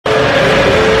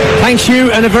Thanks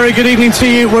you, and a very good evening to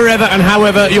you wherever and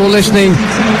however you're listening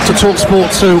to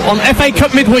TalkSport 2 on FA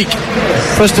Cup midweek.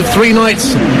 First of 3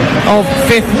 nights of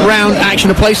 5th round action,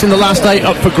 a place in the last 8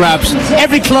 up for grabs.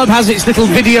 Every club has its little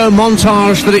video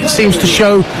montage that it seems to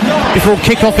show before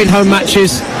kick-off in home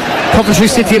matches. Coventry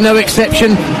City are no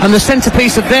exception, and the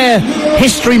centrepiece of their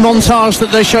history montage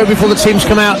that they show before the teams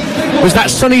come out was that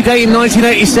sunny day in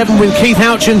 1987 when Keith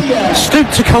Houchin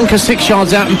stooped to conquer 6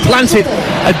 yards out and planted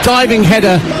a diving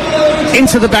header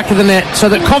into the back of the net, so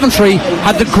that Coventry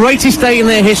had the greatest day in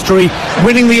their history,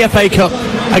 winning the FA Cup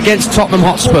against Tottenham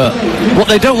Hotspur. What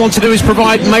they don't want to do is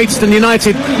provide Maidstone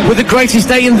United with the greatest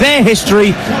day in their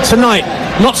history tonight.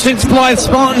 Not since Blythe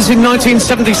Spartans in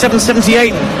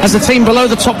 1977-78 has a team below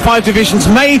the top 5 divisions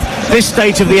made this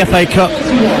stage of the FA Cup,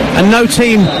 and no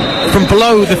team from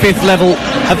below the 5th level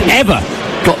have ever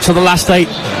got to the last 8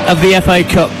 of the FA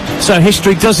Cup. So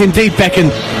history does indeed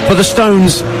beckon for the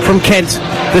Stones from Kent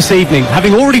this evening.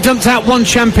 Having already dumped out one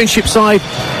championship side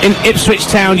in Ipswich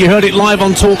Town, you heard it live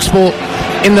on TalkSport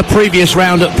in the previous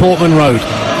round at Portman Road.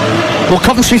 Well,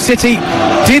 Coventry City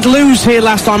did lose here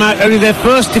last time out, only their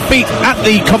first defeat at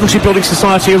the Coventry Building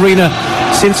Society Arena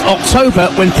since October,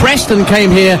 when Preston came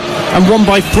here and won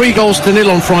by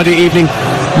 3-0 on Friday evening.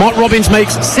 Mark Robbins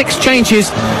makes 6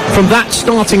 changes from that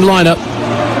starting lineup.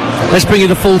 Let's bring you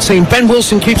the full team. Ben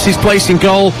Wilson keeps his place in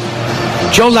goal.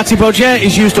 Joel Latibogier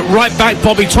is used at right back.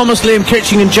 Bobby Thomas, Liam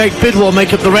Kitching and Jake Bidwell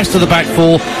make up the rest of the back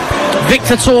 4.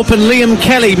 Victor Thorpe and Liam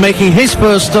Kelly making his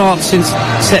first start since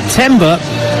September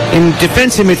in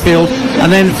defensive midfield,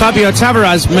 and then Fabio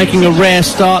Tavares making a rare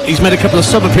start. He's made a couple of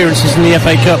sub-appearances in the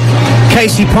FA Cup.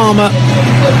 Casey Palmer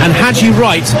and Haji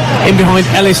Wright in behind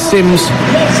Ellis Sims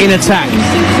in attack.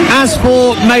 As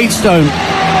for Maidstone,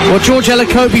 well, George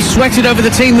Elokobi sweated over the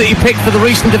team that he picked for the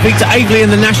recent defeat to Aveley in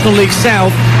the National League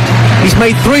South. He's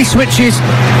made 3 switches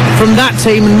from that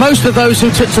team, and most of those who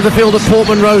took to the field at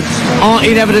Portman Road are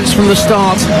in evidence from the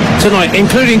start tonight,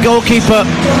 including goalkeeper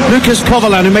Lucas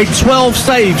Kovalan, who made 12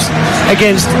 saves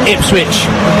against Ipswich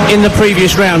in the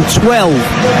previous round. 12.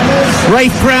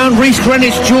 Rafe Brown, Rhys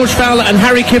Greenwich, George Fowler and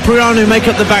Harry Cipriano make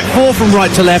up the back 4 from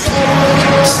right to left.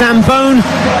 Sam Bone,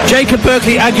 Jacob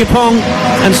Berkeley-Agyapong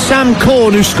and Sam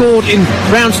Corn, who scored in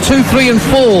rounds 2, 3 and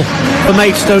 4 for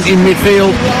Maidstone in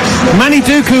midfield. Manny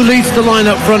Duku leads the line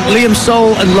up front. Liam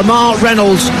Soul and Lamar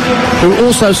Reynolds, who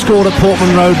also scored at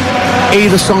Portman Road,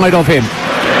 either side of him.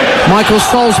 Michael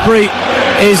Salisbury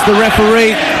is the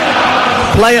referee.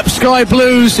 Play Up Sky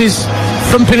Blues is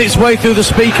thumping its way through the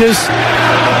speakers,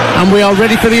 and we are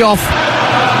ready for the off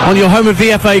on your home of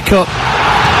the FA Cup.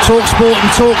 TalkSport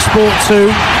and TalkSport 2.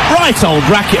 Right old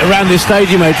racket around this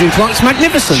stadium, Adrian Clark. It's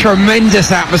magnificent.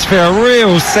 Tremendous atmosphere, a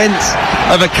real sense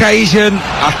of occasion.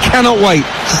 I cannot wait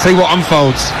to see what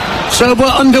unfolds. So we're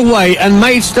underway, and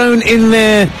Maidstone in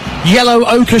their yellow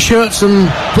ochre shirts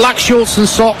and black shorts and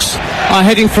socks are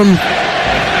heading from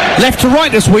left to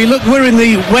right as we look. We're in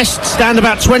the west stand,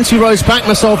 about 20 rows back,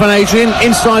 myself and Adrian,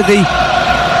 inside the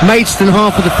Maidstone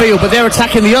half of the field, but they're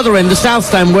attacking the other end, the south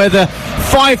stand, where the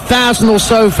 5,000 or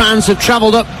so fans have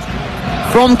travelled up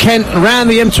from Kent, around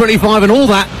the M25 and all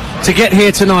that to get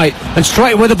here tonight. And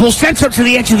straight away the ball sent up to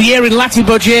the edge of the area, and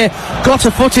Latibogier got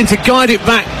a foot in to guide it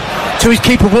back to his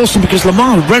keeper Wilson, because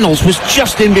Lamar Reynolds was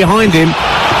just in behind him.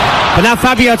 But now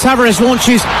Fabio Tavares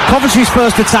launches Coventry's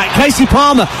first attack. Casey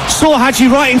Palmer saw Haji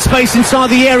Wright in space inside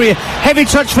the area. Heavy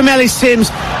touch from Ellis Sims,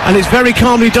 and it's very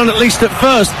calmly done, at least at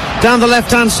first, down the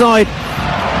left-hand side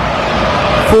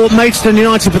for Maidstone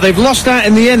United. But they've lost out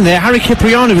in the end there. Harry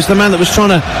Cipriano was the man that was trying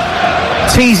to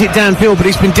tease it downfield, but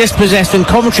he's been dispossessed, and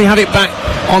Coventry have it back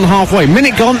on halfway.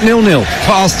 Minute gone, 0-0.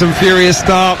 Fast and furious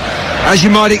start, as you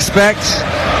might expect.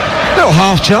 Little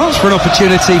half chance for an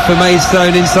opportunity for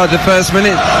Maidstone inside the first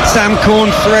minute. Sam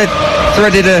Corn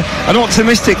threaded an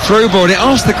optimistic through ball, and it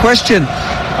asked the question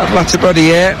of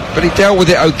Latibogier, but he dealt with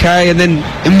it okay, and then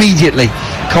immediately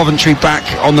Coventry back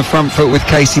on the front foot with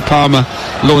Casey Palmer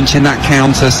launching that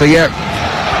counter. So yeah,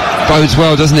 bodes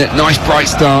well, doesn't it? Nice bright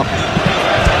start.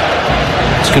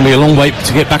 It's going to be a long wait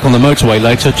to get back on the motorway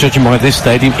later, judging by this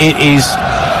stadium. It is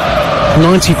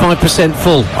 95%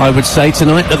 full, I would say,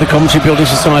 tonight at the Coventry Building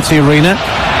Society Arena.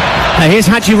 Now here's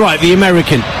Haji Wright, the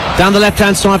American, down the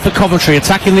left-hand side for Coventry,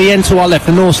 attacking the end to our left,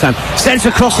 the north stand. Sends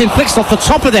across, inflicts off the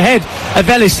top of the head of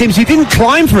Ellis Sims. He didn't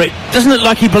climb for it. Doesn't look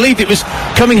like he believed it was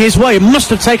coming his way. It must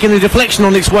have taken the deflection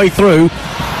on its way through.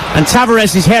 And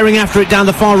Tavares is herring after it down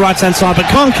the far right-hand side, but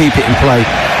can't keep it in play.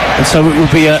 And so it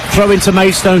will be a throw into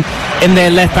Maidstone in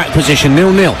their left-back position,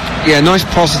 0-0. Yeah, nice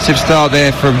positive start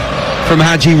there from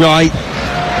Haji Wright.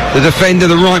 The defender,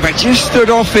 the right back, just stood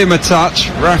off him a touch.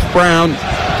 Raf Brown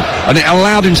and it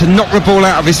allowed him to knock the ball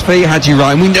out of his feet, Haji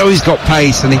Wright, and we know he's got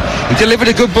pace, and he delivered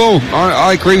a good ball.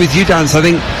 I agree with you, Dan. So I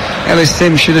think Ellis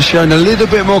Sims should have shown a little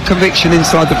bit more conviction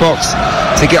inside the box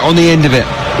to get on the end of it.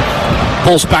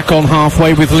 Ball's back on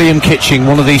halfway with Liam Kitching,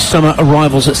 one of the summer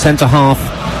arrivals at centre-half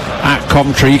at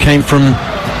Coventry. He came from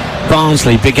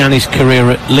Barnsley, began his career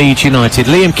at Leeds United.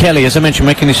 Liam Kelly, as I mentioned,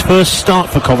 making his first start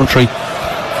for Coventry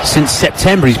since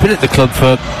September. He's been at the club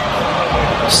for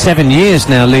 7 years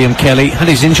now, Liam Kelly. Had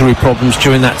his injury problems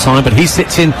during that time, but he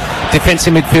sits in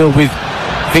defensive midfield with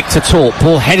Victor Torp.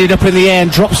 Ball headed up in the air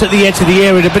and drops at the edge of the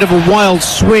area. A bit of a wild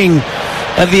swing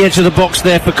at the edge of the box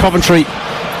there for Coventry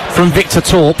from Victor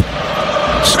Torp.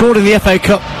 Scored in the FA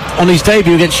Cup on his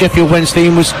debut against Sheffield Wednesday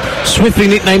and was swiftly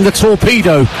nicknamed the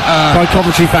Torpedo by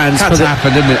Coventry fans for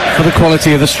the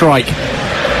quality of the strike.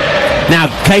 Now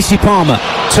Casey Palmer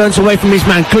turns away from his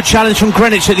man. Good challenge from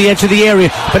Greenwich at the edge of the area,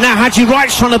 but now Haji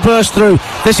Wright's trying to burst through.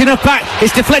 There's enough back.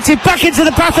 It's deflected back into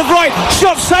the path of Wright.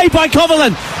 Shot saved by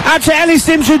Coverland. Out to Ellis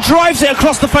Sims, who drives it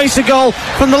across the face of goal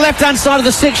from the left-hand side of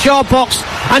the 6-yard box,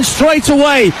 and straight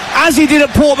away, as he did at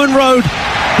Portman Road,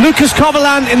 Lucas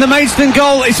Coverland in the Maidstone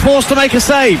goal is forced to make a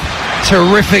save.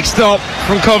 Terrific stop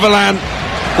from Coverland.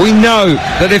 We know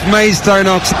that if Maidstone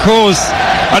are to cause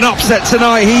an upset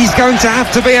tonight, he's going to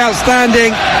have to be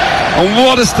outstanding. And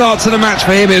what a start to the match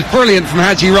for him. It was brilliant from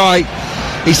Haji Wright.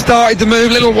 He started the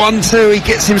move, little 1-2, he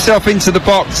gets himself into the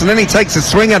box, and then he takes a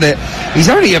swing at it. He's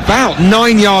only about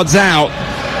 9 yards out.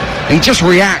 He just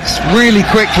reacts really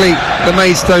quickly, the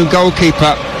Maidstone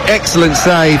goalkeeper. Excellent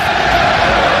save.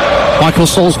 Michael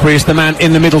Salisbury is the man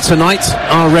in the middle tonight,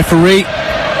 our referee.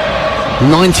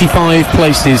 95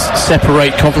 places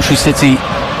separate Coventry City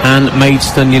and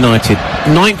Maidstone United.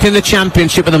 9th in the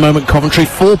Championship at the moment, Coventry,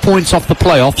 4 points off the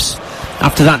playoffs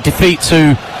after that defeat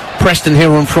to Preston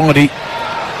Hill on Friday,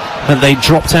 and they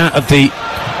dropped out of the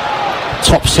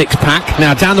top 6 pack.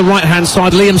 Now down the right hand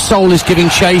side, Liam Soul is giving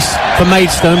chase for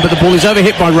Maidstone, but the ball is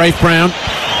overhit by Rafe Brown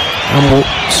and will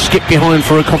skip behind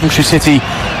for a Coventry City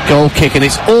goal kick, and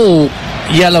it's all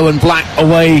yellow and black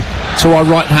away to our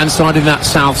right hand side in that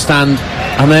south stand,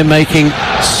 and they're making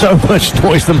so much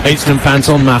noise, the Maidstone fans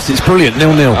en masse. It's brilliant.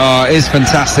 0-0. Oh, it is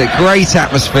fantastic. Great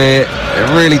atmosphere.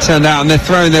 It really turned out, and they're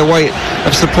throwing their weight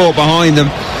of support behind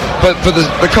them. But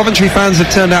the Coventry fans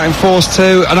have turned out in force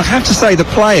too, and I have to say the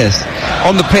players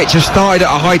on the pitch have started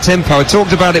at a high tempo. I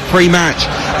talked about it pre-match.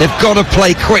 They've got to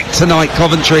play quick tonight,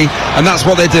 Coventry, and that's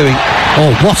what they're doing.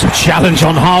 Oh, what a challenge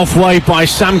on halfway by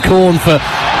Sam Corn for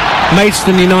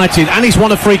Maidstone United, and he's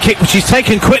won a free kick which he's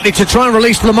taken quickly to try and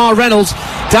release Lamar Reynolds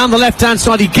down the left hand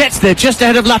side. He gets there just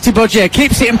ahead of Latibodje,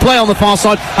 keeps it in play on the far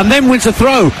side, and then wins a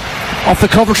throw off the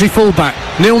Coventry fullback.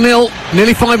 0-0,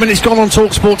 nearly 5 minutes gone on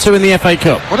TalkSport 2 in the FA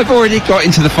Cup. Well, they've already got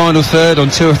into the final third on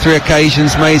 2 or 3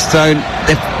 occasions, Maidstone.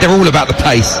 They're all about the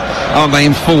pace, aren't they,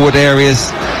 in forward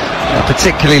areas,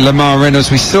 particularly Lamar Reynolds.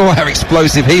 We saw how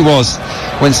explosive he was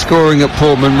when scoring at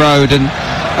Portman Road, and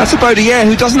that's a Bodier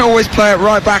who doesn't always play at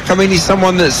right back. I mean, he's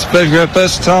someone that's very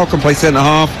versatile, can play centre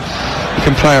half, he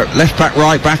can play at left back,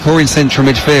 right back, or in central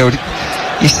midfield.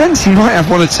 You sense he might have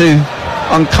 1 or 2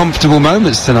 uncomfortable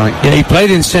moments tonight. Yeah, he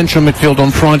played in central midfield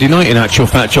on Friday night, in actual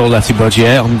fact, Joel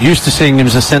Latibodje. I'm used to seeing him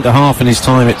as a centre half in his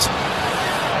time at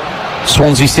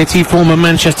Swansea City, former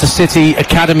Manchester City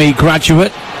Academy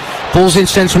graduate. Ball's in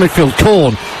central midfield.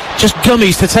 Corn just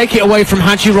gummies to take it away from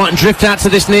Haji Wright and drift out to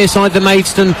this near side, the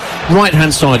Maidstone right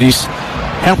hand side. He's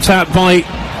helped out by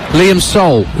Liam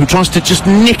Soul, who tries to just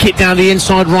nick it down the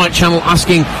inside right channel,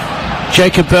 asking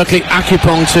Jacob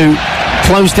Berkeley-Akupong to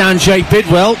close down Jake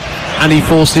Bidwell, and he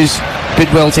forces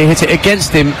Bidwell to hit it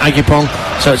against him, Akupong.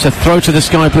 So it's a throw to the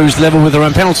Sky Blues, level with their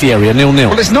own penalty area, 0-0.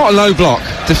 Well, it's not a low block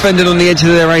defended on the edge of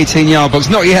their 18-yard box,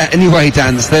 not yet anyway,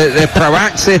 Dan. They're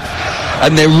proactive,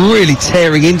 and they're really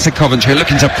tearing into Coventry,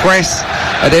 looking to press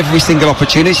at every single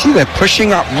opportunity. They're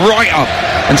pushing up, right up,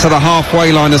 and to the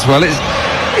halfway line as well.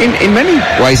 In many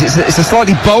ways, it's a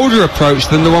slightly bolder approach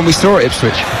than the one we saw at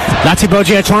Ipswich.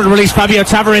 Latibodje trying to release Fabio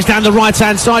Tavares down the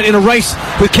right-hand side in a race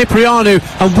with Kyprianou,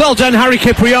 and well done, Harry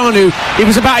Kyprianou. He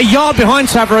was about a yard behind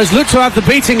Tavares, looked to have the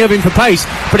beating of him for pace,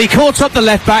 but he caught up the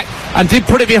left-back and did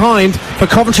put it behind for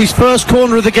Coventry's first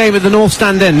corner of the game at the North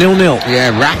Stand end, 0-0.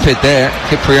 Yeah, rapid there,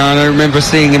 Kyprianou. I remember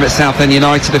seeing him at Southend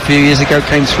United a few years ago,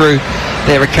 came through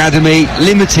their academy,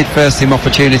 limited first-team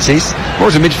opportunities, more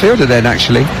as a midfielder then,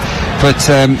 actually. But,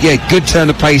 yeah, good turn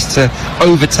of pace to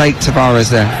overtake Tavares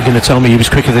there. You're going to tell me he was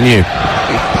quicker than you?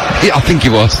 Yeah, I think he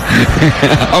was.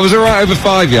 I was all right over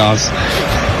 5 yards.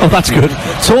 Oh, that's good.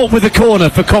 Talk with the corner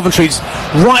for Coventry. It's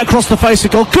right across the face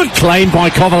of goal. Good claim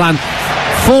by Coverland.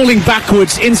 Falling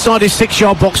backwards inside his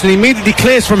 6-yard box, and he immediately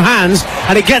clears from hands,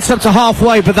 and it gets up to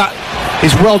halfway, but that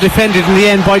is well defended in the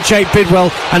end by Jake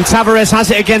Bidwell, and Tavares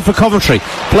has it again for Coventry.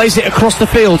 Plays it across the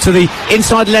field to the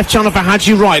inside left channel for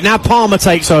Hadji Wright. Now Palmer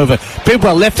takes over.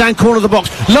 Bidwell, left-hand corner of the box.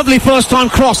 Lovely first-time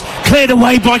cross. Cleared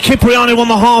away by Cipriano on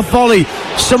the half volley,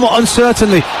 somewhat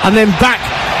uncertainly. And then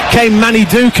back came Manny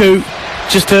Duku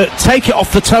just to take it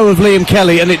off the toe of Liam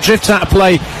Kelly, and it drifts out of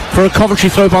play for a Coventry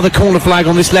throw by the corner flag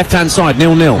on this left-hand side,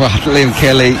 0-0. Well, Liam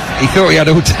Kelly, he thought he had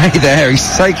all day there.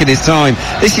 He's taking his time.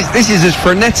 This is as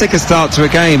frenetic a start to a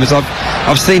game as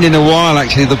I've seen in a while,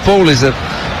 actually. The ball is a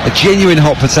genuine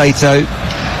hot potato,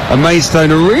 and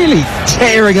Maidstone are really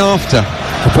tearing after.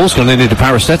 The ball's gone into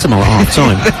paracetamol at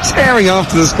half-time. They're tearing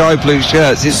after the sky blue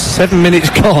shirts. It's 7 minutes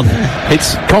gone.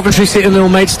 It's Coventry City 0,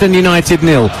 Maidstone United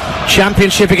 0.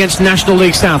 Championship against National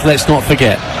League South, let's not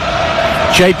forget.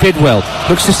 Jay Bidwell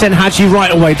looks to send Hadji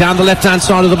Wright away down the left-hand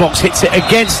side of the box. Hits it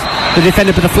against the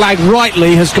defender, but the flag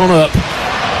rightly has gone up.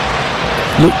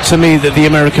 Looked to me that the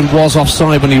American was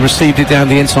offside when he received it down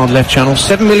the inside left channel.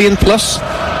 7 million plus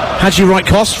Hadji Wright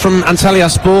cost from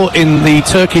Antalyaspor in the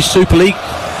Turkish Super League.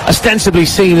 Ostensibly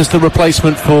seen as the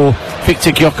replacement for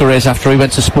Victor Gyökeres after he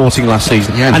went to Sporting last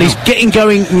season. Yeah, and he's getting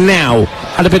going now.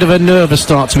 Had a bit of a nervous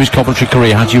start to his Coventry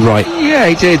career, Hadji Wright. Yeah,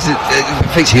 he did.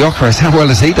 Victor Gyökeres, how well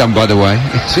has he done, by the way?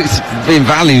 It's being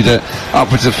valued at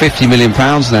upwards of £50 million now.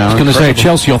 I was going to say,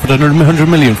 Chelsea offered 100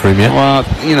 million for him, yeah? Well,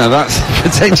 you know, that's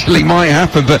potentially might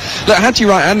happen. But look, Hadji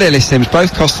Wright and Ellis Sims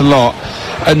both cost a lot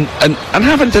and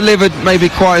haven't delivered maybe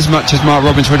quite as much as Mark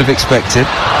Robbins would have expected.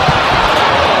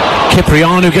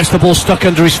 Cipriano gets the ball stuck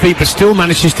under his feet but still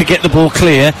manages to get the ball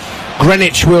clear.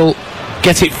 Greenwich will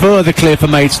get it further clear for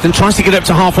Maidstone. Tries to get up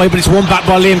to halfway, but it's won back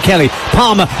by Liam Kelly.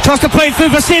 Palmer tries to play it through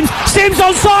for Sims. Sims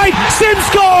onside. Sims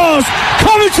scores.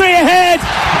 Coventry ahead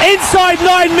inside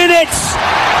 9 minutes.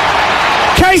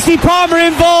 Casey Palmer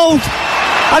involved,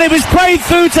 and it was played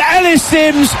through to Ellis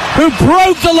Sims, who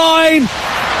broke the line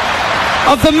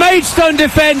of the Maidstone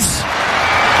defence.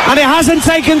 And it hasn't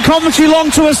taken Coventry long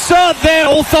to assert their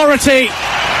authority.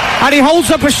 And he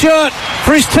holds up a shirt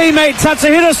for his teammate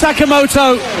Tatsuhiro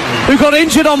Sakamoto, who got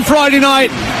injured on Friday night,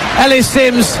 Ellis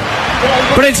Sims.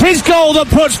 But it's his goal that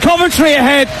puts Coventry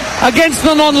ahead against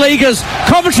the non-leaguers.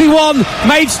 Coventry 1,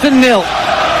 Maidstone 0.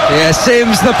 Yeah,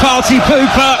 Sims, the party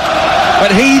pooper,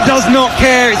 but he does not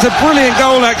care. It's a brilliant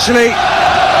goal, actually.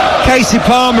 Casey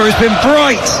Palmer has been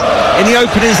bright in the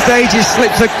opening stages,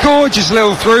 slips a gorgeous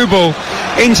little through ball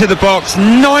into the box.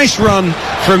 Nice run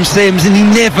from Sims, and he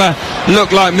never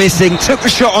looked like missing. Took the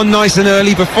shot on nice and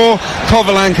early before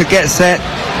Kovalan could get set,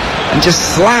 and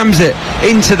just slams it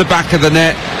into the back of the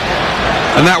net,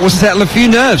 and that will settle a few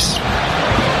nerves.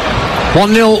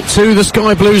 1-0 to the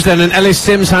Sky Blues then, and Ellis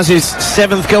Sims has his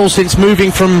 7th goal since moving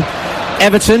from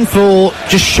Everton for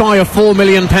just shy of £4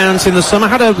 million in the summer.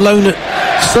 Had a loan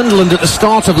at Sunderland at the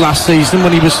start of last season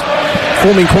when he was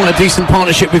forming quite a decent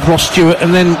partnership with Ross Stewart,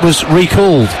 and then was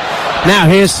recalled. Now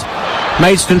here's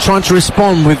Maidstone trying to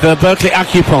respond with Berkeley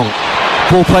Akupong.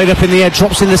 Ball played up in the air,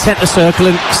 drops in the centre circle,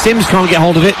 and Sims can't get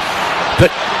hold of it, but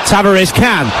Tavares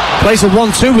can. Plays a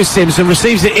 1-2 with Sims and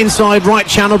receives it inside right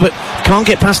channel, but can't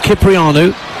get past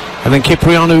Cipriano. And then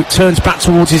Cipriano turns back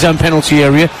towards his own penalty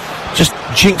area, just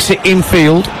jinks it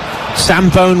infield. Sam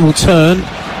Bone will turn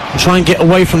and try and get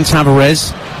away from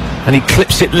Tavares, and he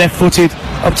clips it left-footed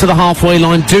up to the halfway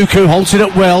line. Duku holds it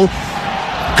up well.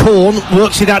 Korn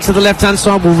works it out to the left-hand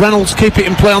side. Will Reynolds keep it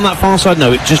in play on that far side?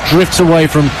 No, it just drifts away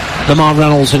from Lamar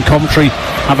Reynolds, and Coventry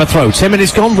have a throw. 10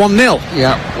 minutes gone, 1-0.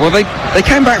 Yeah, well, they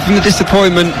came back from the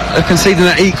disappointment of conceding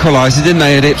that equaliser, didn't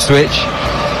they, at Ipswich,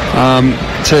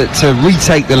 to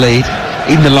retake the lead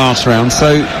in the last round.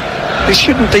 So it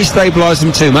shouldn't destabilise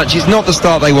them too much. It's not the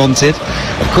start they wanted.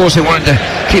 Of course, they wanted to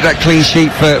keep that clean sheet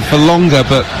for longer,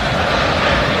 but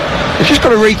they've just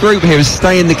got to regroup here and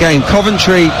stay in the game.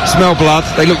 Coventry smell blood.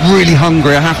 They look really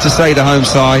hungry, I have to say, the home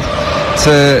side,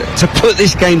 to put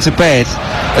this game to bed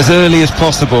as early as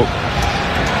possible.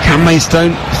 Can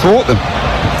Maidstone thwart them?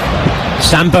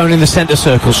 Sam Bone in the centre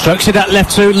circle, strokes it out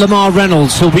left to Lamar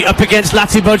Reynolds, who'll be up against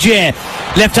Latibogier.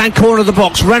 Left-hand corner of the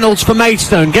box, Reynolds for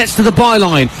Maidstone, gets to the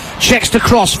byline, checks to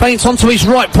cross, feints onto his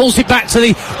right, pulls it back to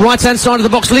the right-hand side of the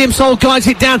box. Liam Soul guides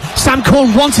it down. Sam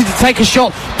Corn wanted to take a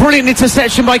shot. Brilliant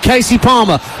interception by Casey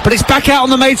Palmer, but it's back out on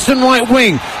the Maidstone right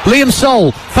wing. Liam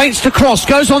Soul feints to cross,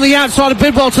 goes on the outside of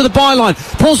Bidwell to the byline,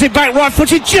 pulls it back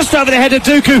right-footed just over the head of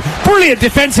Duku. Brilliant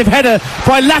defensive header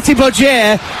by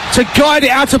Latibogier to guide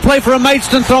it out to play for a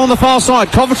Maidstone throw on the far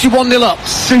side. Coventry 1-0 up.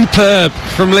 Superb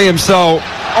from Liam Soul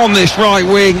on this right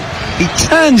wing. He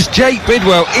turns Jake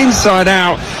Bidwell inside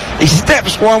out. He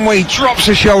steps one way, drops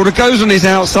a shoulder, goes on his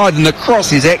outside, and the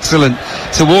cross is excellent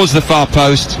towards the far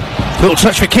post. Little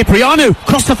touch for Cipriano,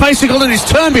 cross the face of goal, and it's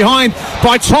turned behind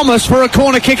by Thomas for a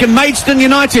corner kick, and Maidstone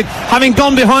United, having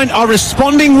gone behind, are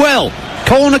responding well.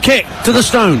 Corner kick to the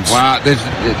Stones. Wow, the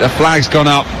flag's gone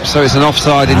up, so it's an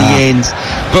offside in the end.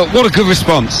 But what a good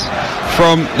response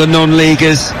from the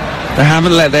non-leaguers. They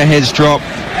haven't let their heads drop.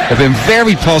 They've been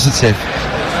very positive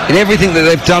in everything that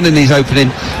they've done in these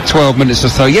opening 12 minutes or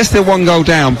so. Yes, they're one goal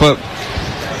down, but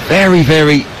they're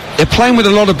playing with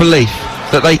a lot of belief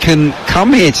that they can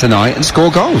come here tonight and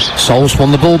score goals. Souls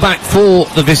won the ball back for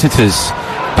the visitors.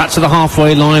 Back to the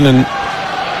halfway line, and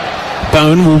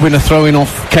Bone will win a throw-in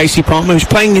off Casey Palmer, who's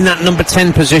playing in that number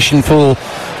 10 position for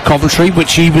Coventry,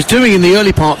 which he was doing in the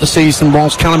early part of the season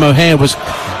whilst Callum O'Hare was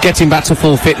getting back to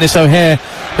full fitness. O'Hare,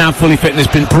 now fully fit, and has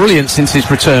been brilliant since his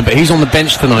return, but he's on the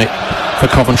bench tonight for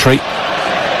Coventry.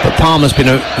 But Palmer's been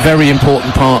a very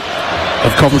important part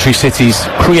of Coventry City's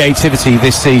creativity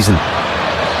this season.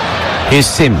 Here's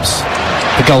Sims,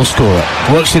 the goal scorer,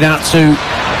 works it out to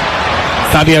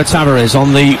Fabio Tavares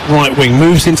on the right wing,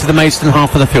 moves into the Maidstone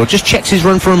half of the field, just checks his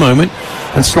run for a moment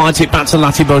and slides it back to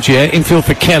Latibogier. Infield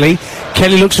for Kelly.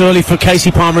 Kelly looks early for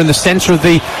Casey Palmer in the centre of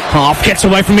the half, gets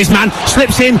away from his man,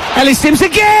 slips in, Ellis Sims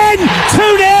again!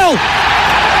 2-0!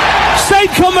 Same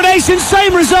combination,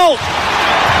 same result.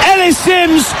 Ellis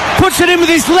Sims puts it in with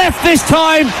his left this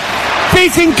time,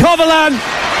 beating Coverland,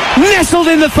 nestled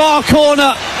in the far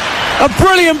corner. A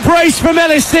brilliant brace from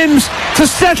Ellis Sims to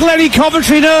settle any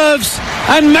Coventry nerves,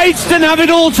 and Maidstone have it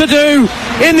all to do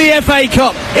in the FA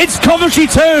Cup. It's Coventry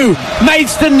 2,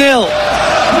 Maidstone 0.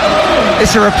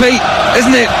 It's a repeat,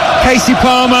 isn't it? Casey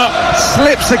Palmer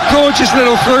slips a gorgeous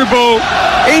little through ball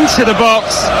into the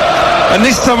box, and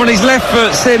this time on his left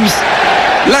foot, Sims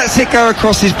lets it go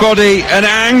across his body and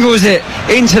angles it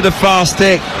into the far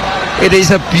stick. It is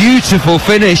a beautiful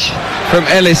finish from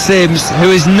Ellis Sims,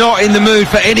 who is not in the mood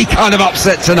for any kind of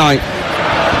upset tonight.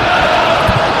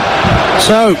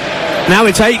 So, now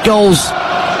it's 8 goals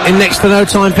in next to no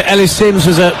time for Ellis Sims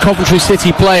as a Coventry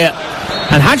City player.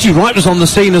 And Hadji Wright was on the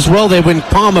scene as well there when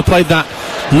Palmer played that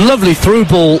lovely through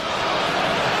ball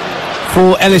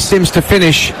for Ellis Sims to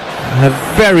finish. A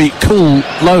very cool,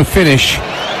 low finish.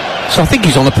 So I think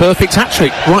he's on a perfect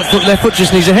hat-trick. Right foot, left foot,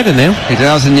 just needs a header now. He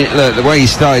does, and look, the way he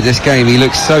started this game, he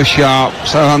looks so sharp,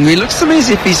 so hungry. He looks to me as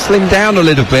if he's slimmed down a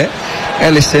little bit.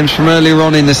 Ellis Sims from earlier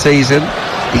on in the season,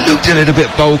 he looked a little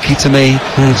bit bulky to me,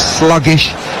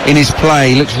 sluggish in his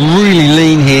play. He looks really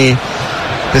lean here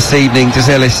this evening, does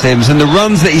Ellis Sims. And the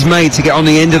runs that he's made to get on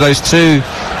the end of those 2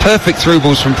 perfect through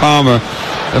balls from Palmer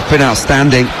have been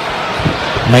outstanding.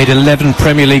 Made 11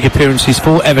 Premier League appearances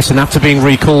for Everton after being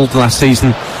recalled last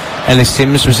season. Ellis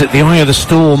Sims was at the eye of the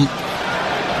storm,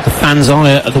 the fans'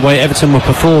 eye at the way Everton were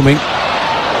performing.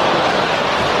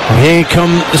 And here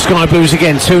come the Sky Blues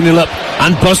again, 2-0 up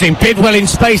and buzzing. Bidwell in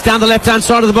space down the left-hand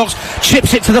side of the box,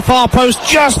 chips it to the far post,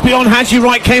 just beyond Hadji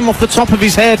Wright, came off the top of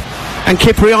his head, and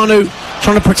Cipriano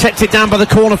trying to protect it down by the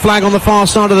corner flag on the far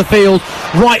side of the field.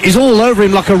 Wright is all over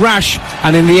him like a rash,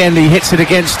 and in the end he hits it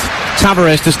against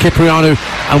Tavares, does Cipriano,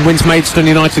 and wins Maidstone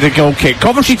United a goal kick.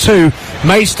 Coventry 2,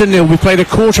 Maidstone 0. We played a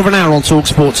quarter of an hour on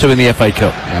TalkSport 2 in the FA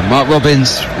Cup. Yeah, Mark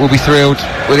Robbins will be thrilled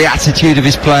with the attitude of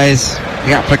his players,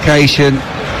 the application.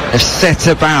 They've set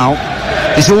about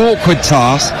this awkward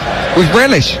task with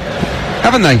relish,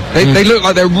 haven't they? They look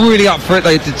like they're really up for it.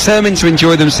 They're determined to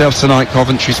enjoy themselves tonight,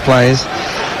 Coventry's players,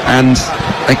 and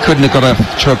they couldn't have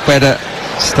got to a better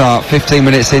start. 15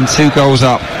 minutes in, 2 goals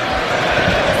up,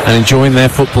 and enjoying their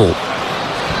football.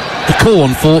 The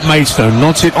corn for Maidstone,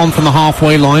 nods it on from the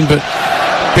halfway line, but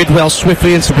Bidwell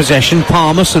swiftly into possession.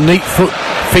 Palmer, some neat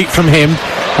feet from him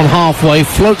on halfway,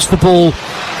 floats the ball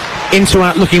into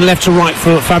out, looking left to right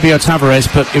for Fabio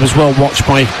Tavares, but it was well watched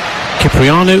by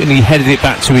Cipriano, and he headed it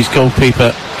back to his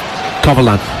goalkeeper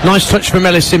Coverland. Nice touch from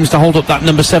Ellis Sims to hold up that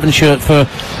number 7 shirt for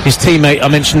his teammate. I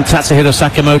mentioned Tatsuhiro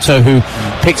Sakamoto, who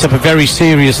picked up a very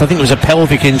serious, I think it was a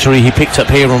pelvic injury he picked up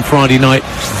here on Friday night,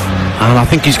 and I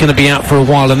think he's going to be out for a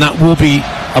while, and that will be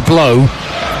a blow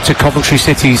to Coventry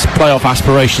City's playoff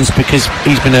aspirations, because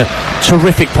he's been a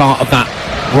terrific part of that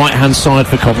right-hand side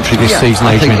for Coventry this season,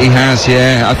 Adrian. I think he has,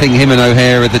 I think him and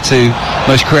O'Hare are the 2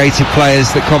 most creative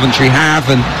players that Coventry have,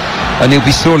 and he'll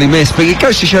be sorely missed. But it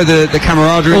goes to show the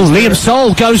camaraderie. Liam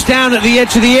Sol goes down at the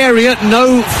edge of the area.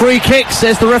 No free kick,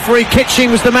 says the referee. Kitching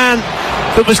was the man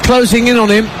that was closing in on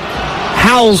him.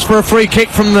 Howls for a free kick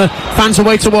from the fans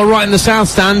away to our right in the south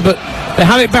stand, but they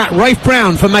have it back. Rafe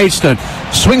Brown for Maidstone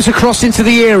swings across into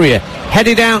the area,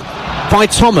 headed out by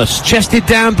Thomas, chested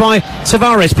down by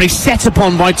Tavares, but he's set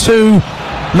upon by 2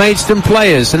 Maidstone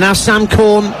players. And now Sam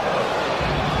Corn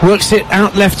works it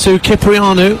out left to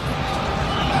Cipriano.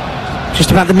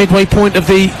 just about the midway point of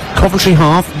the Coventry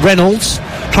half. Reynolds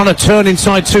trying to turn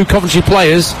inside two Coventry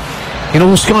players in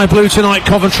all sky blue tonight,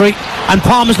 Coventry. And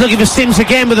Palmer's looking for Sims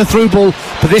again with a through ball,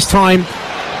 but this time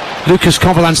Lucas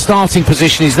Coverland's starting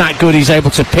position is that good, he's able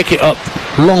to pick it up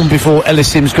long before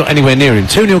Ellis Sims got anywhere near him.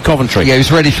 2-0 Coventry. Yeah, he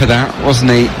was ready for that,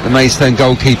 wasn't he? The Maidstone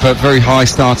goalkeeper, very high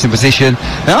starting position.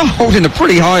 They are holding a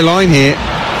pretty high line here.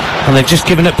 And they've just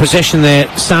given up possession there.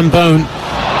 Sam Bone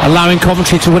allowing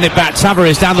Coventry to win it back.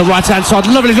 Tavares down the right-hand side.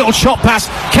 Lovely little shot pass.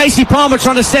 Casey Palmer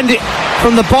trying to send it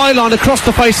from the byline across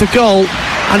the face of goal.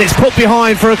 And it's put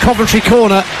behind for a Coventry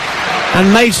corner.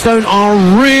 And Maidstone are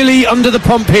really under the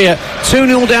pump here.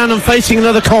 2-0 down and facing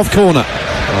another Cov corner.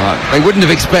 Right. They wouldn't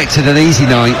have expected an easy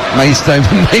night, Maidstone.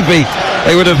 Maybe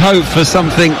they would have hoped for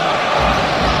something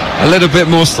a little bit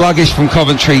more sluggish from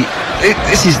Coventry.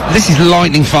 This is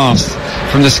lightning fast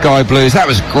from the Sky Blues. That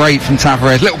was great from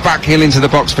Tavares. Little back heel into the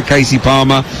box for Casey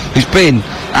Palmer, who's been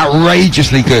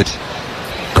outrageously good.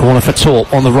 Corner for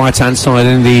Torp on the right-hand side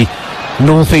in the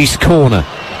northeast corner.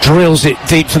 Drills it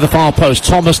deep to the far post.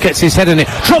 Thomas gets his head in it.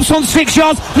 Drops on 6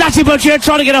 yards. Latibudger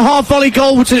trying to get a half volley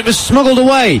goal, which it was smuggled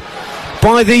away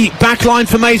by the back line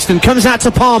for Maidstone. Comes out to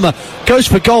Palmer. Goes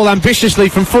for goal ambitiously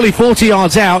from fully 40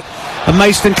 yards out. And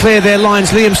Maidstone clear their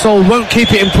lines. Liam Soul won't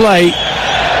keep it in play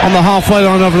on the halfway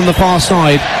line over on the far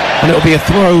side. And it'll be a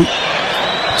throw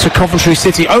to Coventry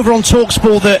City. Over on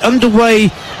TalkSport, they're underway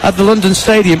at the London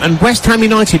Stadium. And West Ham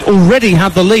United already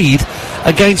have the lead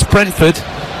against Brentford.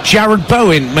 Jared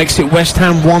Bowen makes it West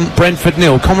Ham 1, Brentford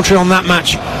 0. Commentary on that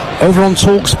match over on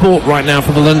TalkSport right now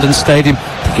from the London Stadium.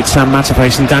 I think it's Sam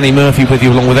Matterface and Danny Murphy with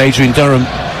you, along with Adrian Durham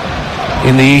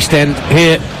in the East End.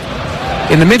 Here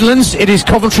in the Midlands, it is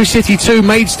Coventry City 2,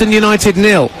 Maidstone United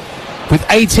 0, with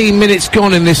 18 minutes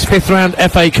gone in this fifth round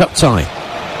FA Cup tie.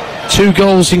 2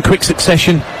 goals in quick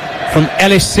succession from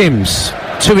Ellis Sims,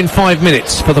 2 in 5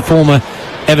 minutes for the former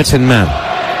Everton man.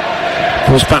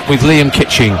 Pulls back with Liam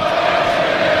Kitching.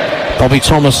 Bobby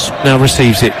Thomas now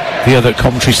receives it, the other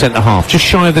Coventry centre-half. Just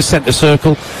shy of the centre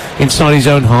circle, inside his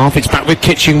own half. It's back with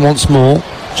Kitching once more.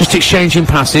 Just exchanging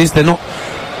passes. They're not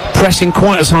pressing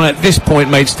quite as high at this point,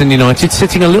 Maidstone United.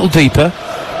 Sitting a little deeper,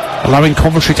 allowing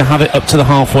Coventry to have it up to the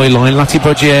halfway line.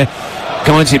 Latibudger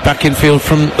guides it back infield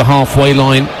from the halfway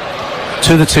line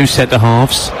to the 2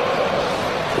 centre-halves.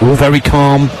 All very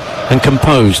calm and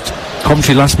composed.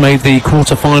 Coventry last made the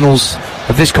quarter-finals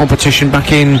of this competition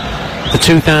back in the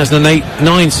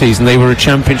 2008-9 season. They were a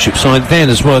championship side then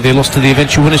as well. They lost to the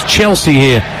eventual winners Chelsea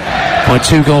here by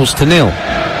 2 goals to 0.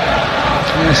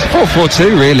 It's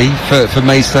 4-4-2 really for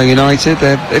Maidstone United.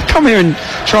 They've come here and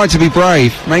tried to be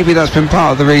brave. Maybe that's been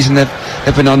part of the reason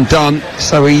they've been undone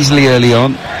so easily early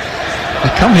on.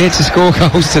 They've come here to score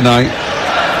goals tonight,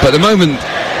 but at the moment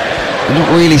we're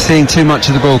not really seeing too much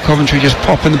of the ball. Coventry just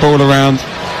popping the ball around,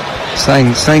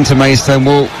 saying to Maidstone,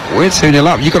 well, we're 2-0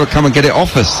 up, you've got to come and get it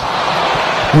off us.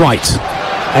 Right,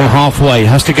 on halfway,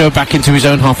 has to go back into his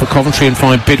own half for Coventry and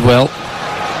find Bidwell.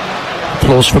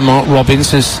 Applause from Mark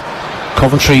Robbins as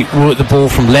Coventry work the ball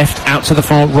from left out to the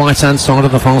far right-hand side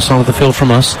of the far side of the field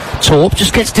from us. Torp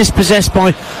just gets dispossessed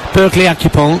by Berkeley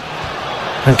Akupong,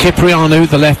 and Kiprianu,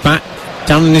 the left back,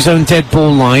 down in his own dead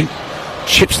ball line,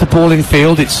 chips the ball in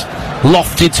field. It's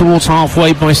lofted towards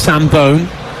halfway by Sam Bone.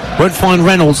 Won't find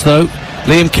Reynolds though.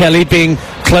 Liam Kelly being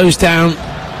closed down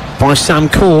by Sam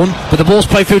Corn, but the ball's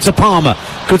played through to Palmer.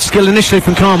 Good skill initially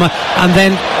from Palmer, and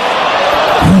then a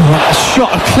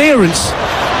clearance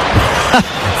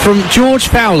from George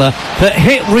Fowler that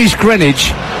hit Rhys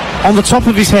Greenwich on the top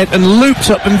of his head and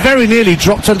looped up and very nearly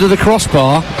dropped under the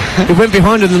crossbar. It went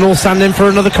behind in the north stand then for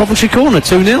another Coventry corner,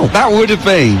 2-0. That would have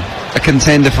been a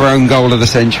contender for own goal of the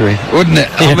century, wouldn't it?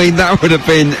 Yeah. I mean, that would have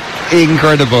been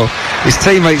incredible. His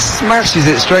teammate smashes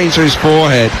it straight through his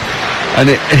forehead, and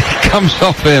it comes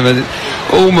off him and it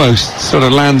almost sort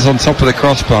of lands on top of the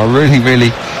crossbar.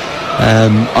 Really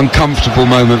uncomfortable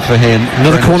moment for him.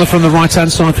 Another corner from the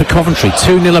right-hand side for Coventry.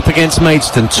 2-0 up against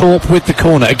Maidstone. Torp with the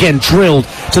corner. Again, drilled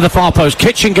to the far post.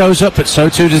 Kitchen goes up, but so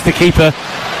too does the keeper.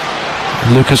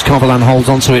 Lucas Coverland holds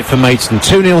on to it for Maidstone.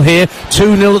 2-0 here.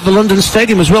 2-0 at the London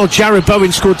Stadium as well. Jared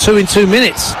Bowen scored 2 in 2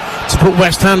 minutes to put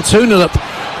West Ham 2-0 up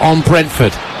on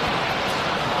Brentford.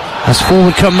 As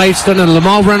forward come Maidstone, and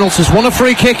Lamar Reynolds has won a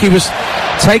free kick. He was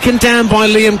taken down by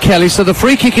Liam Kelly, so the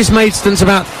free kick is Maidstone's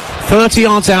about 30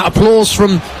 yards out. Applause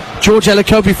from George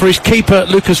Elokobi for his keeper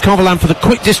Lucas Coverland for the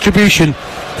quick distribution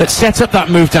that set up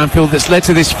that move downfield that's led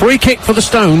to this free kick for the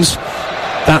Stones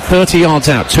that 30 yards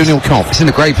out. 2-0 Cov. It's in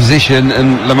a great position,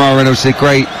 and Lamar Reynolds did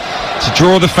great to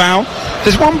draw the foul.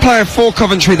 There's one player for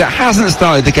Coventry that hasn't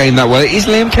started the game that well. It is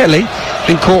Liam Kelly.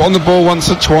 Been caught on the ball once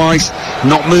or twice,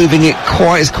 not moving it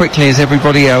quite as quickly as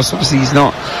everybody else. Obviously, he's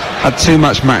not had too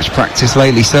much match practice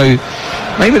lately, so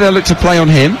maybe they'll look to play on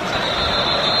him.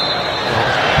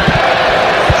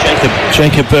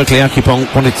 Jacob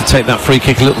Berkeley-Akipong wanted to take that free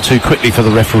kick a little too quickly for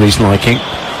the referee's liking.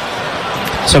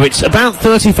 So it's about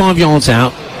 35 yards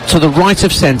out to the right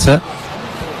of centre,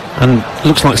 and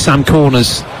looks like Sam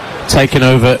Corner's taken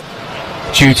over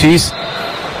duties.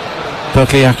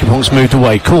 Berkeley-Akipong's moved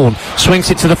away. Corn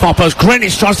swings it to the far post.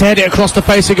 Greenwich tries to head it across the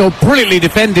face of goal, brilliantly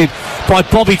defended by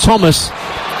Bobby Thomas,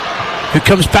 who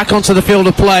comes back onto the field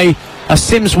of play.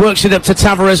 Sims works it up to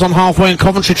Tavares on halfway, and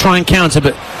Coventry try and counter,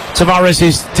 but Tavares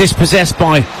is dispossessed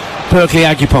by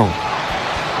Berkeley-Akipong.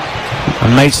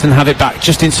 And Maidstone have it back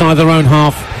just inside their own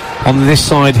half on this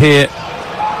side here,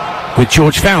 with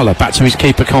George Fowler back to his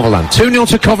keeper Coverland. 2-0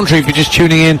 to Coventry if you're just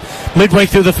tuning in midway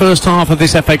through the first half of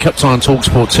this FA Cup tie on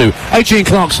TalkSport 2. Adrian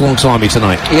Clark's alongside me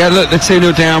tonight. Yeah, look, they're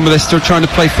 2-0 down, but they're still trying to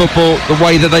play football the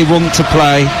way that they want to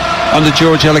play under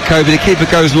George Elokobi. The keeper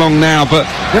goes long now, but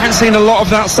we haven't seen a lot of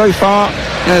that so far.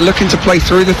 Looking to play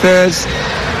through the thirds,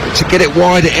 to get it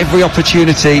wide at every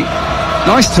opportunity.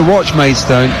 Nice to watch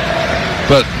Maidstone,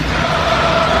 but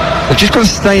they've just got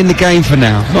to stay in the game for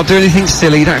now. Not do anything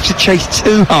silly. You don't have to chase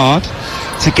too hard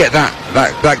to get that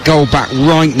goal back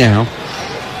right now.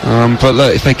 But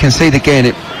look, if they concede again,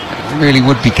 it really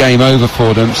would be game over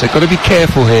for them. So they've got to be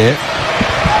careful here.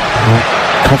 Well,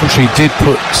 Coventry did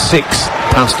put 6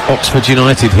 past Oxford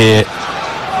United here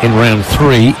in round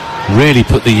 3. Really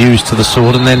put the U's to the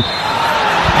sword. And then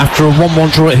after a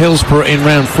 1-1 draw at Hillsborough in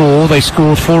round 4, they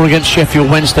scored 4 against Sheffield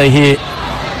Wednesday here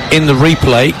in the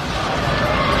replay.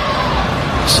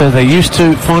 So they're used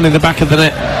to finding the back of the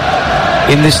net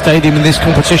in this stadium, in this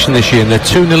competition this year, and they're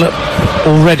 2-0 up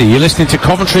already. You're listening to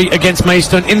Coventry against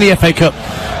Maidstone in the FA Cup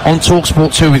on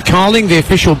TalkSport 2 with Carling, the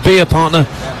official beer partner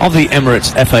of the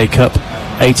Emirates FA Cup.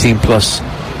 18 plus.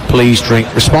 Please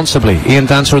drink responsibly. Ian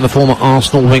Dancer and the former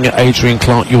Arsenal winger Adrian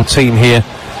Clark, your team here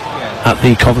at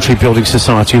the Coventry Building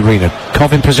Society Arena.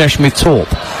 Cov in possession with Torp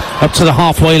up to the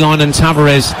halfway line, and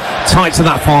Tavares tight to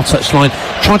that far touchline,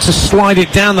 tried to slide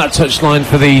it down that touchline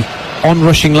for the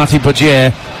on-rushing Lati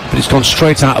Budgier, but it's gone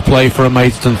straight out of play for a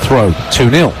Maidstone throw.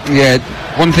 2-0. Yeah,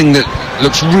 one thing that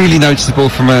looks really noticeable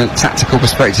from a tactical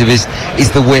perspective is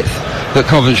the width that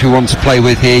Coventry want to play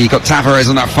with here. You've got Tavares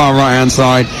on that far right hand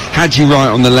side, Hadji right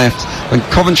on the left. When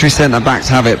Coventry centre backs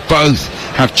have it, both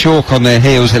have chalk on their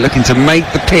heels. They're looking to make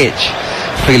the pitch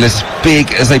feel as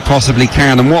big as they possibly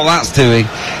can, and what that's doing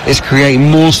is creating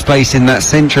more space in that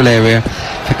central area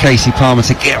for Casey Palmer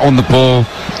to get on the ball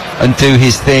and do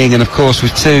his thing. And of course,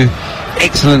 with 2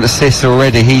 excellent assists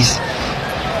already, he's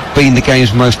been the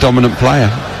game's most dominant player.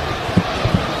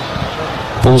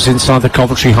 Ball's inside the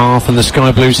Coventry half, and the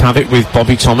Sky Blues have it with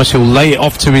Bobby Thomas, who'll lay it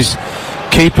off to his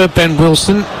keeper Ben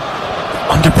Wilson,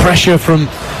 under pressure from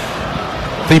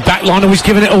the back line, who's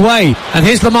given it away. And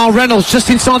here's Lamar Reynolds just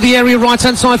inside the area right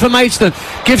hand side for Maidstone,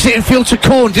 gives it in field to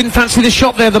Corn. Didn't fancy the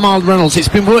shot there, Lamar Reynolds. It's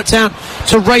been worked out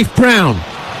to Rafe Brown.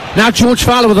 Now George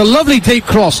Fowler with a lovely deep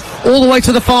cross all the way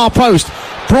to the far post,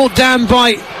 brought down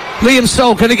by Liam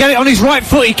Sol. Can he get it on his right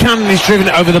foot? He can, and he's driven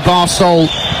it over the bar sole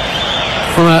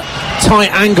from a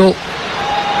tight angle,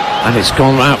 and it's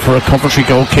gone out for a Coventry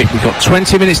goal kick. We've got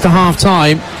 20 minutes to half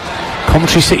time.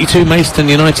 Coventry City 2, Maidstone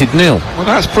United 0. Well,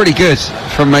 that's pretty good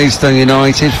from Maidstone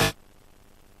United.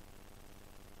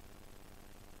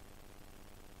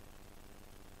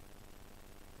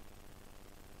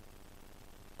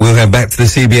 We'll head back to the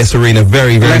CBS Arena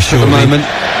very, very shortly. At the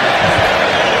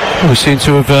moment. We seem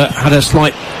to have had a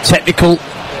slight technical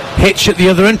hitch at the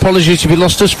other end. Apologies if you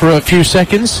lost us for a few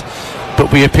seconds,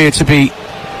 but we appear to be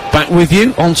back with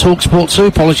you on TalkSport 2.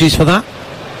 Apologies for that.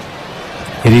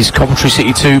 It is Coventry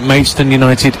City 2, Maidstone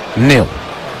United 0.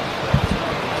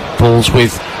 Balls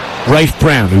with Rafe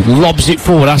Brown, who lobs it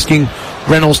forward, asking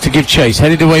Reynolds to give chase.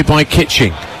 Headed away by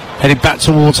Kitching. Headed back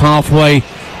towards halfway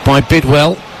by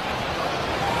Bidwell.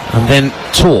 And then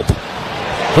Torp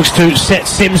looks to set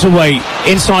Sims away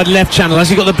inside left channel. Has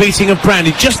he got the beating of Brown?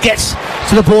 He just gets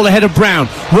to the ball ahead of Brown,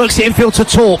 works it infield to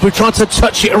Torp, who tried to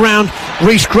touch it around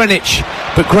Rhys Greenwich,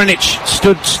 but Greenwich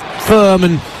stood firm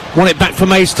and won it back for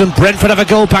Maidstone. Brentford have a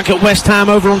goal back at West Ham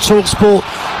over on TalkSport.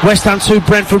 West Ham 2,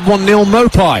 Brentford 1-0.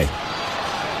 Mopai.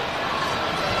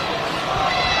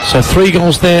 So 3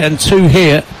 goals there and 2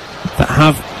 here that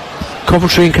have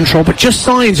Coventry in control, but just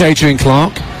signs, Adrian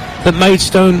Clark, that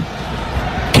Maidstone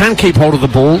can keep hold of the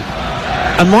ball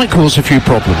and might cause a few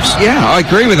problems. Yeah, I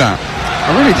agree with that.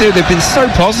 I really do. They've been so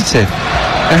positive.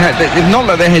 They've not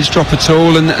let their heads drop at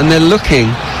all, and they're looking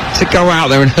to go out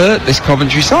there and hurt this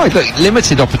Coventry side. Look,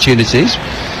 limited opportunities.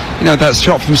 You know, that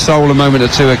shot from Seoul a moment or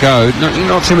two ago,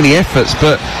 not too many efforts,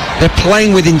 but they're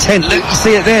playing with intent. Look, you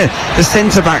see it there. The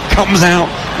centre-back comes out,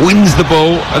 wins the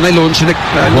ball, and they launch a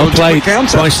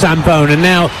counter. By Sam Bone, and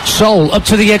now Seoul up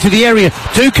to the edge of the area.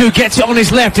 Dooku gets it on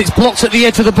his left. It's blocked at the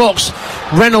edge of the box.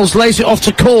 Reynolds lays it off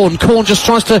to Korn. Korn just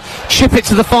tries to chip it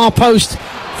to the far post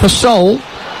for Seoul.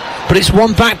 But it's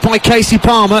won back by Casey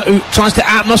Palmer, who tries to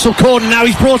outmuscle Korn. Now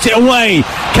he's brought it away.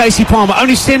 Casey Palmer,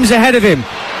 only Sims ahead of him.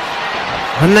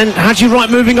 And then Haji Wright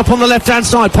moving up on the left-hand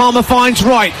side. Palmer finds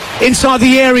Wright inside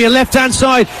the area, left-hand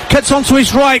side, cuts onto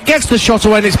his right, gets the shot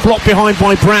away, and it's blocked behind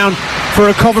by Brown for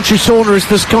a Coventry sauna as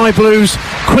the Sky Blues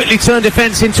quickly turn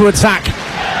defence into attack.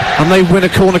 And they win a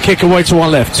corner kick away to our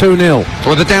left, 2-0.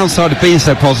 Well, the downside of being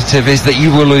so positive is that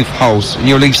you will leave holes, and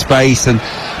you'll leave space, and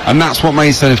that's what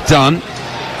Maidstone have done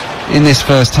in this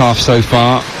first half so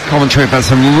far. Coventry have had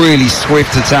some really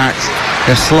swift attacks.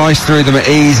 They've sliced through them at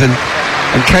ease, and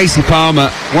Casey Palmer,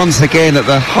 once again at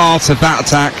the heart of that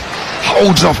attack,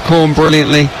 holds off Korn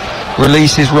brilliantly,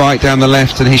 releases right down the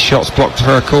left, and his shot's blocked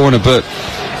for a corner. But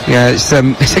yeah, it's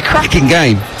a cracking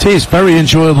game. It is, very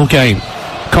enjoyable game.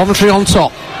 Coventry on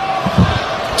top,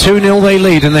 2-0 they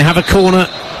lead, and they have a corner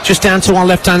just down to our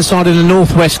left-hand side in the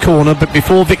northwest corner. But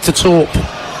before Victor Torp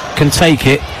can take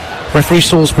it, referee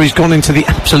Salisbury's gone into the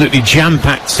absolutely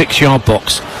jam-packed 6-yard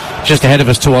box just ahead of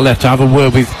us to our left to have a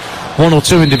word with one or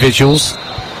two individuals.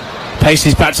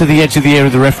 Paces back to the edge of the area.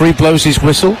 The referee blows his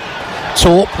whistle.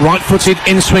 Torp, right-footed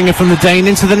in-swinger from the Dane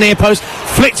into the near post,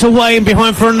 flicked away and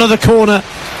behind for another corner.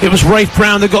 It was Rafe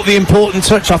Brown that got the important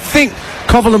touch. I think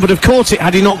Coverland would have caught it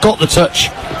had he not got the touch,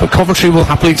 but Coventry will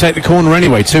happily take the corner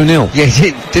anyway, 2-0. Yeah,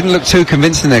 it didn't look too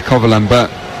convincing there, Coverland,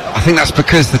 but I think that's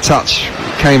because the touch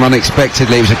came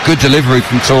unexpectedly. It was a good delivery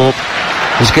from Torp.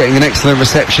 Was getting an excellent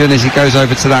reception as he goes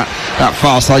over to that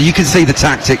far side. You can see the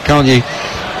tactic, can't you?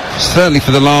 Certainly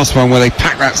for the last one where they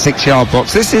pack that 6-yard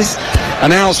box. This is an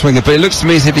outswinger, but it looks to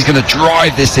me as if he's going to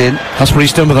drive this in. That's what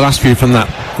he's done with the last few from that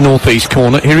northeast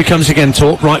corner. Here he comes again,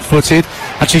 Torp, right-footed.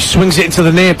 Actually swings it into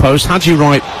the near post. Haji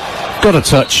Wright got a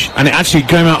touch, and it actually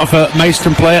came out of a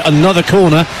Maidstone player. Another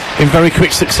corner in very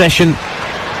quick succession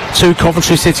to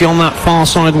Coventry City on that far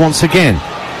side once again.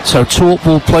 So Torp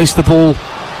will place the ball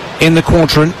in the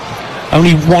quadrant.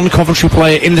 Only one Coventry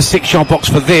player in the 6-yard box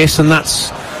for this, and that's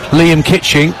Liam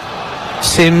Kitching.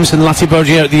 Sims and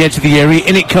Latibogia at the edge of the area.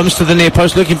 In it comes to the near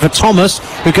post, looking for Thomas,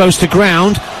 who goes to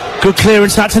ground. Good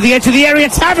clearance out to the edge of the area.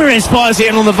 Tavares fires it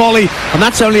in on the volley, and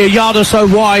that's only a yard or so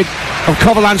wide of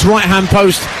Coverland's right-hand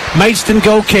post. Maidstone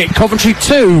goal kick. Coventry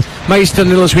 2, Maidstone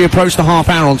 0 as we approach the half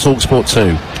hour on TalkSport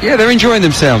 2. Yeah, they're enjoying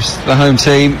themselves, the home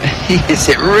team. He hits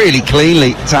it really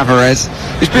cleanly, Tavares.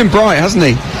 He's been bright, hasn't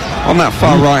he? On that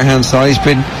far right-hand side, he's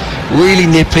been really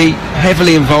nippy,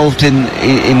 heavily involved in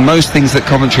most things that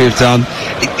Coventry have done.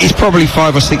 He's probably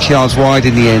 5 or 6 yards wide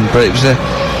in the end, but it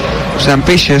was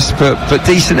ambitious but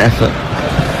decent effort.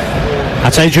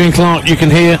 That's Adrian Clark, you can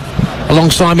hear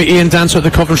alongside me Ian Dancer at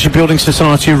the Coventry Building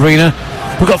Society Arena.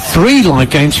 We've got 3 live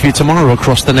games for you tomorrow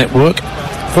across the network.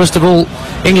 First of all,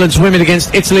 England's women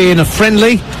against Italy in a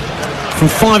friendly from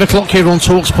 5 o'clock here on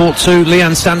TalkSport 2.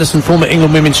 Leanne Sanderson, former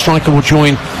England women's striker, will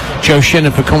join Joe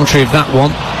Shannon for commentary of that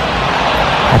one.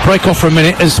 I'll break off for a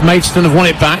minute as Maidstone have won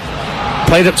it back.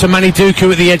 Played up to Manny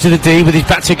Dooku at the edge of the D with his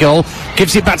back to goal.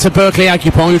 Gives it back to Berkeley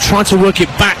Agupong, who tried to work it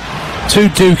back to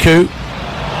Dooku.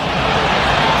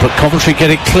 But Coventry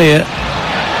get it clear.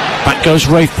 Back goes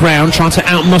Rafe Brown, trying to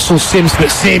outmuscle Sims, but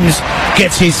Sims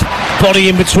gets his body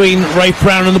in between Rafe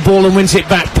Brown and the ball and wins it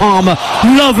back. Palmer,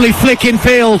 lovely flick in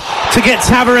field to get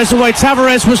Tavares away.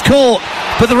 Tavares was caught,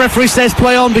 but the referee says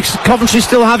play on because Coventry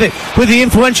still have it with the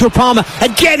influential Palmer.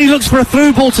 Again, he looks for a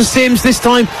through ball to Sims. This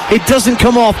time it doesn't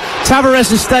come off.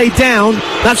 Tavares has stayed down.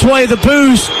 That's why the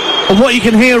boos of what you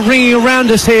can hear ringing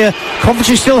around us here.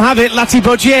 Coventry still have it.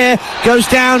 Latibogia goes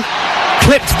down,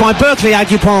 clipped by Berkeley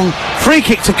Agupong. Free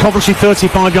kick to Coventry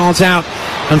 35 yards out,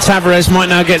 and Tavares might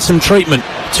now get some treatment.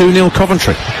 2-0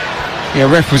 Coventry. Yeah,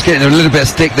 ref was getting a little bit of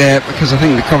stick there because I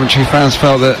think the Coventry fans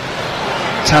felt that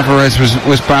Tavares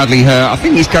was badly hurt. I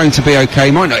think he's going to be okay.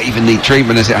 Might not even need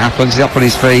treatment as it happens. He's up on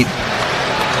his feet.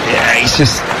 Yeah, he's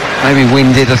just maybe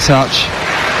winded a touch.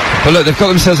 But look, they've got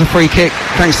themselves a free kick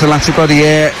thanks to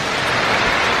Latibodia,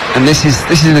 and this is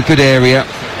in a good area.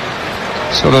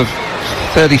 Sort of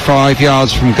 35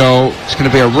 yards from goal. It's going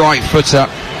to be a right footer.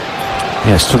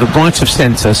 Yes, to the right of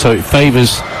centre, so it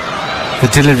favours the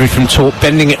delivery from Torp,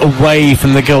 bending it away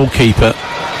from the goalkeeper.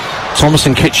 Thomas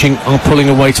and Kitching are pulling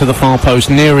away to the far post,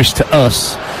 nearest to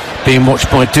us. being watched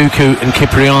by Duku and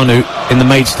Cipriano in the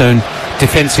Maidstone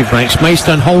defensive ranks.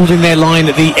 Maidstone holding their line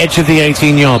at the edge of the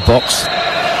 18-yard box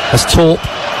as Torp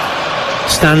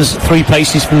stands 3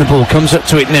 paces from the ball, comes up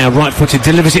to it now, right-footed,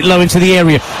 delivers it low into the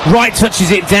area, right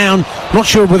touches it down. Not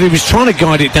sure whether he was trying to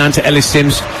guide it down to Ellis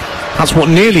Sims. That's what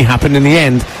nearly happened in the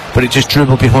end, but it just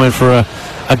dribbled behind for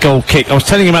a goal kick. I was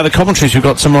telling you about the commentaries we've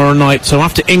got tomorrow night. So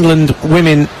after England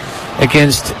women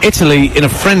against Italy in a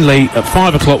friendly at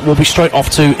 5 o'clock, we'll be straight off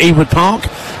to Ewood Park.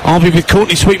 I'll be with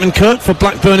Courtney Sweetman-Kirk for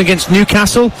Blackburn against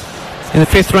Newcastle in the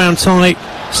 5th round tie.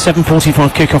 7:45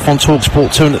 kickoff on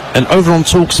TalkSport 2, and over on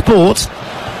TalkSport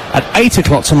at 8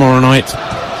 o'clock tomorrow night,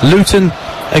 Luton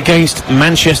against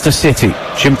Manchester City.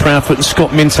 Jim Proudfoot and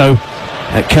Scott Minto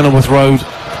at Kenilworth Road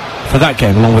for that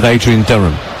game, along with Adrian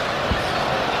Durham.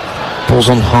 Ball's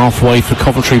on halfway for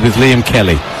Coventry with Liam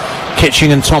Kelly.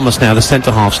 Kitching and Thomas now, the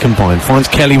centre-halves combined. Finds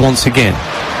Kelly once again.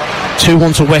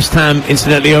 2-1 to West Ham,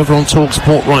 incidentally, over on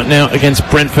TalkSport right now against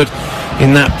Brentford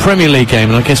in that Premier League game.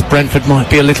 And I guess Brentford might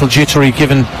be a little jittery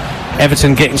given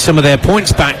Everton getting some of their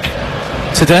points back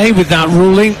today with that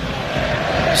ruling.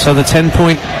 So the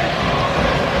 10-point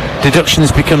deduction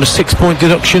has become a 6-point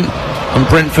deduction, and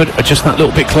Brentford are just that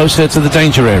little bit closer to the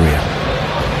danger area.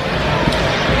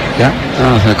 Yeah,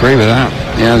 I agree with that.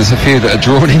 Yeah, there's a few that are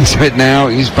drawn into it now.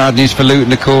 It's bad news for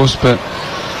Luton, of course, but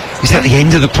is that the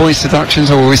end of the points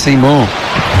deductions, or will we see more?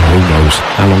 Who knows?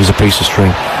 How long is a piece of string?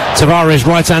 Tavares,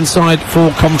 right-hand side for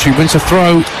Coventry, wins a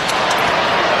throw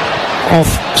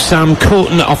off Sam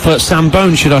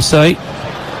Bone, should I say.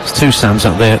 There's 2 Sams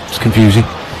up there, it's confusing.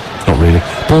 Not really.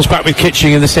 Ball's back with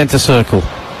Kitching in the centre circle.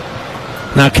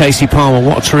 Now Casey Palmer,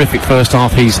 what a terrific first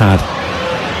half he's had.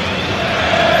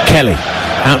 Kelly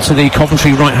out to the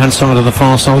Coventry right-hand side of the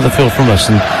far side of the field from us,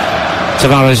 and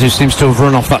Tavares, who seems to have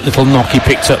run off that little knock he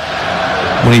picked up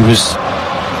when he was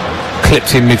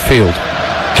clipped in midfield.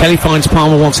 Kelly finds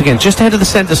Palmer once again, just ahead of the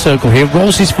centre circle here,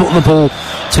 rolls his foot on the ball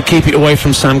to keep it away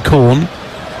from Sam Corn.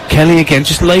 Kelly again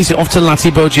just lays it off to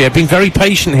Lati Bogier, being very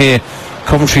patient here,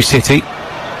 Coventry City.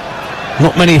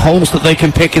 Not many holes that they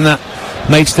can pick in that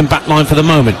Maidstone back line for the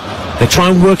moment. They try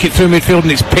and work it through midfield,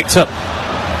 and it's picked up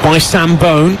by Sam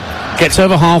Bone. Gets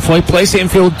over halfway, plays it in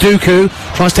field. Duku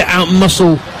tries to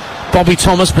out-muscle Bobby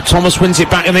Thomas, but Thomas wins it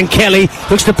back, and then Kelly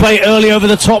looks to play it early over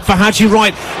the top for Hadji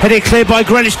Wright. Headed clear by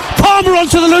Greenwich. Palmer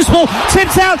onto the loose ball,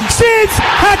 tips out, Sims,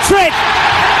 hat-trick!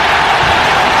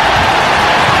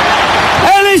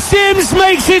 Ellis Sims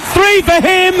makes it 3 for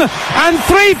him and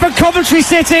 3 for Coventry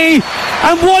City,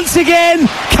 and once again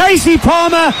Casey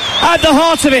Palmer at the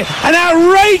heart of it. An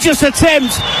outrageous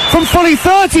attempt from fully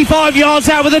 35 yards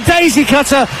out with a daisy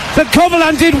cutter that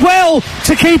Coverland did well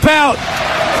to keep out,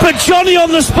 but Johnny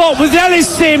on the spot with Ellis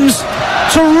Sims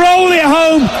to roll it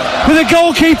home with a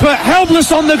goalkeeper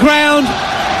helpless on the ground.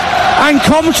 And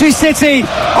Coventry City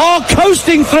are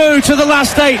coasting through to the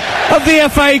last 8 of the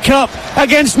FA Cup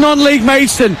against non-league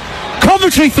Maidstone.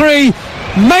 Coventry 3,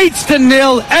 Maidstone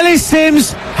 0. Ellis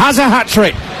Sims has a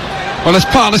hat-trick. Well, as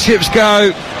partnerships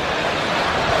go,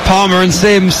 Palmer and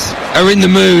Sims are in the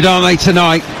mood, aren't they,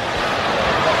 tonight?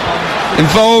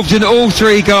 Involved in all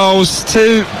 3 goals.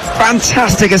 2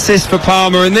 fantastic assists for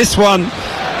Palmer, and this one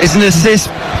is an assist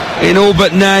in all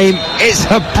but name. It's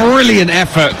a brilliant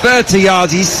effort. 30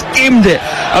 yards, he skimmed it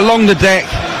along the deck.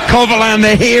 Coverland,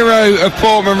 the hero of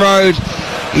Portman Road,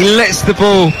 he lets the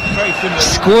ball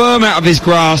squirm out of his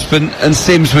grasp, and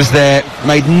Sims was there,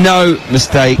 made no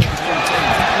mistake.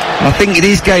 I think it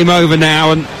is game over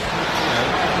now, and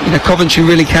Coventry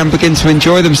really can begin to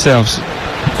enjoy themselves.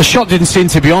 The shot didn't seem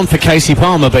to be on for Casey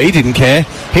Palmer, but he didn't care.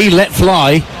 He let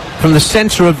fly from the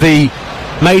centre of the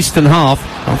Maidstone half.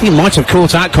 I think he might have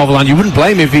caught out Coverland. You wouldn't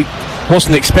blame him if he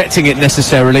wasn't expecting it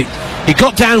necessarily. He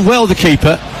got down well, the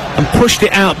keeper, and pushed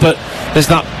it out, but there's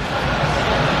that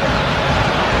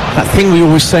thing we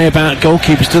always say about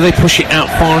goalkeepers. Do they push it out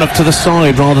far enough to the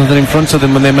side rather than in front of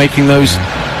them when they're making those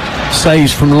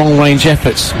saves from long-range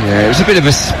efforts? Yeah, it was a bit of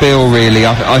a spill, really,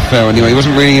 I felt, anyway. He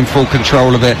wasn't really in full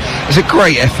control of it. It was a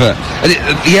great effort. And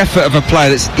the effort of a player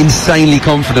that's insanely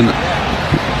confident.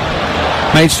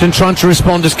 Maidstone trying to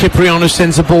respond as Cipriano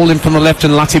sends the ball in from the left,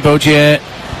 and Lati Bogier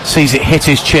sees it hit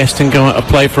his chest and go out of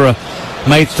play for a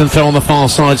Maidstone throw on the far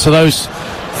side. So those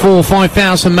 4,000 or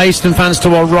 5,000 Maidstone fans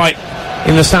to our right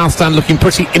in the south stand looking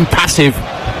pretty impassive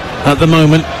at the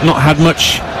moment, not had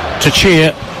much to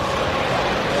cheer.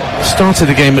 Started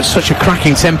the game at such a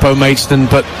cracking tempo, Maidstone,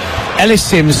 but Ellis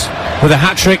Sims with a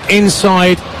hat-trick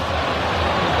inside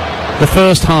the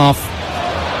first half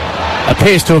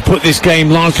appears to have put this game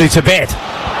largely to bed.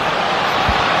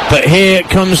 But here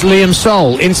comes Liam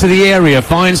Sol into the area,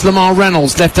 finds Lamar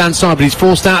Reynolds left hand side, but he's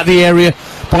forced out of the area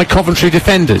by Coventry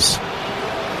defenders.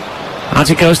 As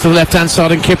it goes to the left-hand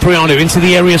side, and Cipriano into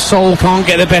the area. Sol can't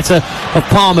get the better of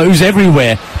Palmer, who's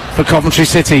everywhere for Coventry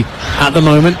City at the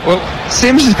moment. Well,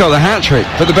 Sims has got the hat-trick,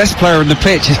 but the best player on the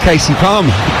pitch is Casey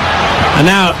Palmer. And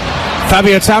now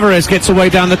Fabio Tavares gets away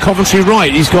down the Coventry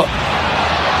right. He's got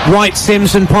Wright,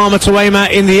 Sims and Palmer to aim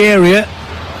at in the area,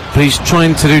 but he's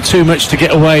trying to do too much to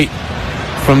get away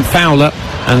from Fowler,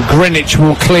 and Greenwich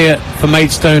will clear for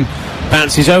Maidstone.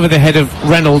 Bounces over the head of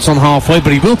Reynolds on halfway,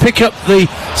 but he will pick up the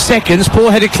seconds. Poor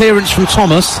headed clearance from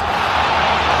Thomas,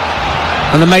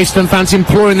 and the Maidstone fans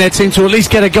imploring their team to at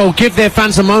least get a goal, give their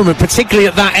fans a moment, particularly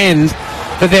at that end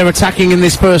that they're attacking in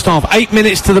this first half. 8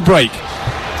 minutes to the break.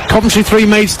 Coventry 3,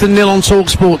 Maidstone 0 on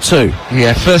TalkSport 2.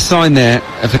 Yeah, first sign there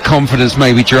of the confidence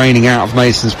maybe draining out of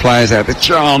Maidstone's players. They had the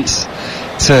chance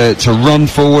to run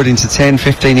forward into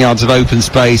 10-15 yards of open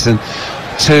space, and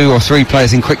 2 or 3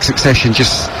 players in quick succession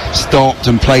just stopped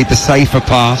and played the safer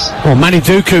pass. Well, Manny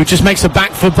Duku just makes a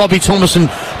back for Bobby Thomas and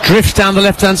drifts down the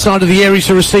left-hand side of the area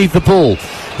to receive the ball.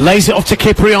 Lays it off to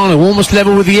Cipriano, almost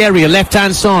level with the area,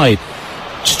 left-hand side.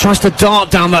 Just tries to dart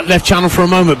down that left channel for a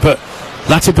moment, but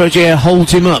Latibergier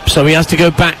holds him up, so he has to go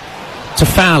back to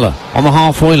Fowler on the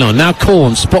halfway line. Now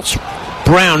Corn spots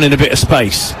Brown in a bit of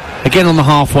space. Again on the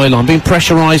halfway line, being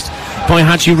pressurised by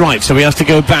Hadji Wright, so he has to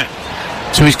go back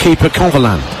to his keeper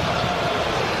Coverland.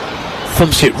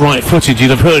 Thumps it right-footed. You'd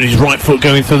have heard his right foot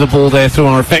going through the ball there through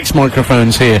our effects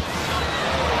microphones here.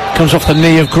 Comes off the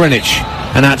knee of Greenwich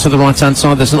and out to the right-hand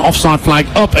side. There's an offside flag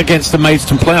up against the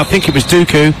Maidstone player. I think it was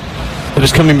Duku that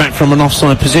was coming back from an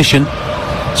offside position.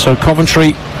 So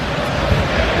Coventry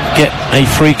get a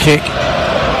free kick.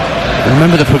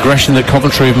 Remember the progression that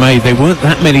Coventry have made. They weren't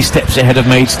that many steps ahead of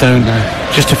Maidstone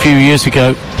just a few years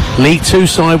ago. League 2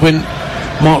 side when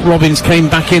Mark Robbins came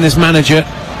back in as manager.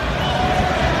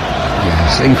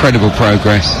 Yes, incredible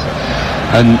progress,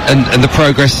 and the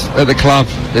progress at the club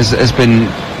has been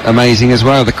amazing as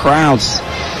well. The crowds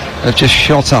have just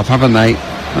shot up, haven't they?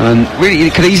 And really,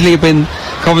 it could easily have been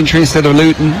Coventry instead of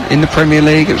Luton in the Premier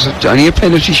League. It was only a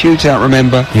penalty shootout,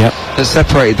 remember, that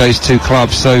separated those two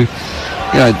clubs. So,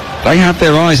 you know, they have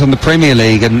their eyes on the Premier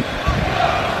League, and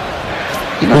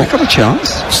they've got a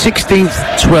chance. 16th,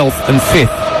 12th and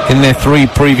 5th in their 3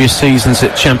 previous seasons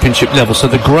at Championship level. So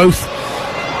the growth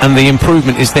and the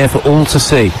improvement is there for all to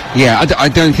see. Yeah, I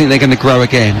don't think they're going to grow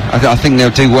again. I think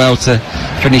they'll do well to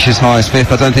finish as high as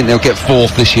 5th. I don't think they'll get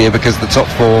 4th this year because the top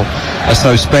 4 are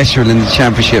so special in the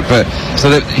Championship. But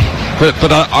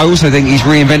I also think he's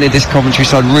reinvented this Coventry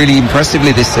side really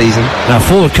impressively this season. Now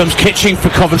forward comes Kitching for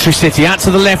Coventry City, out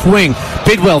to the left wing.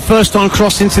 Bidwell, first time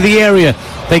cross into the area.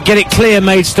 They get it clear,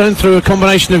 Maidstone, through a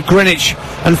combination of Greenwich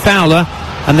and Fowler,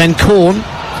 and then Corn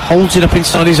holds it up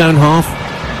inside his own half.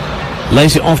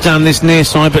 Lays it off down this near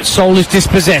side, but Sol is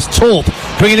dispossessed. Torp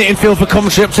bringing it infield for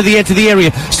Coventry up to the edge of the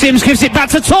area. Sims gives it back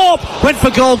to Torp. Went for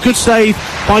goal. Good save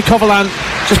by Coverland.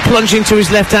 Just plunging to his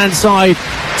left-hand side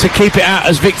to keep it out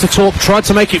as Victor Torp tried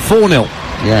to make it 4-0.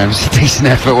 Yeah, it was a decent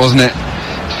effort, wasn't it?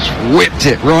 Just whipped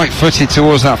it right-footed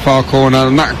towards that far corner.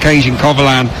 On that occasion,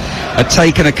 Coverland had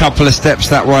taken a couple of steps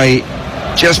that way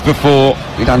just before.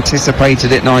 He'd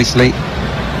anticipated it nicely.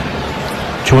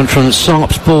 Joined from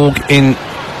Sarpsborg in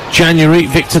January,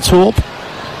 Victor Torp.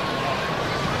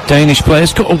 Danish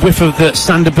player's got a whiff of the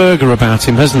Sander Berger about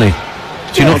him, hasn't he?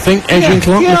 Do you not think, Adrian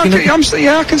Clark?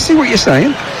 I can see what you're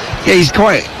saying. Yeah, he's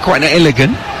quite an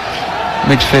elegant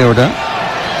midfielder,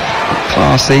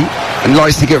 classy, and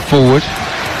likes to get forward.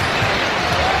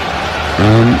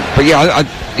 But yeah,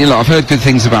 I've heard good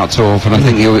things about Torp, and I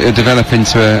think he'll develop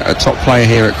into a top player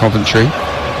here at Coventry.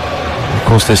 Of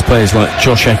course, there's players like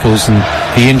Josh Eccles and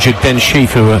the injured Ben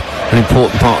Sheaf, who are an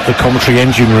important part of the Coventry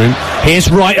engine room. Here's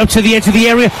right up to the edge of the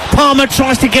area. Palmer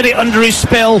tries to get it under his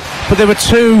spell, but there were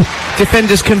 2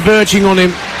 defenders converging on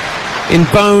him, in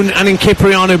Bone and in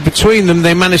Cipriano. Between them,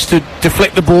 they managed to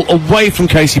deflect the ball away from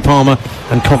Casey Palmer,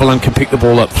 and Coverland can pick the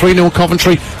ball up. 3-0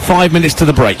 Coventry, 5 minutes to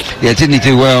the break. Yeah, didn't he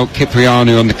do well,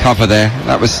 Cipriano, on the cover there?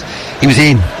 He was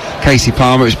in. Casey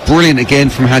Palmer, it was brilliant again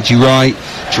from Hadji Wright,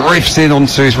 drifts in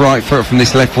onto his right foot from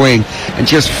this left wing and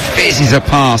just fizzes a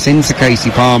pass into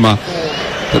Casey Palmer,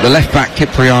 but the left back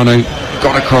Cipriano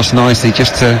got across nicely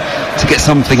just to get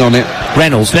something on it.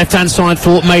 Reynolds, left hand side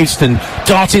for Maidstone,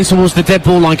 darting towards the dead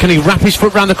ball line. Can he wrap his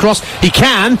foot round the cross? He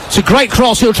can. It's a great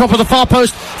cross. He'll drop at the far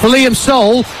post for Liam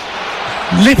Sol.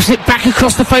 Lips it back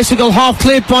across the face of goal, half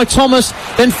cleared by Thomas.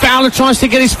 Then Fowler tries to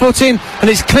get his foot in, and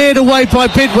it's cleared away by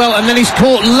Bidwell, and then he's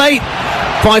caught late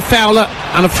by Fowler,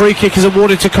 and a free kick is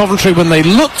awarded to Coventry when they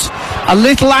looked a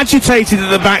little agitated at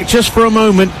the back just for a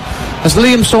moment as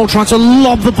Liam Sol tried to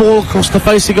lob the ball across the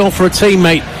face of goal for a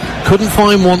teammate, couldn't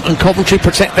find one, and Coventry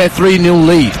protect their 3-0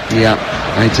 lead. Yeah,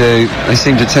 they do. They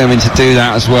seem determined to do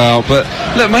that as well. But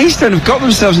look, Maidstone have got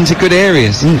themselves into good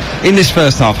areas in this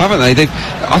first half, haven't they?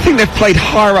 I think they've played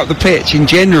higher up the pitch in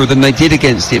general than they did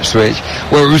against Ipswich,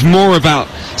 where it was more about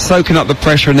soaking up the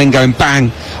pressure and then going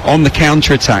bang on the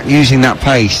counter-attack, using that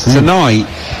pace. Tonight,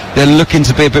 they're looking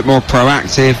to be a bit more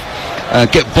proactive,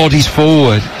 get bodies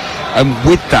forward. And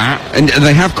with that, and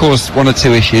they have caused one or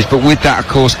two issues, but with that, of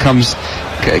course, comes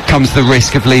the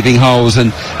risk of leaving holes,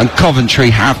 and Coventry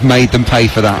have made them pay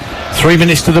for that. 3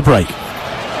 minutes to the break.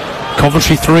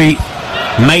 Coventry 3,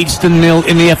 Maidstone 0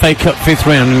 in the FA Cup 5th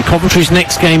round, and Coventry's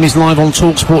next game is live on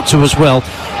TalkSport 2 as well.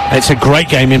 It's a great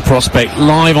game in prospect,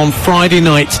 live on Friday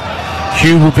night.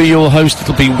 Hugh will be your host.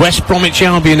 It'll be West Bromwich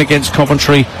Albion against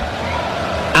Coventry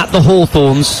at the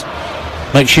Hawthorns.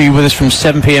 Make sure you're with us from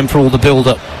 7 p.m. for all the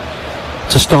build-up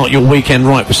to start your weekend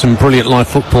right with some brilliant live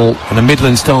football and a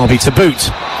Midlands derby to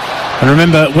boot. And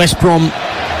remember, West Brom,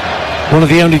 one of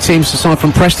the only teams aside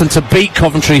from Preston to beat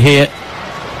Coventry here.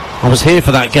 I was here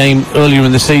for that game earlier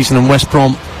in the season, and West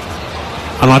Brom,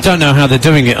 and I don't know how they're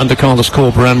doing it under Carlos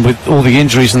Corberán with all the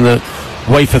injuries and the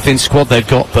wafer-thin squad they've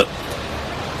got, but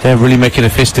they're really making a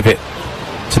fist of it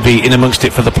to be in amongst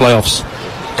it for the playoffs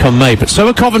come May. But so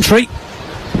are Coventry.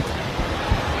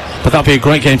 But that'll be a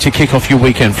great game to kick off your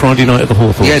weekend, Friday night at the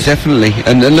Hawthorns. Yeah, definitely.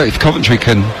 And look, if Coventry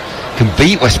can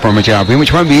beat West Bromwich Albion,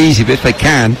 which won't be easy, but if they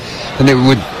can, then it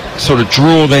would sort of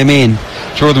draw them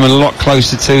a lot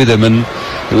closer to them, and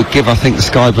it would give, I think, the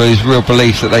Sky Blues real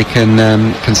belief that they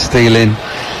can steal in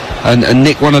and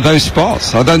nick one of those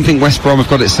spots. I don't think West Brom have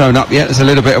got it sewn up yet. There's a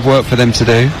little bit of work for them to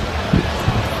do.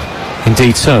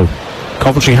 Indeed so.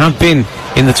 Coventry have been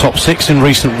in the top 6 in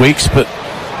recent weeks, but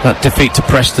that defeat to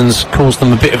Preston's caused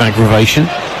them a bit of aggravation.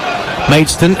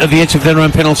 Maidstone at the edge of their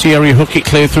own penalty area, hook it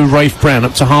clear through Rafe Brown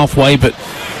up to halfway, but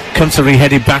comfortably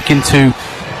headed back into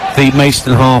the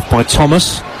Maidstone half by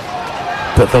Thomas.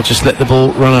 But they'll just let the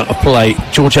ball run out of play.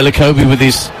 George Elikobi with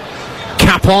his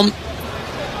cap on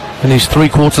and his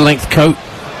 3/4 length coat,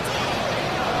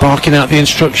 barking out the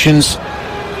instructions.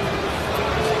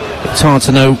 It's hard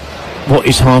to know what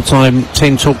his half-time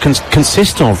team talk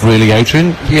consist of, really,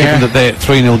 Adrian. Yeah. Given that they're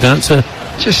 3-0 down, to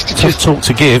just talk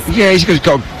to give. Yeah, he's got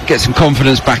to get some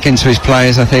confidence back into his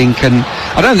players, I think, and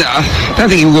I don't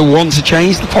think he will want to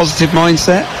change the positive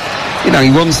mindset. You know,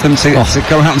 he wants them to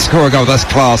go out and score a goal. That's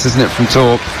class, isn't it, from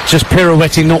Torp? Just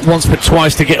pirouetting not once but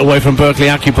twice to get away from Berkeley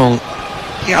Akubong.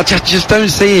 Yeah, I just don't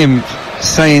see him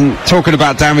talking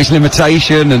about damage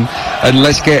limitation and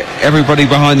let's get everybody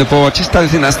behind the ball. I just don't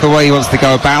think that's the way he wants to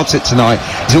go about it tonight.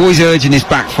 He's always urging his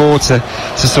back four to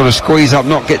sort of squeeze up,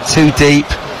 not get too deep.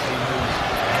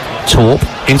 Torp,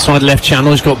 inside left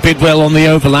channel, he's got Bidwell on the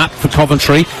overlap for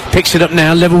Coventry, picks it up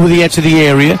now, level with the edge of the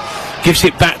area, gives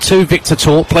it back to Victor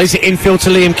Torp, plays it infield to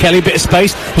Liam Kelly, bit of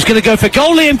space, was going to go for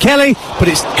goal, Liam Kelly, but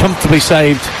it's comfortably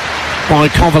saved by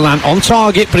Coverland on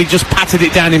target, but he just patted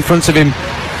it down in front of him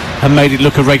and made it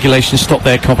look a regulation stop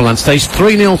there. Coverland stays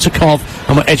 3-0 to Cov,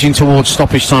 and we're edging towards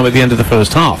stoppage time at the end of the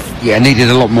first half. Yeah, needed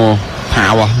a lot more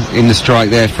power in the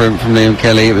strike there from Liam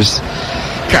Kelly. It was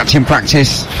catching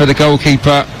practice for the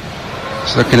goalkeeper.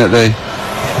 Just looking at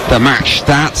the match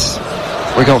stats,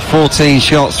 we got 14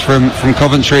 shots from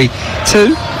Coventry,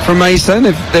 2 from Maidstone.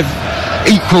 They've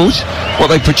equalled what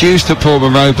they produced at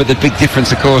Portman Road, but the big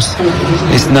difference, of course,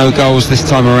 is no goals this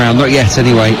time around. Not yet,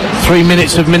 anyway. 3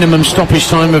 minutes of minimum stoppage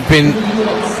time have been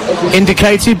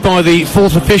indicated by the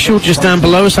fourth official just down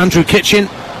below us, Andrew Kitchen,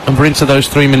 and we're into those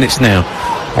 3 minutes now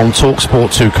on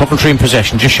TalkSport 2. Coventry in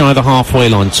possession, just shy of the halfway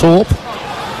line. Torp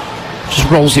just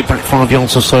rolls it back 5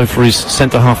 yards or so for his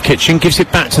centre-half Kitchen, gives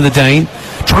it back to the Dane,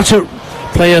 trying to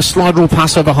play a slide rule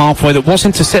pass over halfway that was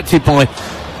intercepted by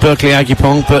Berkeley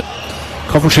Agupong, but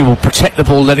Coventry will protect the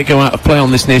ball, let it go out of play on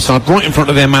this near side, right in front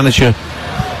of their manager,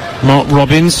 Mark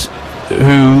Robbins,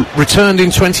 who returned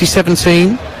in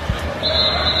 2017,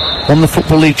 won the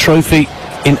Football League trophy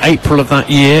in April of that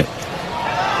year,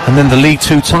 and then the League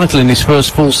 2 title in his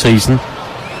first full season.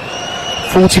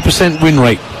 40% win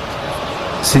rate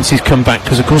since he's come back,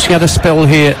 because of course he had a spell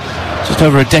here just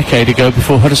over a decade ago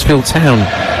before Huddersfield Town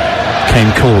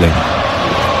came calling.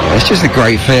 Yeah, it's just a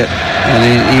great fit,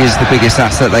 and he is the biggest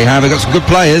asset they have. They've got some good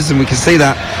players, and we can see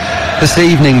that this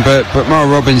evening, but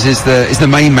Mark Robbins is the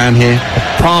main man here.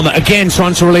 Palmer again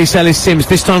trying to release Ellis Sims,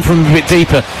 this time from a bit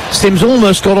deeper. Sims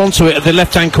almost got onto it at the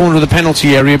left-hand corner of the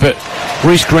penalty area, but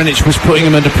Rhys Greenwich was putting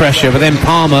him under pressure. But then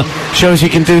Palmer shows he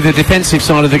can do the defensive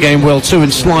side of the game well too,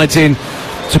 and slides in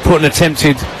to put an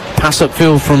attempted pass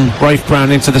upfield from Rafe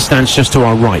Brown into the stands just to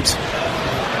our right.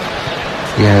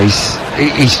 Yeah,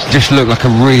 he's just looked like a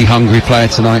really hungry player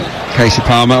tonight. Casey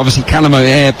Palmer. Obviously, Callum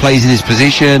O'Hare plays in his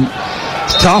position.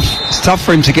 It's tough. It's tough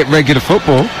for him to get regular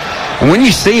football. And when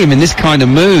you see him in this kind of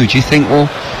mood, you think, well,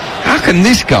 how can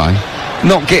this guy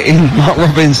not get in Mark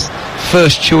Robins'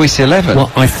 first choice 11?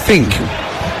 Well, I think,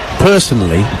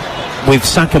 personally, with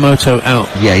Sakamoto out,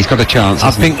 yeah, he's got a chance.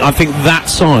 I think that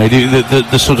side,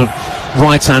 the sort of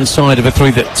right-hand side of a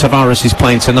three that Tavares is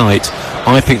playing tonight,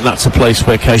 I think that's a place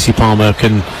where Casey Palmer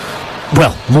can,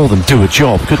 well, more than do a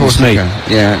job. Goodness me.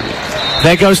 Yeah.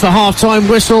 There goes the half-time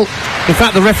whistle. In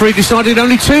fact, the referee decided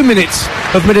only 2 minutes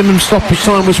of minimum stoppage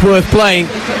time was worth playing.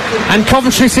 And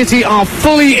Coventry City are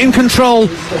fully in control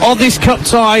of this cup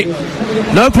tie.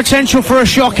 No potential for a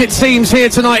shock, it seems, here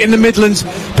tonight in the Midlands,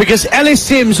 because Ellis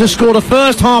Sims has scored a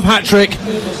first-half hat-trick,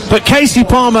 but Casey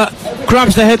Palmer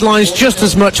grabs the headlines just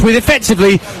as much, with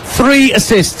effectively 3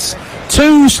 assists.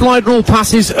 2 slide rule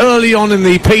passes early on in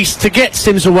the piece to get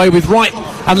Sims away with right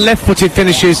and left-footed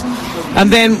finishes. And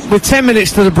then, with 10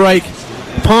 minutes to the break,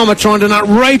 Palmer tried an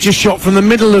outrageous shot from the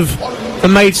middle of the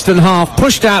Maidstone half,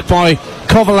 pushed out by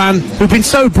Coverland, who'd been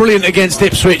so brilliant against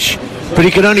Ipswich, but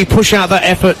he could only push out that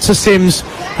effort to Sims,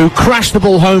 who crashed the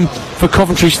ball home for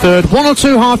Coventry's third. 1 or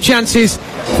 2 half chances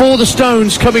for the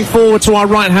Stones coming forward to our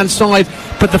right-hand side,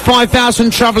 but the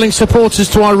 5,000 travelling supporters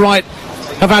to our right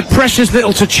have had precious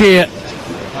little to cheer.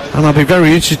 And I'll be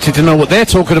very interested to know what they're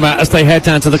talking about as they head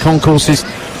down to the concourses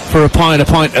for a pie and a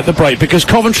pint at the break, because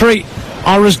Coventry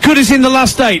are as good as in the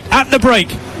last 8. At the break,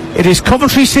 it is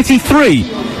Coventry City 3,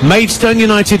 Maidstone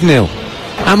United 0.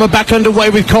 And we're back underway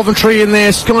with Coventry in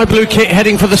their sky blue kit,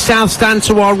 heading for the south stand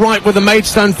to our right, where the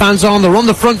Maidstone fans are. They're on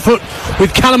the front foot,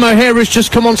 with Callum O'Hare who's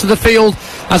just come onto the field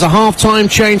as a half-time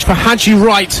change for Hadji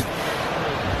Wright.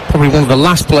 Probably one of the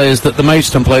last players that the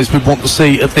Maidstone players would want to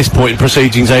see at this point in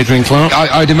proceedings, Adrian Clark.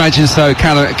 I'd imagine so.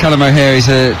 Callum O'Hare is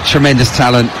a tremendous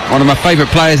talent. One of my favourite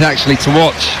players, actually, to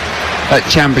watch at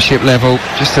championship level.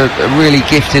 Just a really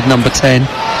gifted number 10.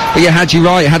 But yeah, Hadji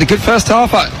Wright had a good first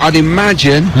half. I'd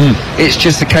imagine it's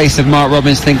just a case of Mark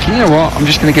Robins thinking, you know what, I'm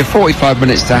just going to give 45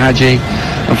 minutes to Hadji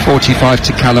and 45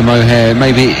 to Callum O'Hare.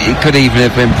 Maybe it could even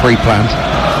have been pre-planned.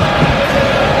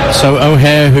 So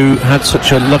O'Hare, who had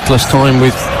such a luckless time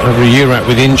with over a year out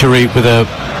with injury, with a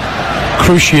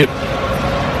cruciate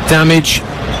damage,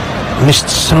 missed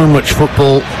so much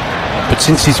football, but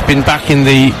since he's been back in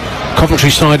the Coventry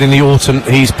side in the autumn,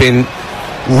 he's been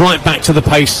right back to the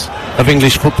pace of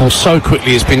English football so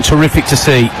quickly. It's been terrific to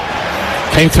see.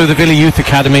 Came through the Villa Youth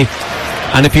Academy,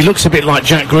 and if he looks a bit like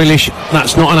Jack Grealish,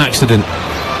 that's not an accident.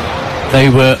 They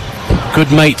were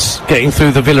good mates getting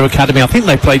through the Villa Academy. I think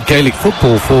they played Gaelic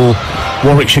football for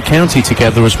Warwickshire County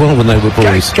together as well when they were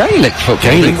boys. Gaelic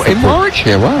football in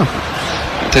Warwickshire, wow.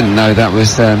 Didn't know that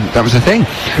was a thing.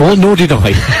 Well, nor did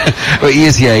I. But he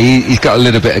is, yeah, he's got a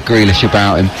little bit of Grealish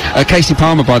about him. Casey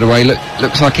Palmer, by the way,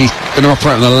 looks like he's going to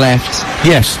operate on the left.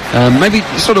 Yes. Maybe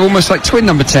sort of almost like twin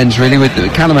number 10s, really, with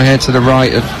Callum O'Hare to the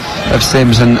right of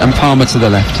Sims and Palmer to the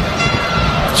left.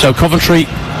 So Coventry,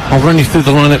 I'll run you through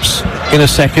the lineups in a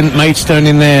second. Maidstone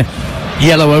in their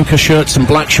yellow ochre shirts and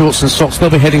black shorts and socks. They'll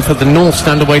be heading for the north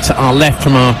stand away to our left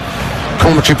from our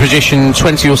commentary position,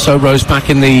 20 or so rows back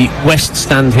in the west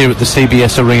stand here at the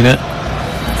CBS Arena.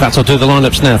 In fact, I'll do the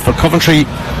lineups now. For Coventry,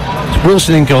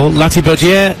 Wilson in goal,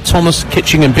 Latibeaudiere, Thomas,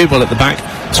 Kitching and Bidwell at the back,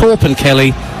 Torp and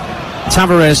Kelly,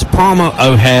 Tavares, Palmer,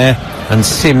 O'Hare and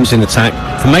Sims in attack.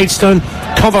 For Maidstone,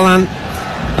 Coverland,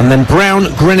 and then Brown,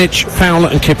 Greenwich, Fowler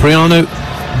and Cipriano,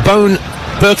 Bone,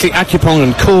 Berkeley, Akupong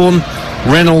and Corn,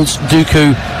 Reynolds,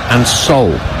 Dooku and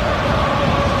Sol.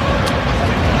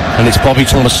 And it's Bobby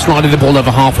Thomas sliding the ball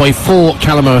over halfway for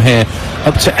Callum O'Hare,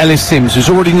 up to Ellis Sims, who's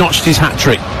already notched his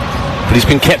hat-trick, but he's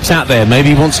been kept out there. Maybe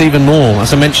he wants even more.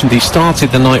 As I mentioned, he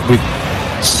started the night with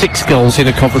 6 goals in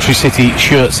a Coventry City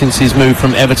shirt since his move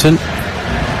from Everton.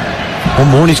 One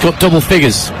more and he's got double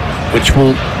figures, which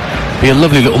will be a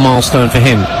lovely little milestone for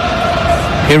him.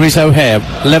 Here is O'Hare,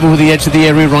 level with the edge of the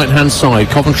area, right-hand side.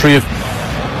 Coventry have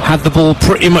had the ball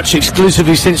pretty much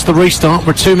exclusively since the restart.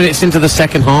 We're 2 minutes into the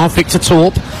second half. Victor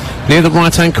Torp near the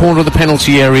right-hand corner of the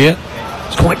penalty area.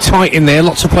 It's quite tight in there,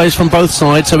 lots of players from both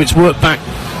sides, so it's worked back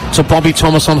to Bobby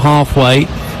Thomas on halfway.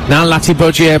 Now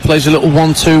Latibeaudiere plays a little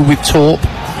 1-2 with Torp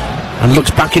and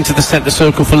looks back into the centre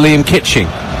circle for Liam Kitching.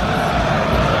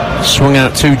 Swung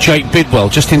out to Jake Bidwell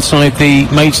just inside the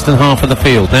Maidstone half of the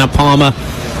field. Now Palmer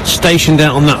stationed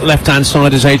out on that left-hand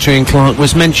side, as Adrian Clark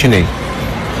was mentioning.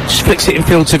 Just flicks it in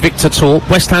field to Victor Torp.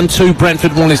 West Ham 2,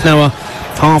 Brentford 1 is now a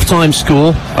half-time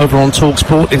score over on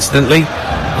TalkSport, incidentally,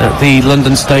 at the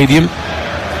London Stadium.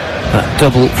 That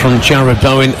double from Jared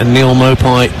Bowen and Neil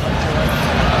Mopai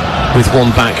with one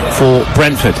back for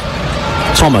Brentford.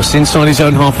 Thomas inside his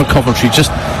own half of Coventry,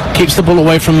 just keeps the ball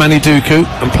away from Manny Duku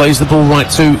and plays the ball right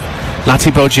to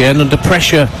Lati Bojian. Under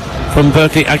pressure from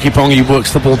Berkeley Akipong, he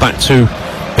works the ball back to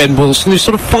Ben Wilson, who's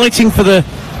sort of fighting for the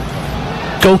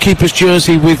goalkeeper's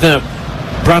jersey with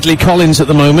Bradley Collins at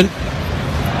the moment.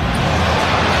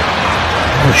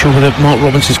 Not sure whether Mark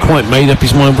Robbins has quite made up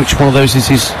his mind which one of those is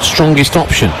his strongest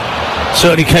option.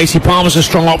 Certainly Casey Palmer's a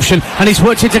strong option, and he's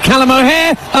worked into Callum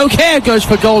O'Hare. O'Hare goes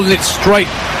for goal, and it's straight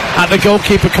at the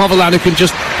goalkeeper Coverland, who can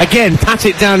just again pat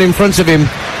it down in front of him.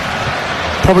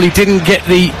 Probably didn't get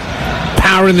the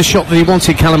power in the shot that he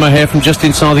wanted, Callum O'Hare, from just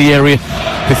inside the area.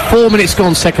 With 4 minutes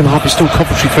gone, second half, it's still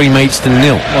Coventry 3, Maidstone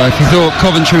 0. Well, if you thought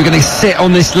Coventry were going to sit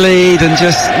on this lead and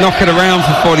just knock it around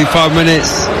for 45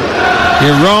 minutes,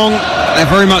 you're wrong.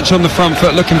 They're very much on the front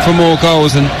foot looking for more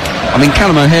goals, and I mean,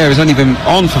 Callum O'Hare has only been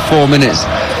on for 4 minutes.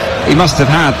 He must have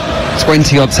had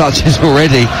 20 odd touches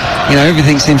already. You know,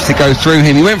 everything seems to go through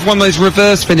him. He went for one of those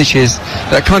reverse finishes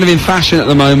that are kind of in fashion at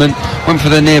the moment. Went for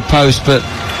the near post, but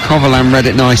Coverland read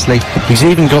it nicely. He's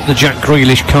even got the Jack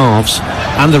Grealish calves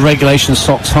and the regulation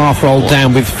socks half rolled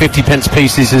down with 50p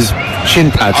pieces as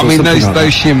shin pads. I mean,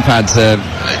 those shin pads are...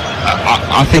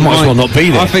 I think might as well not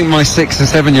be there. I think my 6 or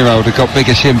 7 year old have got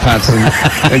bigger shin pads than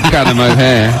Callum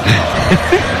O'Hare.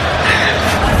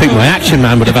 I think my action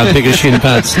man would have had bigger shin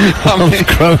pads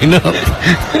growing up.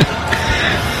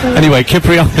 Anyway,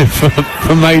 Cipriano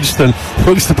for Maidstone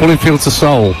looks to pull in field to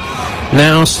Seoul.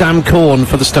 Now Sam Corn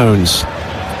for the Stones.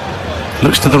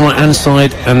 Looks to the right hand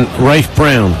side, and Rafe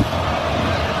Brown.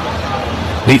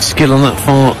 Neat skill on that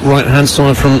far right hand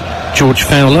side from George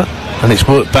Fowler, and it's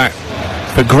worked back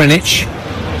for Greenwich,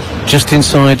 just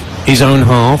inside his own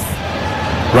half.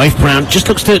 Rafe Brown just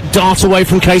looks to dart away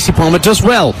from Casey Palmer, does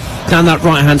well down that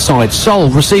right hand side. Sol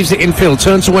receives it in field,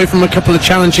 turns away from a couple of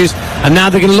challenges, and now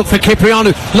they're going to look for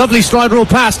Cipriano. Lovely slide rule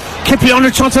pass. Cipriano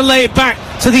trying to lay it back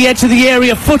to the edge of the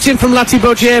area, foot in from Lati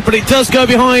Bojier, but it does go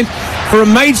behind for a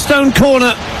Maidstone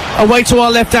corner away to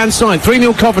our left hand side.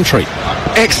 3-0 Coventry.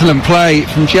 Excellent play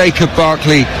from Jacob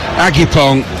Barkley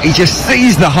Agipong. He just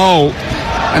sees the hole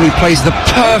and he plays the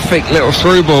perfect little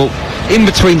through ball in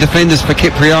between defenders for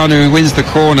Cipriano, who wins the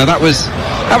corner. That was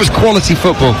quality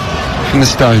football from the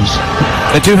Stones.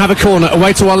 They do have a corner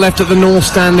away to our left at the north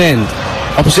stand end,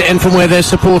 opposite end from where their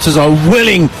supporters are,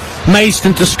 willing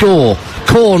Maidstone to score.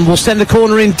 Corn will send the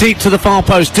corner in deep to the far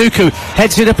post. Duku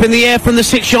heads it up in the air from the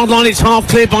 6-yard line. It's half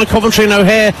cleared by Coventry, and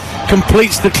O'Hare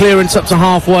completes the clearance up to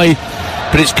halfway,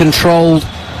 but it's controlled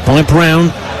by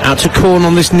Brown. Out to Corn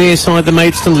on this near side, the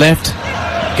Maidstone left.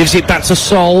 Gives it back to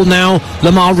Sol. Now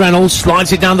Lamar Reynolds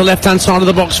slides it down the left hand side of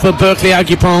the box for Berkeley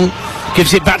Agipong.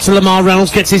 Gives it back to Lamar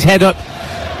Reynolds, gets his head up.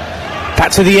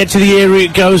 Back to the edge of the area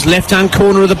it goes, left hand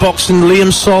corner of the box, and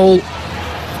Liam Sol.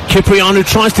 Cipriano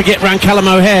tries to get round Callum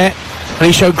O'Hare, and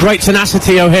he showed great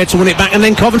tenacity, O'Hare, to win it back, and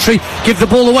then Coventry give the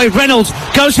ball away. Reynolds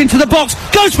goes into the box,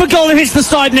 goes for goal, and hits the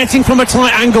side netting from a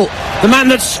tight angle. The man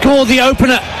that scored the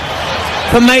opener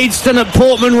for Maidstone at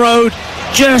Portman Road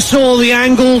just saw the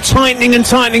angle tightening and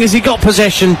tightening as he got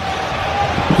possession.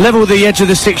 Level with the edge of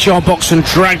the 6-yard box and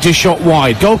dragged his shot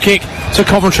wide. Goal kick to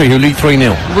Coventry, who lead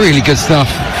 3-0. Really good stuff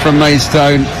from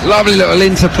Maidstone. Lovely little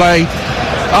interplay,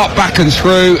 up, back and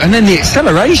through, and then the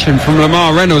acceleration from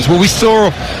Lamar Reynolds. Well, we saw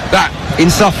that in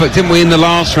Suffolk, didn't we, in the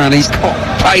last round? He's got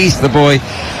pace, the boy,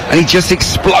 and he just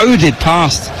exploded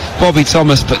past Bobby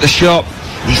Thomas, but the shot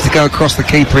needs to go across the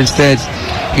keeper instead.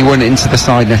 He went into the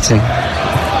side netting.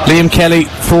 Liam Kelly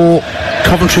for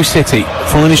Coventry City.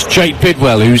 Finest Jake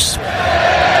Bidwell, who's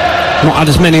not had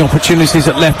as many opportunities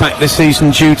at left back this season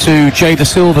due to Jada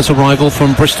Silva's arrival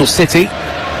from Bristol City.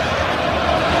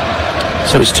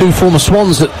 So it's two former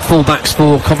Swans at full-backs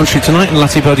for Coventry tonight, and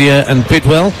Lati-Bodier and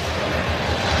Bidwell.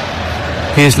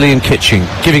 Here's Liam Kitching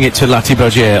giving it to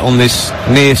Lati-Bodier on this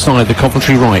near side, the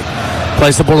Coventry right.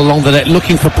 Plays the ball along the net,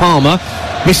 looking for Palmer.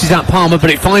 Misses out Palmer, but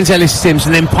it finds Ellis Sims,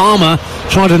 and then Palmer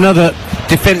tried another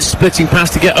defence-splitting pass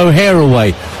to get O'Hare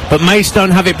away. But Maidstone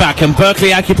have it back, and Berkeley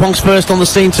Akipong's first on the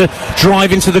scene to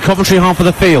drive into the Coventry half of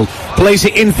the field. Plays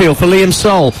it infield for Liam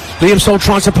Sol. Liam Sol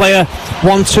tries to play a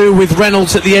 1-2 with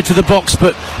Reynolds at the edge of the box,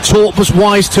 but Torp was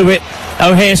wise to it.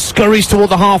 O'Hare scurries toward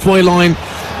the halfway line,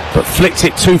 but flicked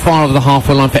it too far over the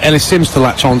halfway line for Ellis Sims to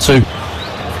latch onto.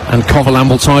 And Coverland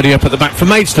will tidy up at the back for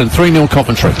Maidstone. 3-0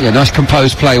 Coventry. Yeah, nice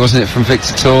composed play, wasn't it, from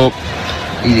Victor Torp?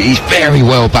 He's very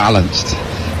well balanced.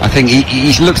 I think